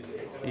plastics.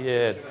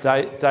 Yeah,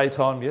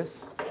 daytime,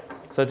 yes.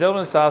 So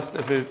gentleman's asked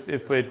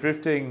if we're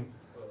drifting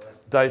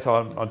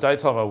daytime. On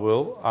daytime I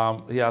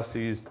will. He asked to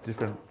use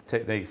different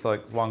techniques,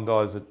 like one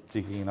guy's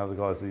jigging and other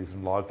guys are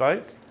using live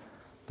baits.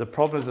 The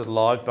problem is with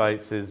live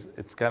baits is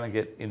it's going to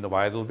get in the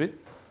way a little bit.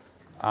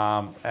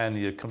 And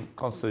you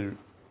constantly,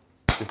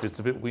 if it's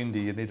a bit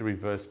windy, you need to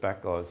reverse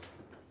back, guys.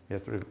 You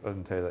have to, I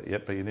didn't tell you that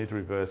yet, but you need to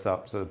reverse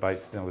up so the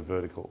bait's nearly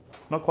vertical.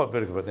 Not quite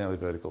vertical, but nearly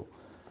vertical.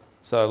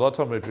 So a lot of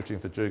time we're drifting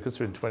for Jew, because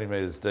we're in 20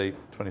 metres deep,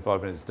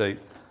 25 metres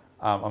deep,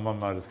 I'm on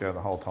motors going the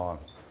whole time.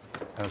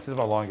 And as soon as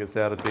my line gets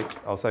out a bit,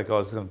 I'll say,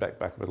 guys, it's going to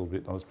back a little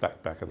bit. I'll just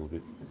back a little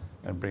bit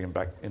and bring him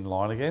back in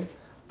line again.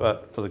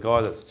 But for the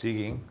guy that's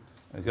jigging,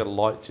 and he's got a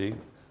light jig,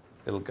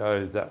 it'll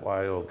go that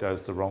way or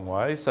goes the wrong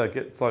way. So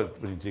it's like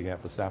when you're jigging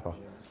out for snapper,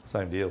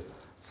 same deal.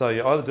 So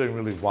you're either doing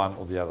really one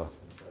or the other.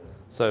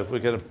 So if we're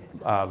going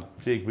to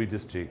jig, we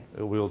just jig,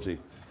 or we'll jig,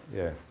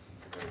 yeah.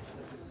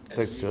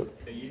 Thanks, Stuart.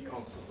 Are you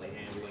constantly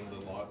handling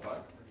the live bait?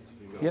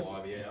 If you've got Yep. a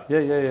livey out, Yeah.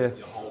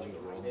 you're holding the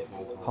rod the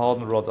whole time?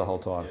 Holding the rod the whole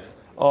time.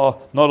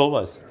 Oh, not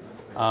always.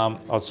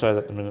 I'll show you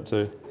that in a minute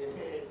too.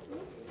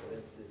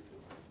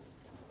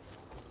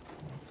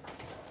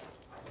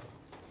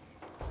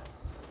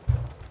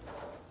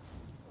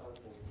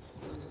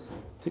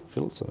 Thick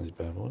fillets on these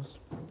bad boys.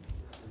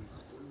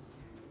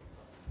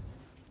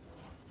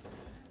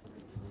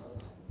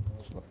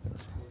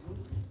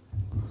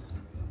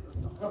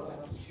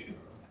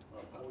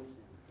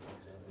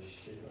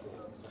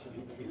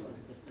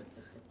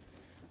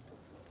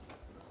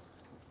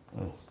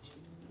 Oh,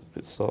 it's a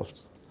bit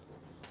soft.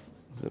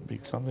 Is that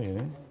big something in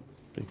here?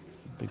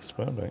 Big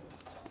sperm bank.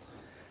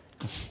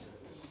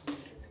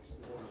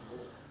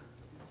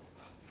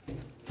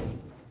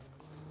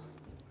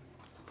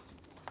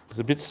 It's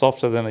a bit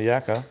softer than a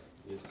yakka.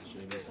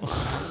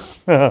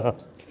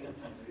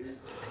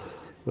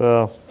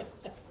 Well,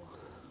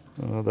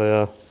 they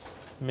are.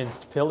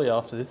 Minced pilly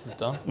after this is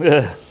done.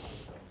 Yeah.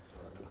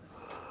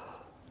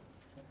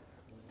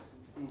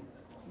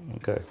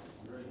 Okay.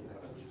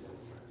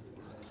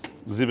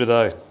 Exhibit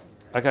A.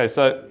 Okay,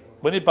 so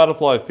when you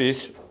butterfly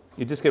fish,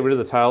 you just get rid of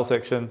the tail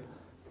section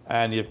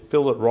and you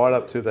fill it right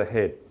up to the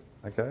head.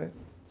 Okay?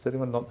 Has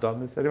anyone not done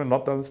this? Anyone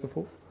not done this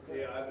before?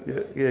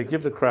 Yeah,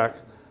 give the crack.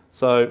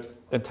 So,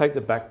 and take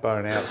the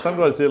backbone out. Some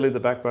guys do leave the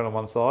backbone on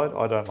one side.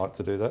 I don't like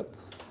to do that.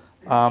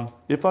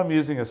 If I'm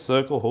using a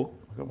circle hook,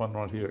 I've got one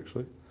right here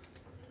actually.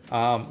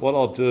 What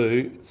I'll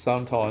do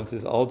sometimes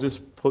is I'll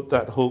just put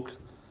that hook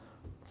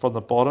from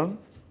the bottom.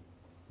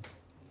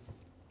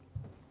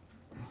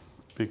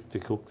 Big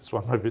thick hook, this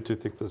one might be a bit too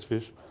thick for this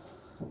fish.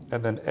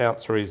 And then out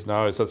through his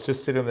nose. So it's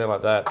just sitting there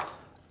like that.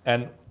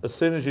 And as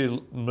soon as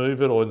you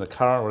move it or in the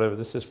current or whatever,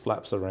 this just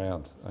flaps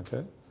around,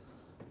 okay?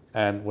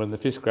 And when the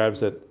fish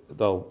grabs it,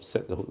 they'll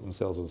set the hook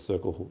themselves with a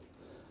circle hook.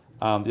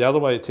 The other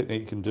way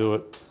technique you can do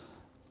it,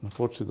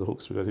 unfortunately the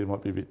hooks we've got here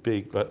might be a bit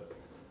big, but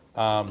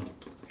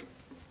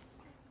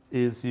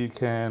is you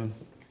can,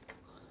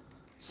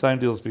 same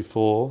deal as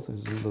before, this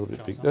is a little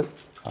bit big.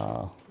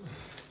 I'll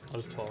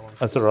just tie one.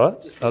 That's all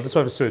right. This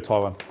one is through a tie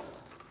one.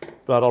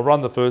 But I'll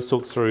run the first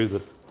hook through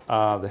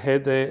the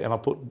head there, and I'll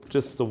put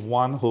just the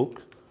one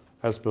hook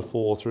as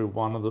before through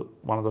one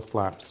of the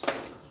flaps,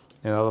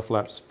 and the other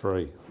flaps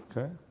free.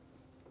 Okay.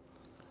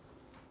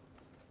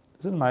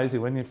 Isn't it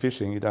amazing when you're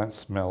fishing you don't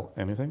smell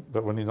anything,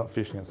 but when you're not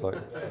fishing it's like,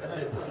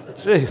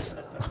 jeez.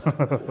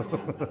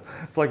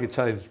 It's like you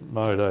change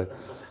mode, eh?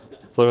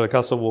 So when a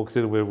customer walks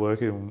in and we're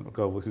working, and a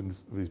guy walks in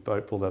with his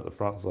boat pulled out the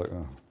front, it's like,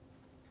 oh.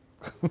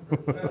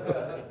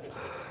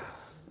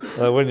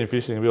 When you're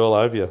fishing, it'll be all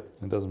over you.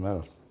 It doesn't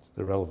matter. It's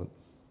irrelevant.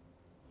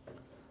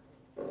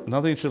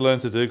 Another thing you should learn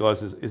to do,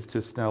 guys, is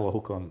to snell a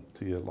hook on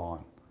to your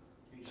line.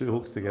 Two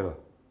hooks together.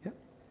 Yep.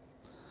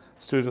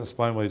 Stu,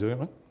 explain what you're doing,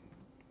 mate.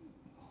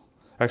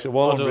 Actually,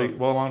 while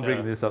I'm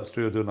bringing this up,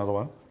 Stu will do another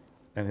one,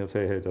 and he'll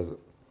tell you how he does it.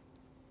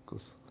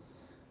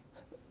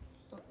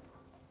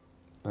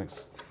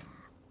 Thanks.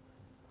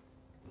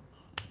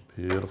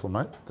 Beautiful,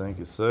 mate. Thank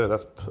you, sir.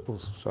 That's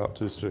sharp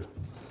too, Stu. So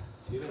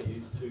you don't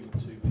use two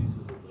pieces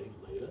of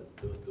leader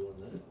doing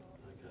that? Okay.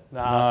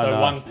 Nah,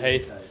 so one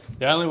piece.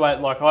 The only way,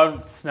 like I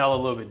snell a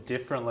little bit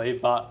differently,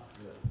 but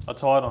I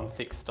tie it on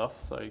thick stuff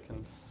so you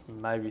can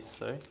maybe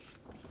see.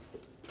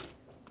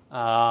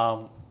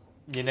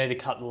 You need to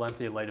cut the length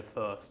of your leader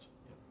first.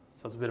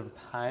 So it's a bit of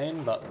a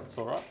pain, but it's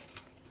all right.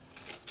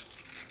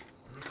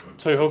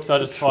 Two hooks, I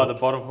just tie the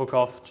bottom hook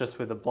off just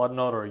with a blood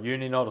knot or a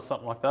uni knot or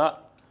something like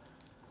that.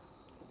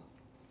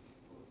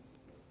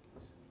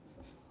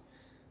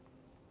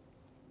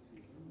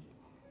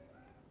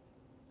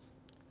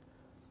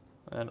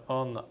 And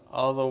on the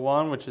other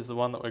one, which is the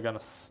one that we're going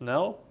to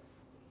snell,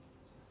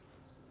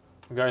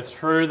 we go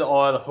through the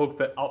eye of the hook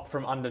but up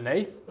from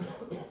underneath.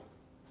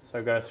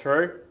 So go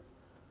through.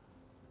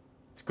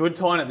 It's good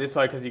tying it this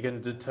way because you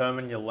can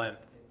determine your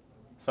length.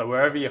 So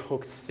wherever your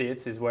hook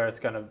sits is where it's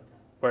going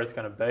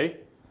to be.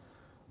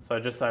 So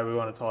just say we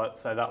want to tie it,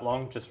 say that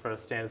long, just for a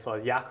standard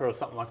size yakka or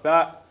something like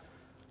that.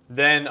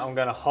 Then I'm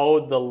going to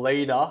hold the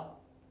leader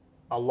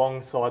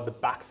alongside the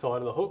back side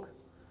of the hook.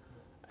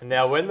 And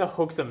now when the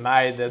hooks are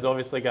made, there's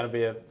obviously going to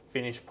be a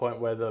finish point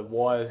where the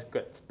wires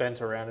gets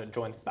bent around and it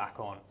joins back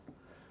on.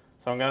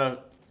 So I'm going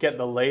to get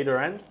the leader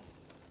end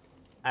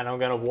and I'm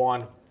going to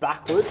wind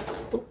backwards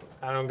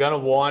and I'm going to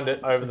wind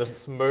it over the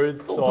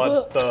smooth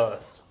side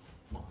first.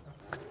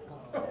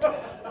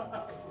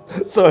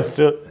 Sorry,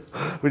 Stuart.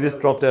 We just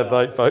dropped our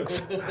bait,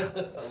 folks.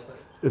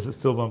 Is it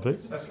still one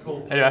piece? That's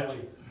cool. Anyway.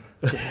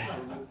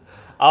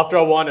 After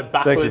I wind it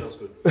backwards,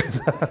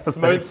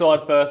 smooth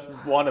side first,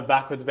 wind it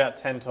backwards about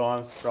 10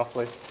 times,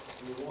 roughly.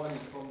 You're winding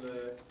from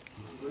the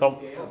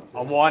So down?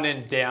 I'm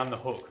winding down the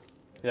hook.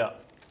 Yeah.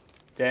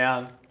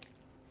 Down.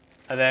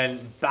 And then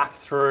back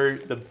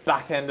through the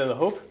back end of the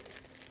hook.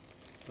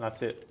 And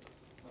that's it.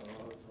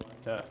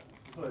 Yeah.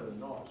 It's not even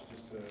nice,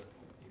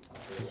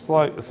 just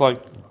It's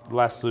like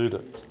lassoed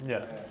it.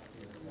 Yeah.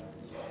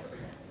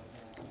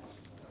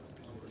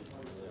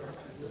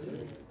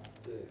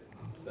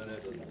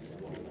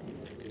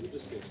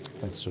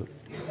 That's true.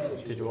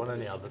 Did you want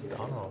any others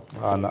done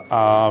or No,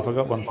 I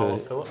forgot one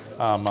mullet for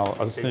fillet? mullet.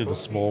 I just need a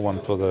small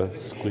one for the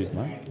squid,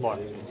 mate.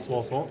 Like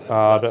small?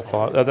 About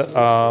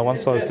 5. One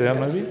size down,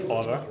 maybe.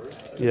 5-0.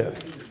 Yeah.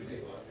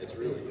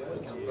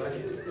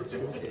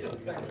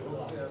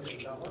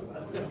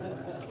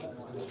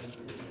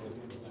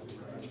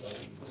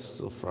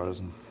 Still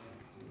frozen.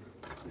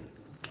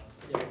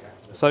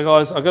 So,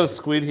 guys, I've got a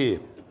squid here.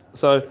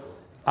 So,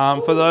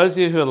 for those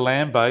of you who are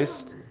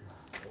land-based,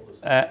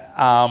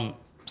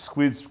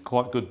 squid's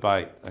quite good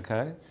bait,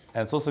 okay?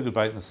 And it's also good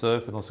bait in the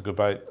surf and also good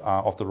bait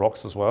off the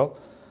rocks as well.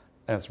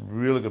 And it's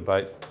really good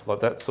bait. Like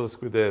that sort of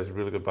squid there is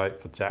really good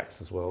bait for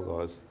jacks as well,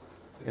 guys,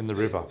 in the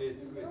river.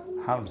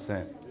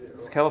 100%.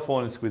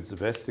 California squid's the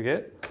best to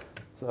get.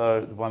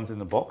 So the ones in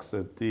the box,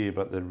 they're dear,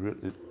 but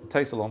it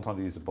takes a long time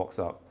to use the box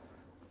up.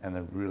 And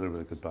they're really,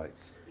 really good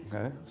baits,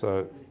 okay? So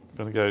I'm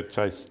going to go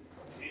chase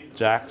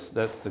jacks.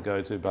 That's the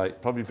go-to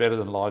bait. Probably better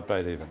than live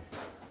bait even.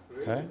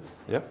 Okay?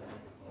 Yep.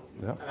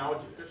 Yep. And how would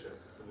you fish it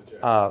for the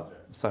jack?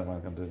 Same way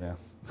I'm going to do now.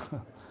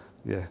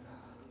 Yeah.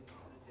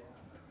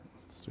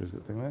 Let's do a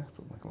good thing there.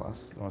 Put my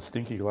glasses, my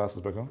stinky glasses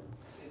back on.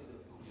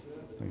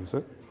 Thank you,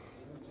 sir.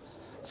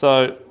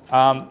 So,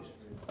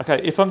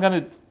 okay, if I'm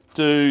going to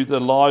do the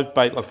live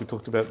bait like we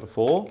talked about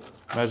before,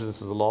 imagine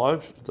this is a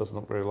live. It doesn't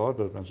look very live,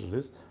 but imagine it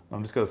is.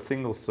 I'm just got a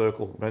single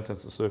circle. Imagine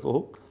it's a circle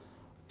hook.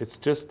 It's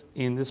just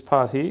in this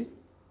part here.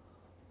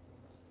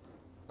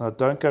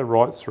 Don't go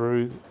right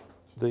through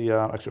the,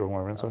 actually wrong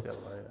way around, sorry.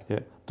 Yeah,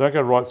 don't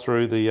go right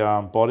through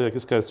the body. I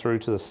just go through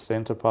to the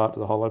centre part, to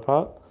the hollow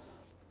part,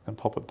 and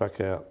pop it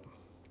back out.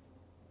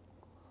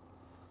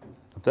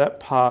 That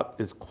part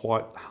is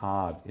quite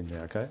hard in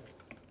there, okay?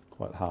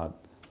 Quite hard.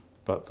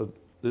 But for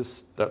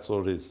this, that's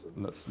what it is.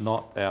 And it's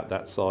not out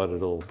that side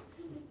at all.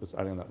 It's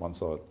only on that one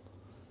side.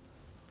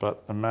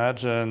 But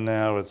imagine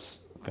now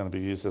it's going to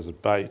be used as a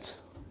bait.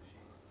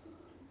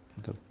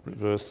 I'm going to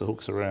reverse the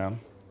hooks around.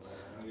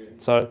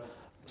 So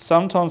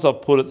sometimes I'll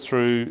put it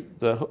through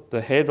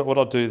the head, but what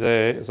I'll do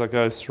there is I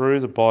go through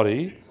the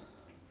body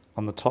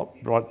on the top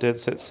right dead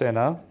set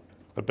centre,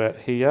 about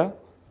here,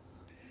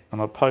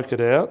 and I poke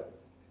it out,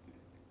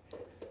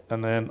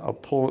 and then I'll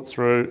pull it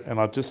through and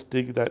I'll just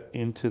dig that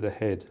into the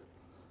head.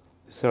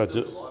 This is how I do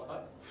it.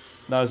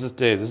 No, this is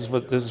dead. This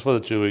is for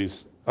the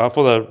Jewies.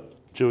 For the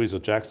Jewies or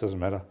jacks, doesn't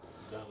matter.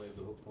 Don't leave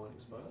the hook point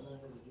exposed.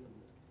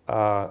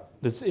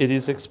 It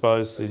is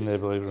exposed in there,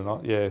 believe it or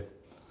not. Yeah,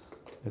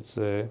 it's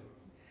there.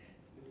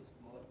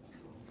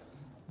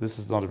 This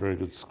is not a very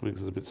good squid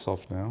because it's a bit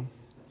soft now.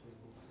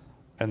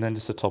 And then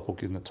just a top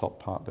hook in the top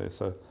part there.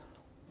 So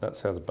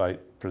that's how the bait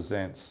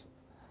presents.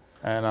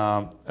 And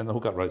the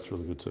hook up rate's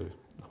really good too.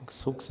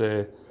 Hook's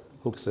there,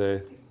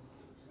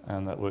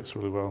 and that works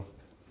really well.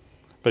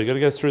 But you've got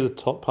to go through the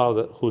top part of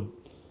that hood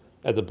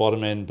at the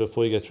bottom end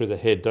before you go through the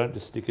head. Don't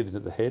just stick it into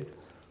the head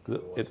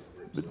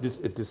because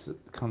it just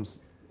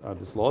comes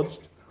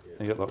dislodged.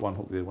 And you've got like one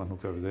hook there, one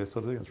hook over there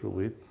sort of thing. It's real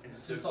weird.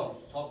 Just off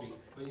the topic,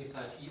 when you say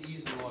you're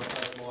using live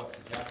for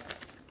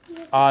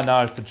jack,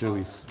 No, for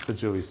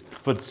Jewies.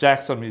 For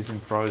jacks, I'm using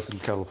frozen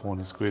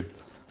California squid.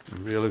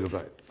 Really good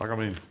bait. Like, I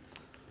mean,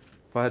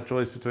 if I had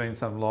choice between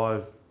some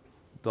live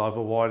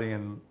diver whiting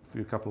and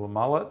a couple of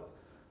mullet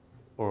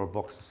or a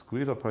box of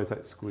squid, I'd probably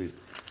take squid.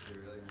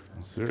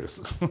 I'm serious.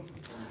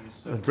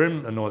 The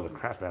brim annoy the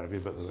crap out of you,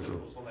 but they're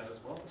good.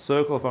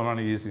 Circle if I'm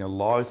only using a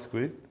live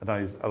squid.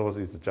 Otherwise I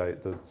use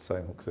the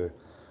same hooks there.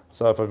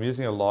 So if I'm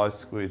using a live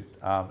squid,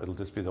 it'll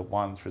just be the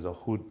one through the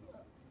hood.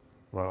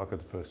 Right, like I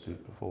first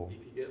did before.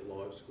 If you get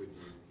live squid,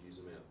 you use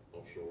them out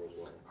offshore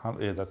as well.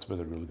 Yeah, that's where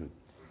they're really good.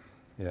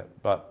 Yeah,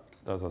 but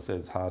as I said,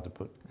 it's hard to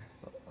put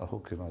a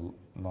hook in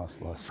a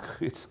nice live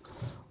squid.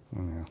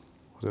 Yeah,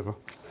 whatever.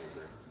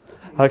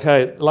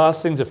 Okay,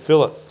 last thing's a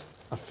fillet.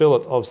 A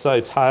fillet of,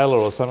 say, Taylor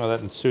or something like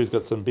that, and Sue's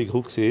got some big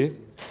hooks here.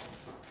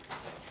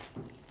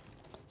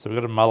 So we've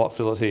got a mullet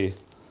fillet here.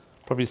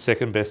 Probably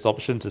second best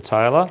option to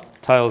Taylor.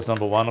 Taylor's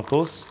number one, of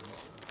course.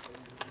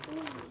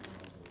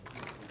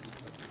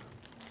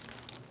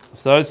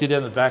 For those of you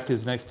down the back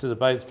who's next to the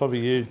bait, it's probably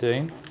you,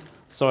 Dean.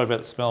 Sorry about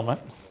the smell, mate.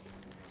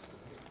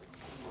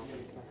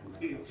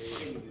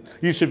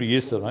 You should be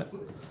used to it, mate.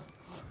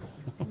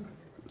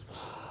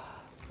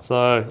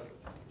 So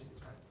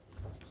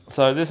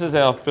this is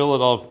our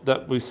fillet of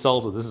that we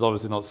salted. This is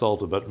obviously not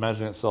salted, but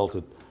imagine it's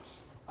salted.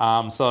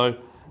 So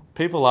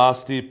people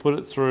ask, do you put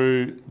it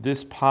through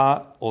this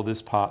part or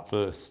this part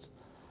first?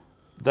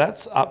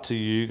 That's up to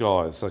you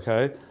guys,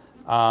 okay?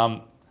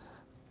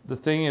 The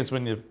thing is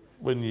when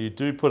you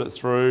do put it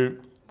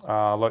through,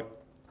 like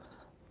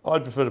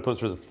I'd prefer to put it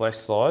through the flesh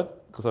side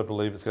because I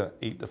believe it's going to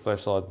eat the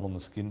flesh side more than the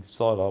skin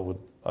side.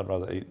 I'd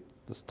rather eat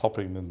this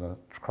topping than the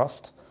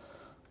crust,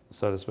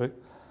 so to speak.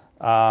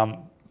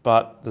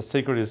 But the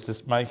secret is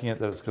just making it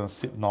that it's going to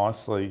sit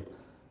nicely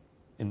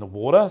in the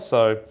water.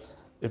 So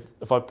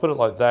if I put it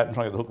like that and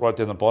try to get the hook right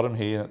down the bottom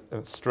here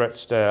and it's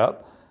stretched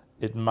out,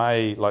 it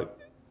may, like,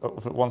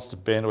 if it wants to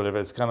bend or whatever,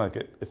 it's going to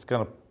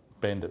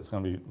bend it. It's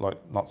going to be like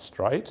not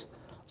straight.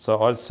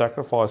 So I'd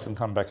sacrifice and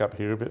come back up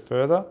here a bit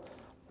further,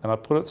 and I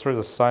put it through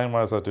the same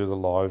way as I do the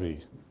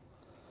livey.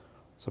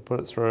 So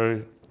put it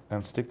through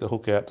and stick the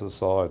hook out to the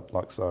side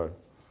like so.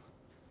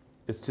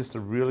 It's just a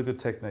really good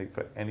technique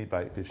for any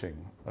bait fishing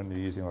when you're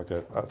using like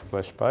a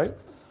flesh bait,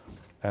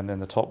 and then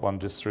the top one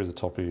just through the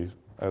top of you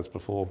as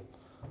before,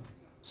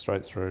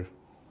 straight through.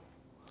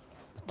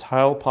 The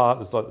tail part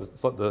is like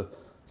the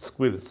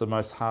squid. It's the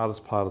most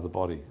hardest part of the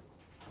body,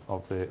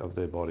 of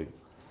their body,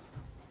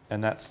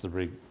 and that's the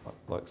rig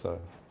like so.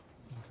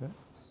 Okay.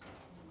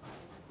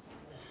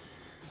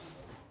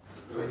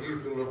 So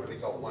you've deliberately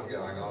got one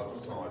going either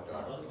side,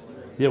 Doug.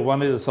 Yeah,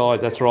 one either side.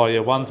 That's right.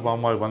 Yeah, one's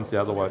one way, one's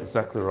the other way.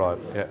 Exactly right.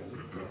 Yeah.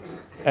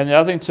 And the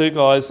other thing too,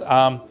 guys,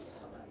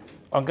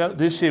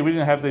 this year we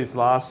didn't have these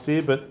last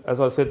year, but as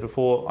I said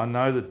before, I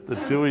know that the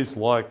Jewies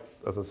like,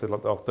 as I said,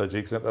 like the octo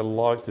jigs, they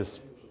like this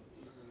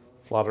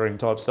fluttering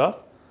type stuff.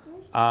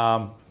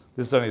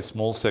 This is only a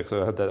small set,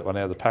 so I had that one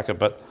out of the packet,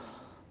 but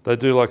they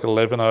do like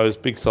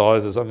 11Os, big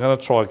sizes. I'm going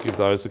to try and give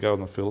those a go on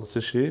the fillets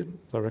this year.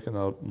 So I reckon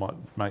they might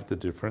make the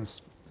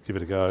difference. Give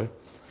it a go.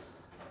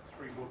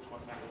 3 hooks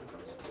won't make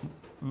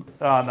a difference.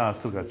 Oh no, I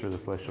still go through the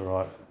flesh,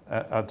 all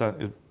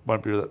right. It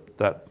won't be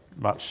that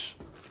much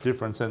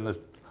difference, and the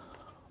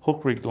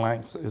hook rig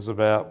length is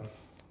about,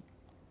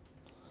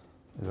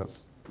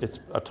 it's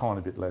a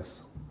tiny bit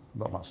less,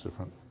 not much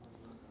different.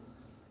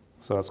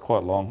 So it's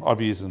quite long. I'll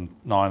be using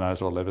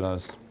 9Os or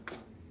 11Os.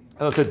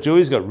 As I said,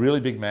 Jewies got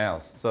really big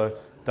mouths, so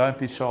don't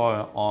be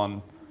shy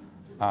on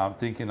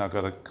thinking I've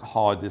got to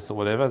hide this or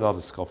whatever. They'll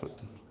just scoff it.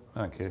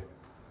 I don't care.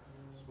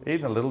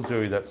 Even a little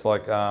Jewy that's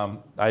like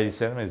 80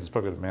 centimetres has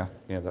probably got a mouth,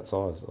 that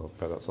size, or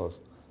about that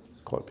size.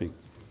 It's quite big.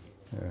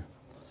 Yeah.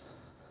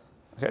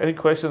 Okay, any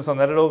questions on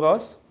that at all,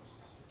 guys?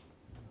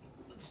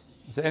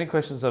 Is there any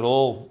questions at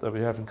all that we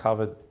haven't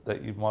covered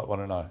that you might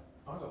want to know?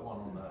 I've got one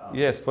on that.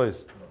 Yes,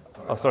 please.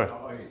 Oh, sorry.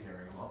 I use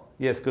herring a lot.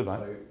 Yes, good, mate.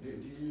 So do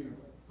you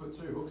put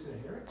 2 hooks in a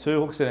herring? 2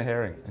 hooks in a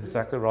herring.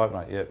 Exactly right,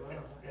 mate. Yep.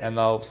 And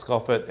they'll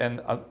scoff it.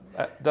 And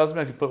it doesn't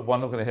matter if you put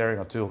 1 hook in a herring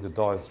or 2 hook, it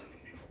dies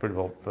pretty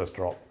well first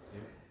drop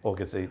or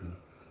gets eaten.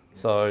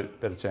 So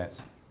better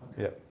chance.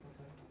 Yep.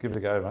 Give it a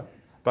go, mate.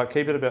 But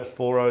keep it about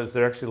 4Os.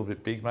 They're actually a little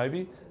bit big,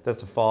 maybe.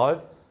 That's a 5.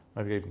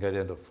 Maybe you can go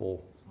down to 4.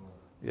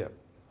 Yep.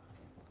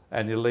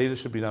 And your leader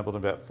should be no more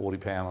than about 40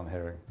 pound on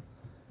herring.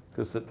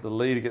 Because the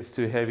leader gets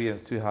too heavy and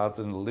it's too hard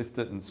for them to lift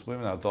it and swim,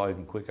 and they'll die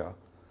even quicker.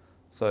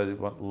 So you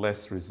want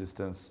less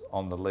resistance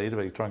on the leader,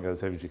 but you try and go as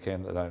heavy as you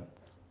can, they don't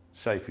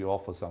chafe you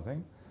off or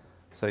something.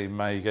 So you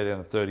may go down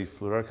to 30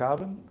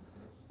 fluorocarbon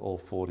or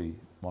 40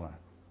 mono.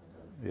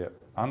 Yeah.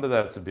 Under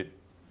that, it's a bit,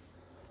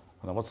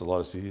 I don't know, what's the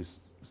lightest you use,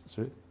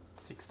 Stu?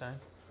 16.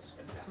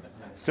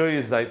 Stu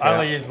uses 8 I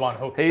pound. only use 1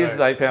 hook. He uses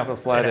 8 pound for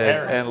flathead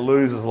herring. and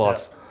loses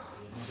lots.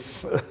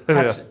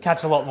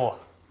 Catch a lot more.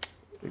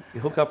 You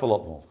hook up a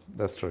lot more.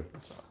 That's true.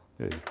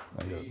 Yeah, Do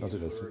you not too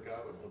use bad.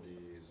 fluorocarbon or do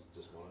you use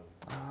just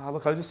mono?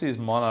 Look, I just use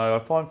mono. I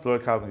find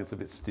fluorocarbon gets a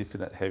bit stiff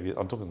in that heavy.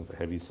 I'm talking the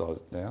heavy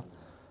size now.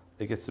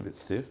 It gets a bit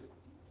stiff.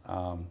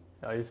 I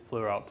use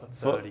fluoro up to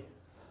 30.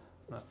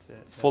 That's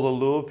it. For the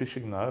lure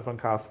fishing though, if I'm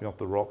casting off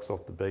the rocks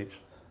off the beach,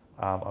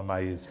 I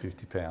may use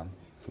 50 pound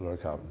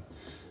fluorocarbon,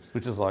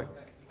 which is like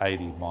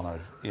 80 mono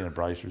in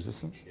abrasion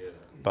resistance,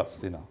 but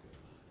thinner.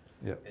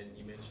 Yeah. And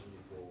you mentioned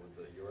before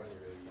that you're only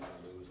really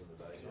using lures in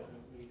the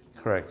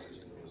daytime. Correct.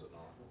 Using lures at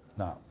night.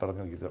 No, but I'm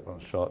going to give that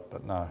one a shot,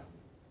 but no.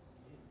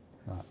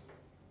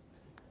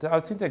 I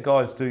think that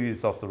guys do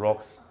use off the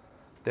rocks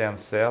down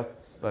south.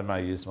 They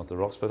may use them off the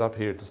rocks, but up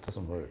here it just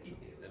doesn't work. And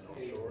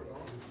offshore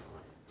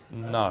at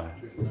night?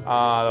 No.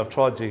 I've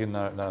tried jigging,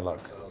 no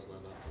luck. Sales, no,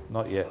 nothing.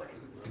 Not yet.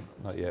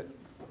 Not yet.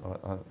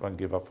 I won't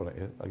give up on it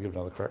yet. I'll give it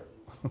another crack.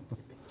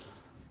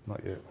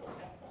 Not yet.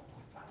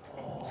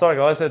 Sorry,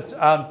 guys.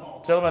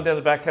 Gentleman down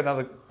the back had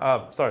another.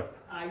 Sorry.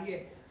 Yeah.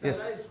 So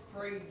Yes.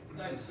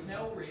 those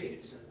snell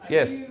rigs, are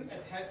Yes. you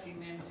attaching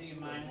them to your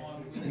main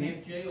line with an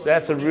FG? Or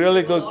That's a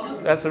really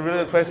good. That's a really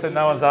good question.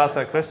 No one's asked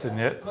that question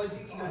yet. Because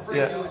you can bring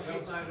Yeah. a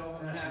shitload of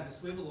them and have a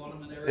swivel on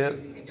them and they're Yeah.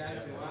 easy to go to,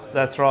 aren't they?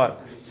 That's right.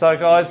 So,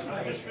 guys.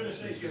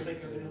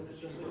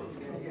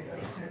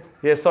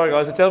 Yeah, sorry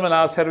guys. The gentleman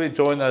asked, how do we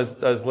join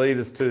those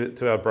leaders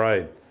to our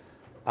braid?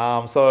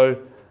 So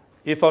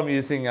if I'm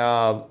using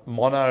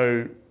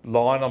mono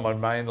line on my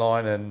main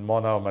line and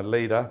mono on my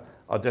leader,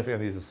 I'm definitely going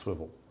to use a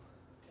swivel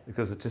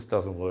because it just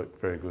doesn't work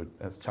very good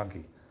and it's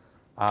chunky.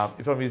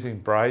 If I'm using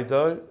braid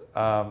though,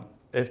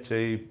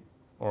 FG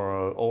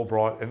or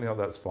Albright, anything like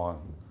that's fine.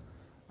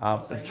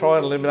 So And try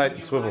and eliminate the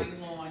your swivel.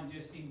 main line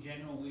just in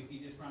general, if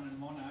you're just running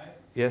mono,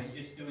 Yes.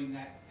 you're just doing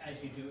that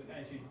as you do it,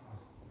 as you're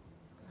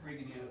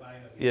rigging out a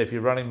beta. Yeah, if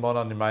you're running mono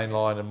on your main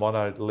line and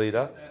mono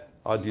leader,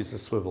 I'd use a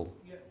swivel.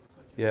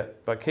 Yeah,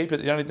 but keep it.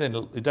 You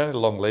don't need a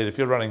long lead. If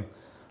you're running,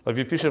 like if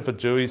you're fishing for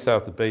Jewy, say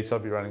off the beach,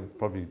 I'd be running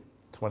probably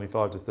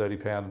 25 to 30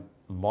 pound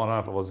mono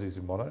if I was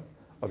using mono.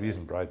 I'd be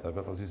using braid though,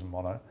 but if I was using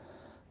mono.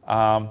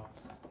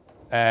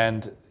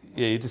 And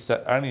yeah, you just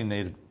only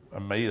need a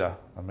metre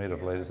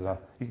of lead is enough.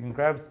 You can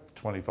grab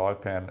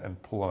 25 pound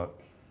and pull on it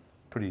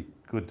pretty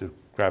good to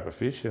grab a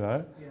fish, you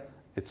know. Yeah.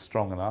 It's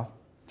strong enough.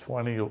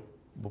 20 will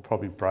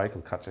probably break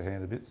or cut your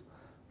hand a bit.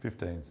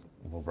 15s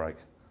will break.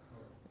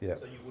 Yeah.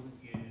 So you wouldn't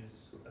use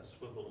a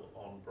swivel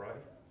on braid?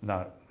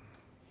 No,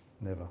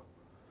 never.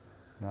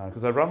 No,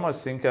 because I run my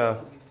sinker.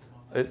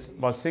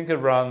 My sinker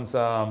runs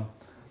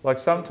like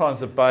sometimes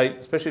the bait,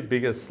 especially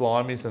bigger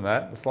slimies and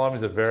that. The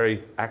slimies are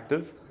very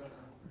active.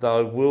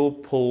 They will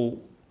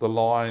pull the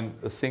line,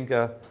 the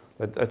sinker.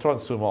 They try and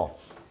swim off,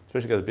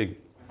 especially got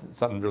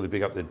something really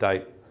big up their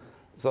date.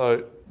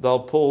 So they'll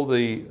pull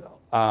the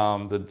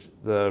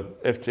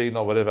FG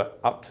or whatever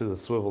up to the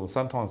swivel, and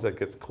sometimes that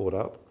gets caught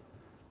up.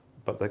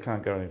 But they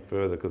can't go any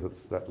further because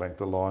it's that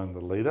length of line, the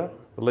leader.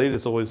 The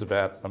leader's always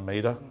about a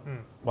metre,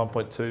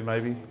 1.2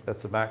 maybe,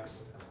 that's the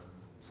max.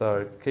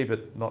 So keep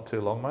it not too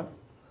long, mate.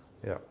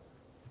 Yeah.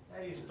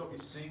 How do you stop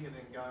your sink and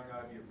then going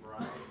over your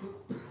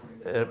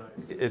brain?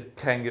 It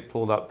can get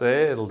pulled up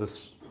there, it'll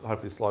just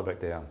hopefully slide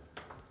back down.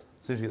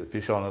 As soon as you get the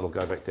fish on, it'll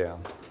go back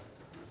down.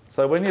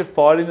 So when you're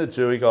fighting the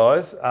Jewy,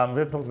 guys, we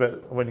haven't talked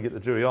about when you get the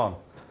Jewy on.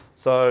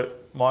 So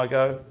my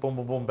go, boom,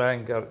 boom, boom,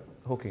 bang, go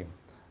hook him.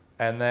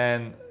 And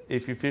then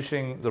if you're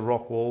fishing the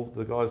rock wall,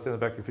 the guys down the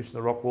back are fishing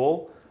the rock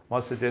wall, my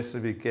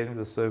suggestion would be get him to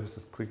the surface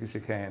as quick as you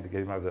can to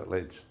get him over that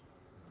ledge.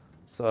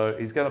 So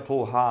he's going to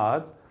pull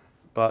hard,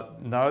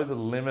 but know the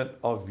limit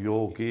of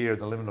your gear,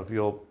 the limit of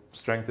your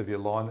strength of your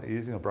line that you're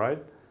using a braid,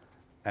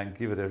 and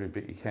give it every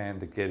bit you can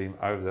to get him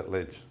over that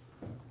ledge.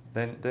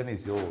 Then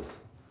he's yours.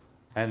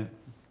 And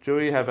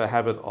Jewy have a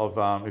habit of,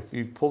 if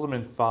you pull them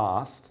in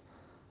fast,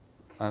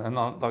 and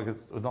not, like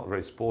it's not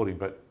very sporting,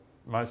 but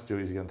most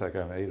Jewies are going to take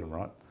home and eat them,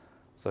 right?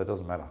 So it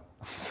doesn't matter.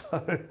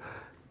 So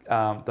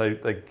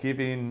they give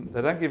in,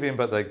 they don't give in,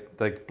 but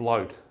they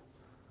bloat.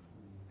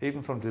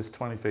 Even from just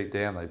 20 feet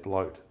down, they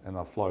bloat and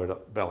they'll float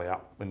up, belly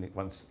up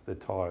once they're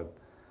tired.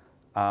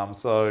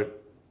 So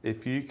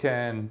if you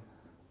can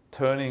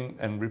turning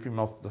and rip him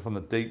off from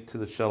the deep to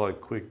the shallow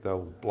quick,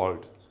 they'll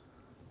bloat.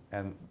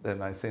 And then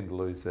they seem to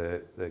lose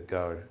their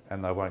go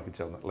and they won't get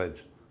you on that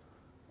ledge.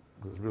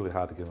 It's really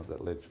hard to get them at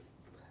that ledge.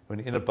 When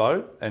you're in a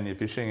boat and you're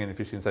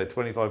fishing say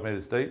 25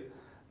 metres deep,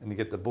 and you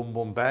get the boom,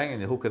 boom, bang,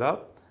 and you hook it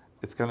up,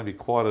 it's going to be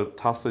quite a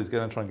tussle. He's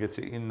going to try and get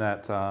you in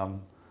that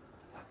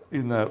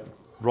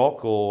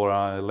rock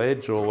or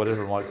ledge or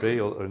whatever it might be,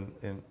 or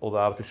in the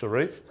artificial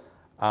reef.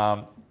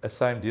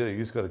 Same deal. You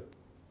just got to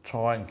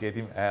try and get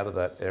him out of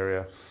that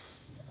area.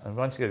 And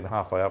once you get him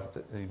halfway up,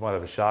 you might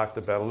have a shark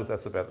to battle with.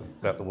 That's about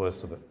the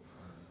worst of it.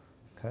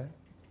 Okay,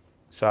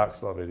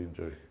 sharks love eating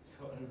Jew,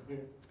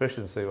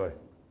 especially in seaway.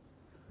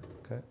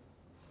 Okay.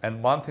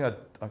 And one thing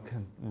I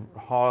can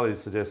highly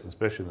suggest,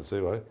 especially in the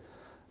seaway,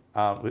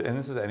 and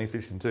this is any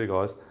fishing too,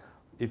 guys,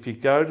 if you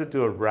go to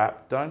do a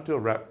wrap, don't do a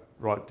wrap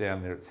right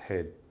down near its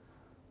head.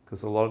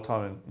 Because a lot of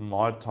time, in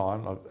my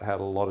time, I've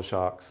had a lot of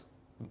sharks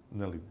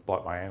nearly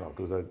bite my hand off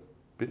because they've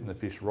bitten the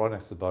fish right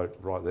next to the boat,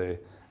 right there,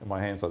 and my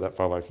hand's like that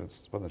far away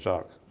from the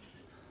shark.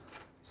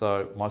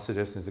 So my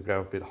suggestion is to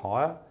grab a bit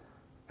higher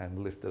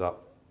and lift it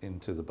up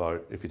into the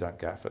boat if you don't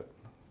gaff it.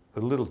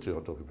 The little Jew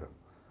I'm talking about.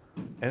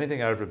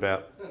 Anything over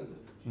about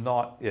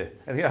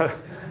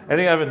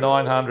anything over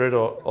 900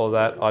 or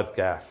that, I'd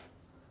gaff.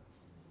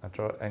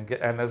 And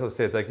as I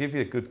said, they give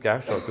you a good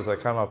gaff shot because they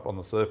come up on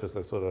the surface.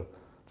 They sort of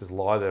just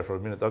lie there for a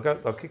minute.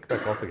 They'll kick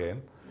back off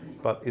again,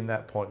 but in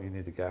that point you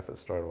need to gaff it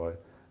straight away.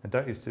 And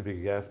don't use too big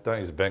a gaff. Don't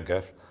use a bent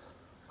gaff.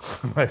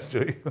 Thanks,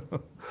 Julie.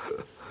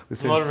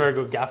 I'm not a very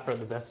good gaffer at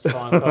the best of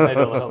times, so I need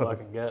all the help I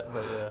can get.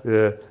 But yeah.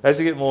 Yeah. As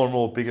you get more and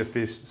more bigger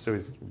fish,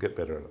 Stewies will get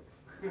better at it.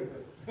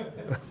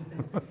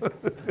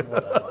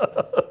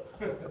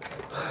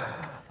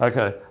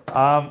 Okay.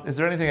 Is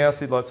there anything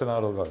else you'd like to know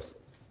at all, guys?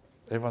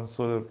 Everyone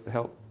sort of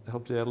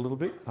helped you out a little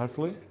bit,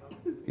 hopefully?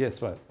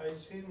 Yes, mate. I've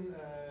seen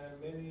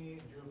many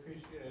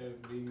Jewfish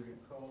being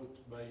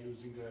caught by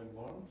using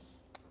worms.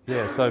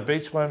 Yeah, so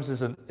beach worms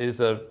is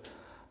a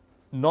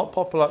not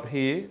popular up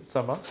here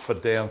so much,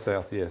 but down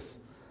south, yes.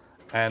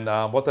 And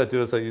what they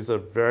do is they use a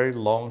very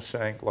long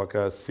shank, like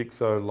a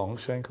 6-0 long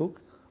shank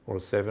hook or a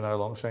 7-0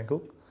 long shank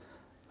hook.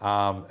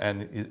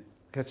 And you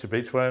catch your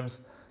beach worms,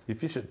 you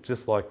fish it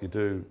just like you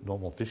do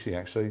normal fishing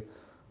actually.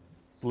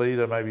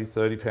 Leader maybe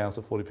 30 pounds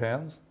or 40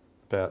 pounds,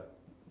 about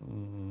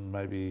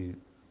maybe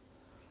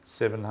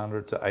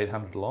 700 to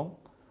 800 long.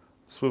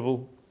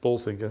 Swivel, ball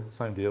sinker,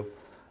 same deal.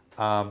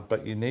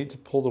 But you need to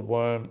pull the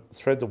worm,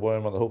 thread the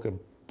worm on the hook and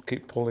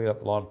keep pulling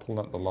up the line, pulling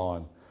up the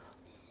line.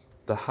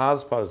 The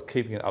hardest part is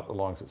keeping it up the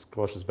line because it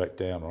squashes back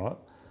down, right?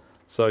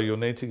 So you'll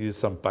need to use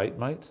some bait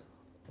mate,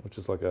 which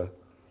is like a,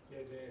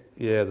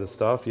 yeah, the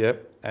stuff,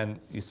 yep. And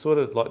you sort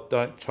of like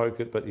don't choke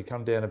it, but you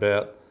come down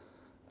about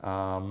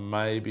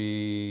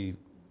maybe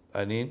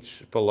an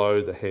inch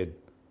below the head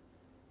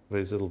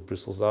where these little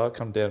bristles are.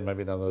 Come down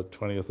maybe another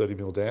 20 or 30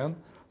 mil down.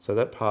 So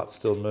that part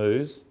still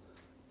moves,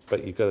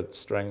 but you've got to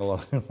strangle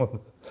on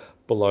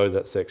below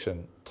that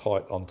section,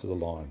 tight onto the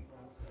line.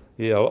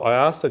 Yeah, I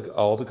asked the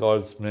older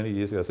guys many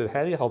years ago, I said,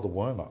 how do you hold the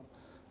worm up?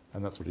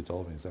 And that's what he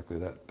told me, exactly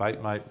that.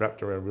 Bait mate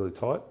wrapped around really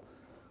tight,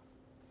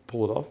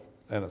 pull it off,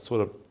 and it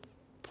sort of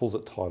pulls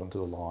it tight onto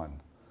the line.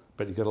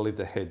 But you've got to leave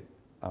the head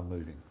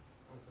moving.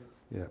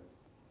 Okay. Yeah.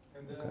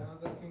 And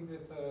another thing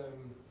that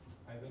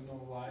I don't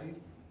know why,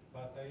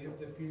 but I have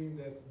the feeling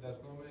that there's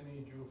not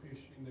many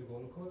Jewfish in the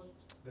Gold Coast.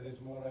 There is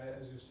more,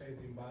 as you said,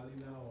 in Bali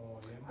now or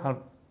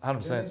Yemen.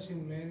 100%. I've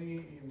seen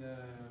many in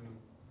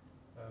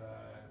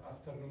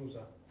after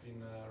Nusa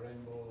in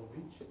Rainbow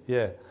Beach.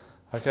 Yeah.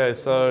 Okay,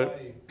 so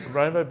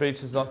Rainbow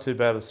Beach is not too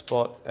bad a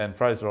spot, and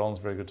Fraser Island's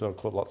very good too. I've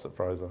caught lots at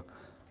Fraser.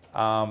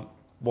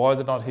 Why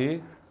they're not here?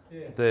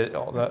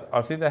 Yeah.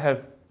 I think they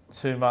have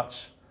too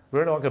much.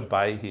 We're in like a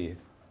bay here,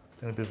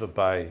 in a bit of a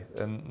bay,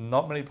 and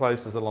not many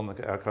places along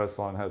our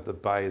coastline have the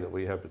bay that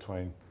we have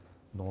between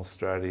North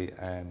Straddie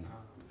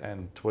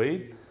and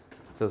Tweed.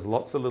 So there's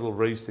lots of little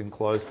reefs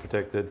enclosed,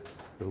 protected,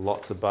 with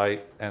lots of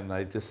bait, and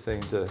they just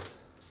seem to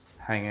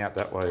hang out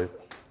that way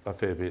a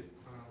fair bit,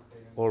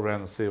 all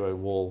around the Seaway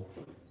Wall.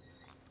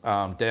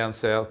 Down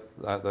south,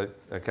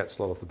 they catch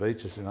a lot off the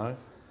beach, as you know.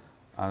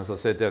 As I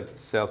said, down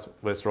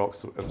Southwest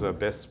Rocks is our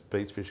best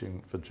beach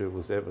fishing for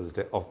jewels ever, is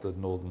off the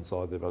northern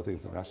side there, but I think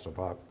it's a national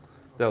park.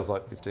 That was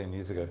like 15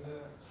 years ago.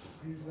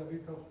 This is a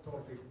bit off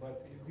topic,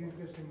 but is this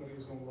the same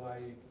reason why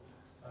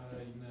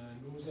in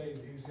Nusa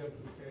it's easier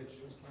to catch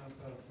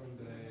snapper from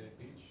the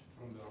beach,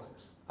 from the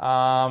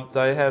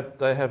rocks?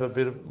 They have a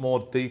bit of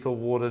more deeper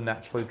water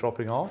naturally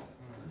dropping off.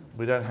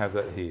 We don't have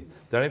that here.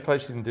 The only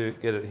place you can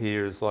get it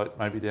here is like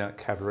maybe down at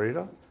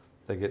Cabarita.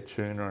 They get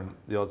tuna and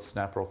the odd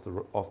snapper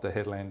off the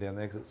headland down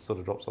there because it sort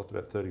of drops off to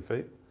about 30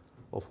 feet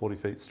or 40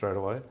 feet straight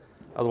away.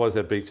 Otherwise,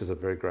 our beaches are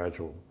very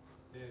gradual.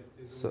 Yeah,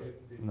 so,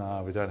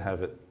 no, we don't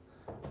have it,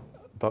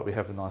 but we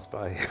have a nice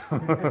bay.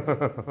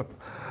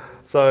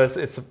 So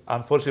it's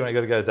unfortunately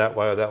you've got to go that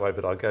way or that way,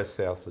 but I go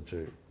south for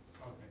Jew.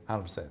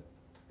 100%.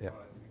 Yeah,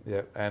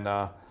 yeah. And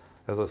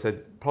as I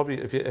said, probably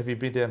have you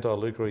been down to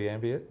Iluka or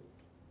Yamba yet?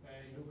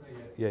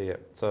 Yeah, yeah.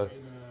 So, 5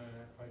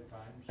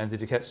 times. and did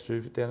you catch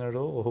Jew down there at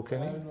all, or hook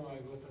any? No, I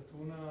got a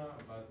tuna,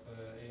 but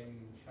and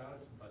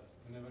sharks, but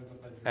I never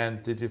got a Jew.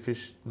 And did you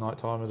fish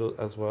nighttime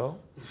as well?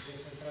 Yes,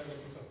 I tried a bit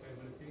of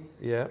everything.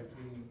 Yeah.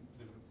 Between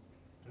the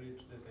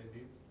trips that I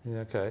did. Yeah.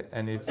 Okay.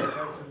 And you. But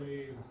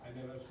actually, I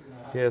never seen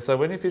a. Yeah. So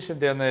when you're fishing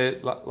down there,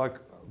 like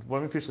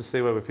when we fish the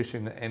Seaway, we're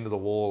fishing the end of the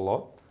wall a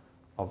lot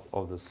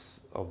of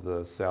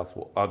the south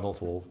wall,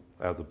 north wall,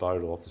 out of the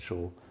boat or off the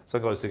shore.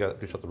 Some guys do go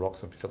fish up the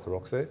rocks and fish up the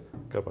rocks there.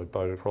 Go by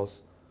boat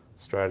across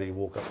Straddie,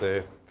 walk up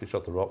there, fish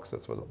up the rocks.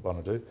 That's what I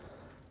want to do.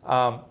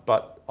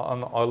 But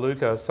on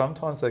Iluka,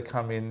 sometimes they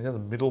come in the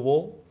middle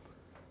wall,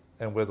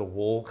 and where the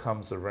wall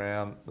comes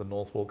around, the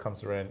north wall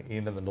comes around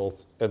in, and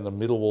the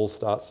middle wall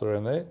starts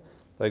around there.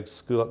 They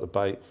school up the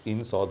bait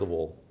inside the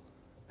wall,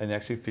 and you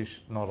actually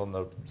fish not on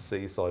the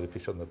sea side. You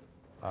fish on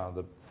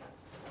the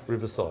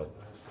riverside.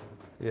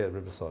 Yeah,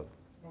 riverside.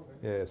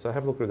 Okay. Yeah. So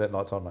have a look at that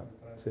night time, mate.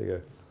 See you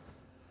go.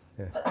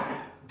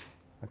 Yeah.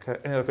 Okay.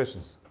 Any other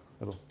questions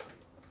at all?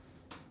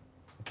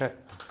 Okay.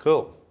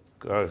 Cool.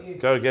 Go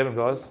get them,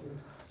 guys.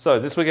 So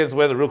this weekend's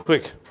weather, real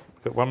quick.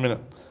 Got 1 minute.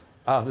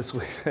 This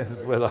weekend's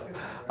weather.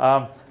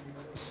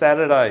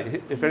 Saturday.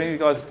 If any of you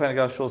guys are planning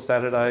to go ashore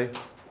Saturday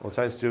or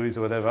chase dewies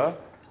or whatever,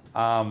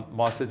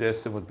 my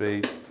suggestion would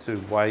be to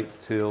wait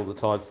till the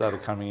tide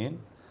started coming in.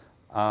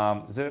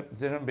 Has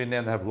anyone been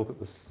down to have a look at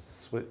the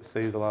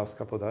sea the last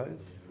couple of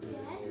days?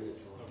 Yes.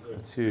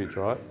 It's huge,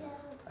 right?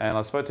 And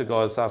I spoke to a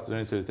guy this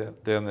afternoon who was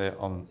down there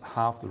on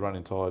half the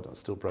running tide,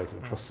 still breaking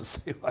across the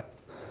seaway.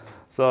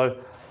 So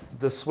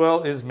the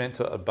swell is meant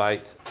to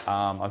abate.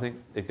 I think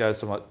it goes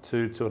from like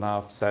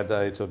 2.5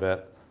 Saturday to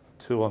about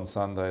 2 on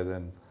Sunday.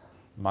 Then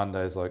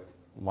Monday's like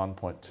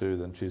 1.2.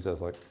 Then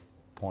Tuesday's like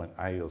 0.8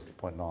 or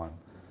 0.9.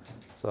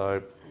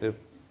 So if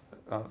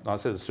I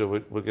said to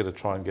Stuart, we're going to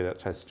try and get out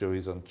chase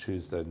dewies on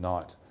Tuesday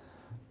night.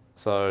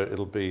 So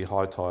it'll be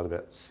high tide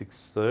about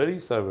 6:30.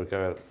 So we'll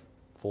go out at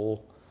 4.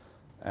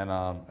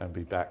 And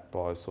be back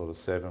by sort of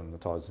 7. The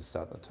tides are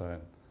starting to turn.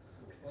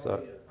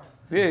 So,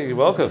 yeah, you're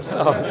welcome.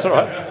 Oh, that's all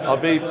right. I'll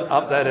be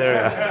up that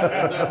area.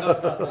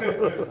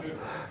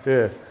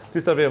 Yeah,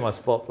 just don't be on my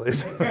spot,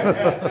 please.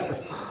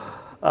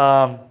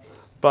 I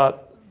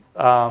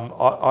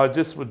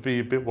just would be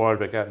a bit worried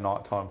about going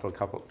night time for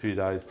a few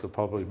days till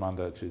probably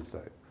Monday or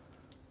Tuesday.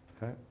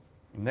 Okay.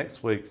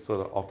 Next week,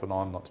 sort of off and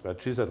on, not too bad.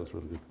 Tuesday looks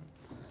really good.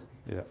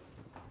 Yeah.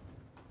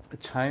 It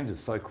changes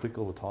so quick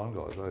all the time,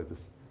 guys. Right?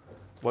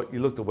 You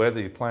look at the weather,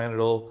 you plan it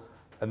all,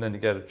 and then you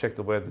go to check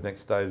the weather the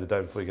next day, the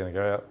day before you're going to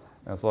go out,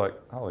 and it's like,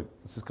 holy,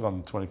 it's just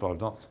gone 25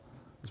 knots.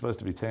 It's supposed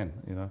to be 10,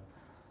 you know.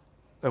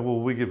 And well,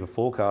 we give a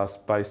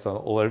forecast based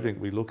on everything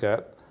we look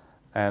at,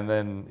 and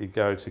then you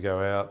go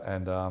out,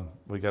 and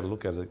we go to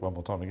look at it one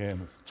more time again.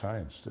 It's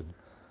changed,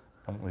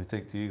 and we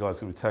think to you guys,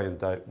 can we tell you the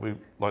date?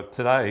 Like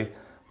today,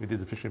 we did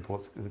the fishing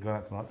reports. Is it going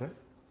out tonight, Dave?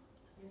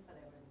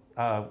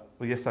 Well,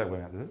 yesterday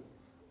went out, did it?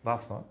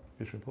 Last night,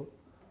 fishing report.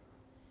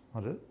 I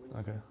did it?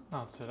 Okay.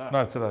 No, it's today.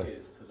 No, today. Yeah,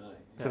 it's today.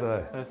 Yeah,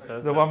 Today. that's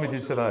Thursday. The one we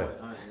did today.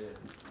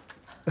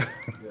 Yeah.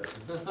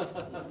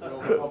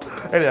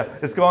 Anyhow,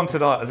 it's gone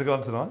tonight. Has it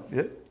gone tonight?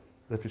 Yeah?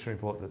 The fishing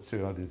report that Stu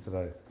and I did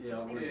today. Yeah,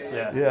 I'm really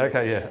Yeah. Yeah,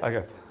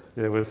 okay.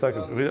 Yeah, we're so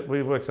good.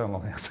 We worked so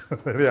long hours.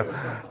 Yeah.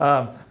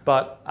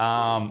 But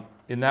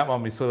in that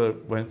one, we sort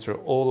of went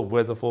through all the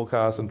weather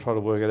forecasts and tried to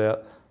work it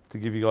out to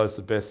give you guys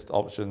the best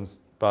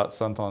options. But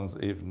sometimes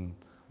even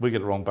we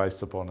get it wrong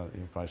based upon the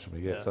information we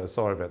get. Yeah. So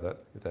sorry about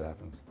that if that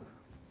happens.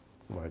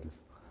 It's the way it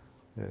is.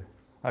 Yeah.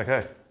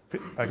 Okay.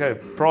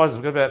 Prizes.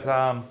 We've got about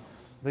I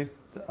think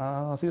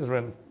it's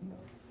around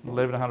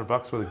 $1,100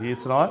 worth of gear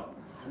tonight,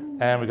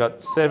 and we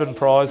got 7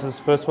 prizes.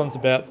 First one's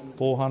about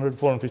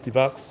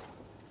 $450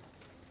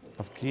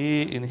 of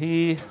gear in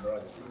here,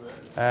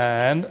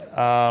 and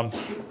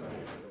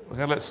we're going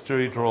to let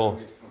Stewie draw.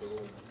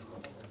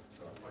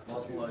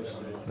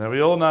 Now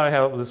we all know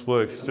how this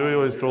works. Stewie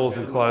always draws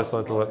in close,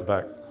 I draw at the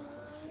back.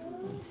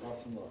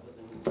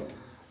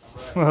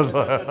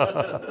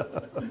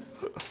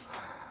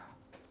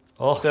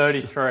 Oh,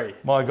 33.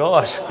 my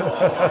gosh.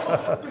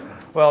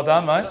 Well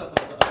done, mate.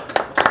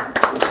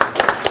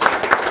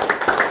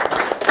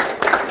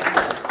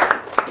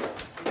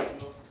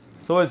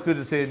 It's always good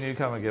to see a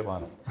newcomer get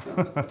one.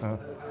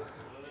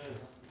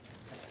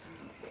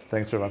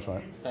 Thanks very much,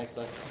 mate. Thanks,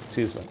 Dave.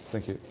 Cheers, mate.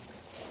 Thank you.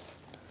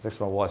 It's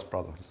actually my wife's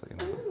brother, just so you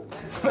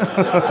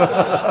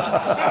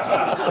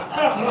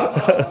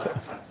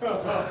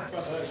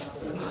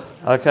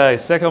know. Okay,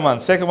 second one.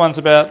 Second one's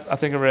about, I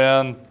think,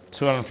 around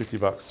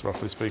 $250,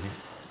 roughly speaking.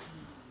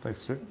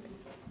 Thanks, Stu.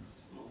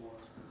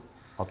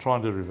 I'll try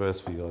and do a reverse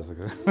for you guys,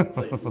 okay?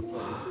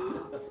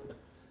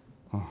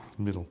 Oh,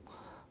 middle.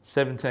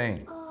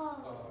 17.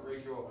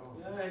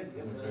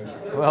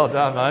 Well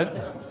done, mate.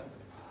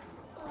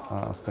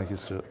 Oh, thank you,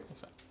 Stuart.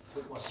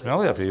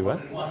 Smelly up here, mate.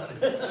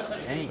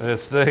 It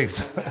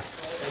stinks.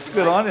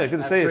 Good on you.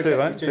 Good to see you too,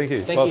 mate. Thank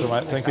you. Welcome,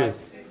 mate. Thank you.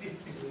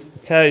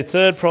 Okay,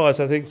 third prize,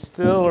 I think,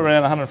 still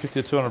around $150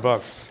 or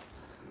 $200.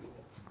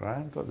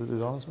 Graham, got to do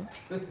the honours, mate.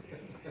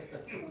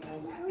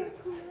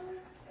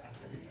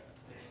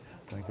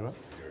 Thank you,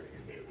 mate.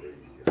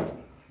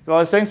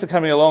 Guys, thanks for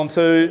coming along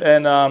too,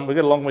 and we've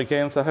got a long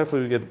weekend, so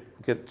hopefully we get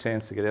a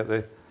chance to get out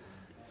there.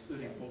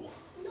 34.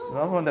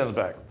 Another one down the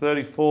back.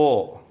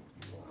 34.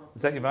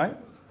 Is that your mate?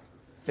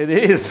 It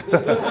is.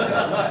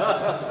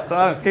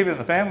 Let's keep it in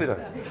the family though.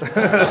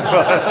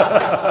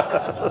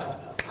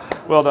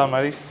 Well done,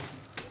 matey.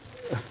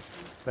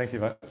 Thank you,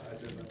 mate.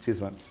 Cheers,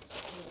 mate.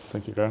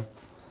 Thank you, Graham.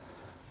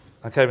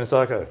 Okay,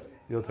 Misako,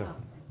 your turn.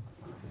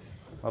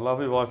 My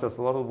lovely wife does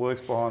a lot of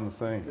work behind the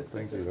scenes.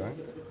 Thank you, mate.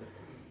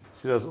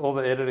 She does all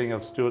the editing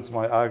of Stuart's and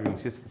my arguing.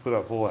 She's put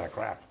up all our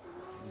crap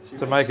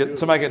to make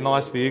it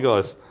nice for you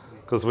guys,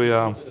 because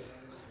we're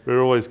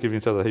always giving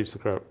each other heaps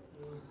of crap.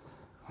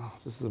 Oh,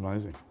 this is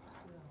amazing.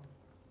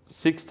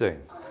 16.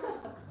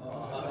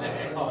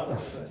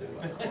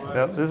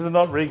 Now, this is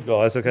not rigged,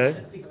 guys, okay?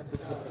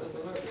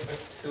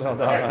 Well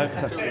done,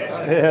 mate.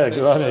 Yeah,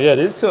 good on you. Yeah, it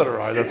is 2 in a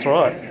row, that's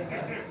right.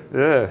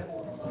 Yeah.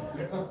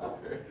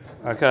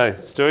 Okay,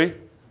 Stewie,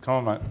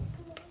 come on, mate.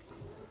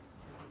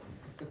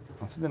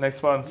 I think the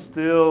next one's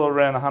still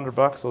around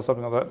 $100 or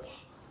something like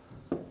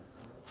that.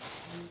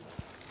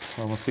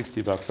 Almost $60,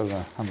 I don't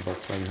know,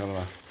 $100 maybe, I don't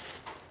know.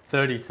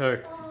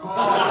 32.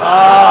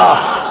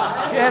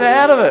 Ah, get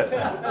out of it.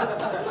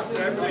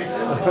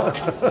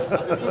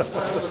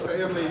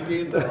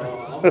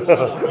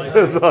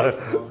 That's right.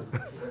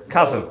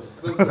 Cousin.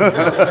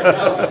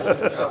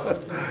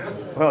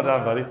 Well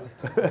done, buddy.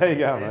 There you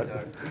go, mate.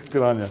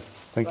 Good on you.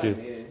 Thank you.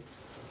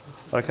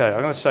 Okay,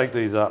 I'm going to shake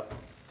these up.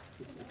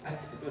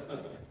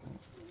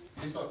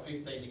 He's got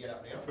 15 to get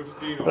up now.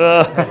 15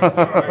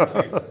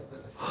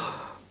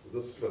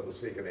 This is for the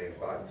second hand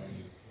bike.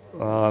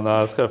 Oh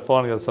no, let's go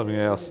finally got something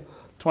else.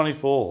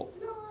 24.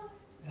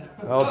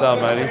 Well done,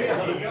 matey.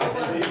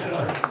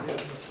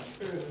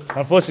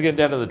 Unfortunately, getting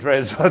down to the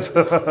dreads, but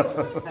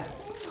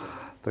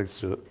thanks,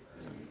 Stuart.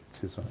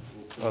 Cheers, mate.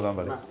 Well done,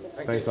 buddy.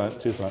 Thanks, mate.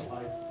 Cheers, mate.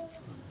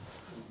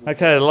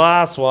 Okay,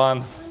 last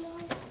one.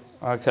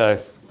 Okay.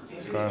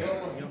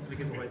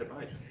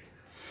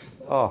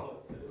 Oh,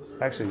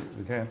 actually,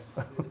 we can.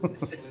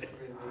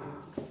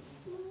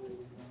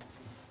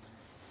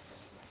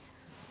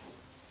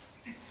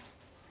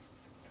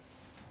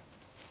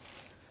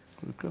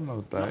 We've got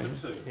another bag.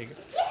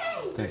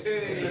 Thanks.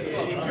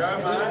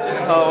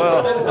 Oh,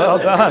 well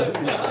done.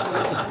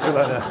 Good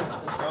on you.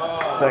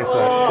 Thanks,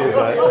 mate.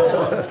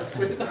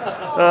 Cheers,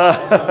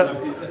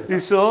 mate. You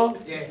sure?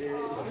 Yeah.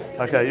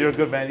 Okay, you're a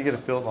good man. You get a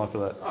fillet knife for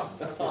that.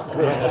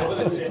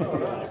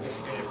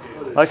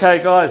 Okay,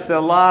 guys, so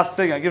last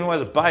thing. I'm giving away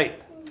the bait.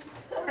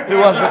 Who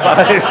wants the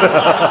bait?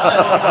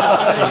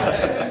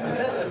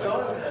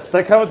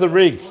 They come with the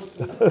rigs.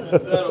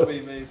 That'll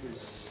be me for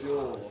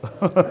sure.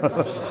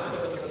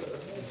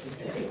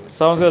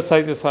 Someone's going to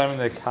take this home in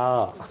their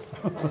car.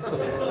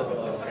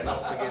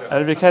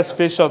 And if you catch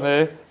fish on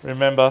there,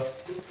 remember,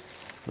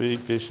 we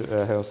eat fish at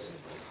our house.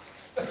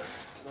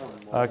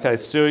 Okay,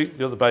 Stewie,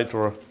 you're the bait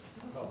drawer.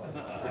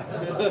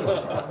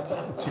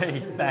 Gee,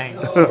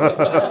 thanks.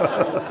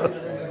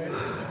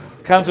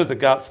 Comes with the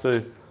guts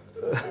too,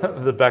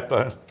 the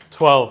backbone.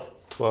 12.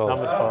 12.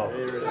 Number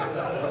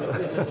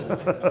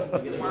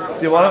 12.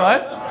 Do you want it,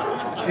 mate?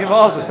 You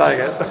might as well take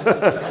it.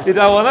 You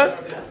don't want it?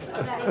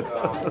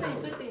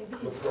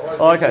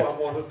 Oh, okay.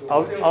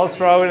 I'll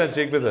throw in a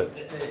jig with it.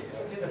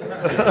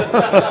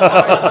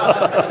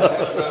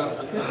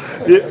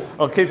 Yeah,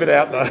 I'll keep it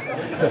out though.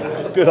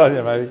 Good on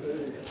you, mate.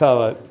 Tell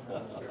mate.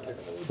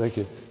 Thank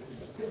you.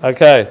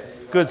 Okay,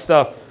 good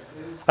stuff.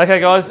 Okay,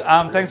 guys.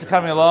 Thanks for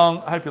coming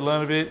along. I hope you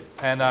learned a bit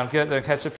and get out there and catch a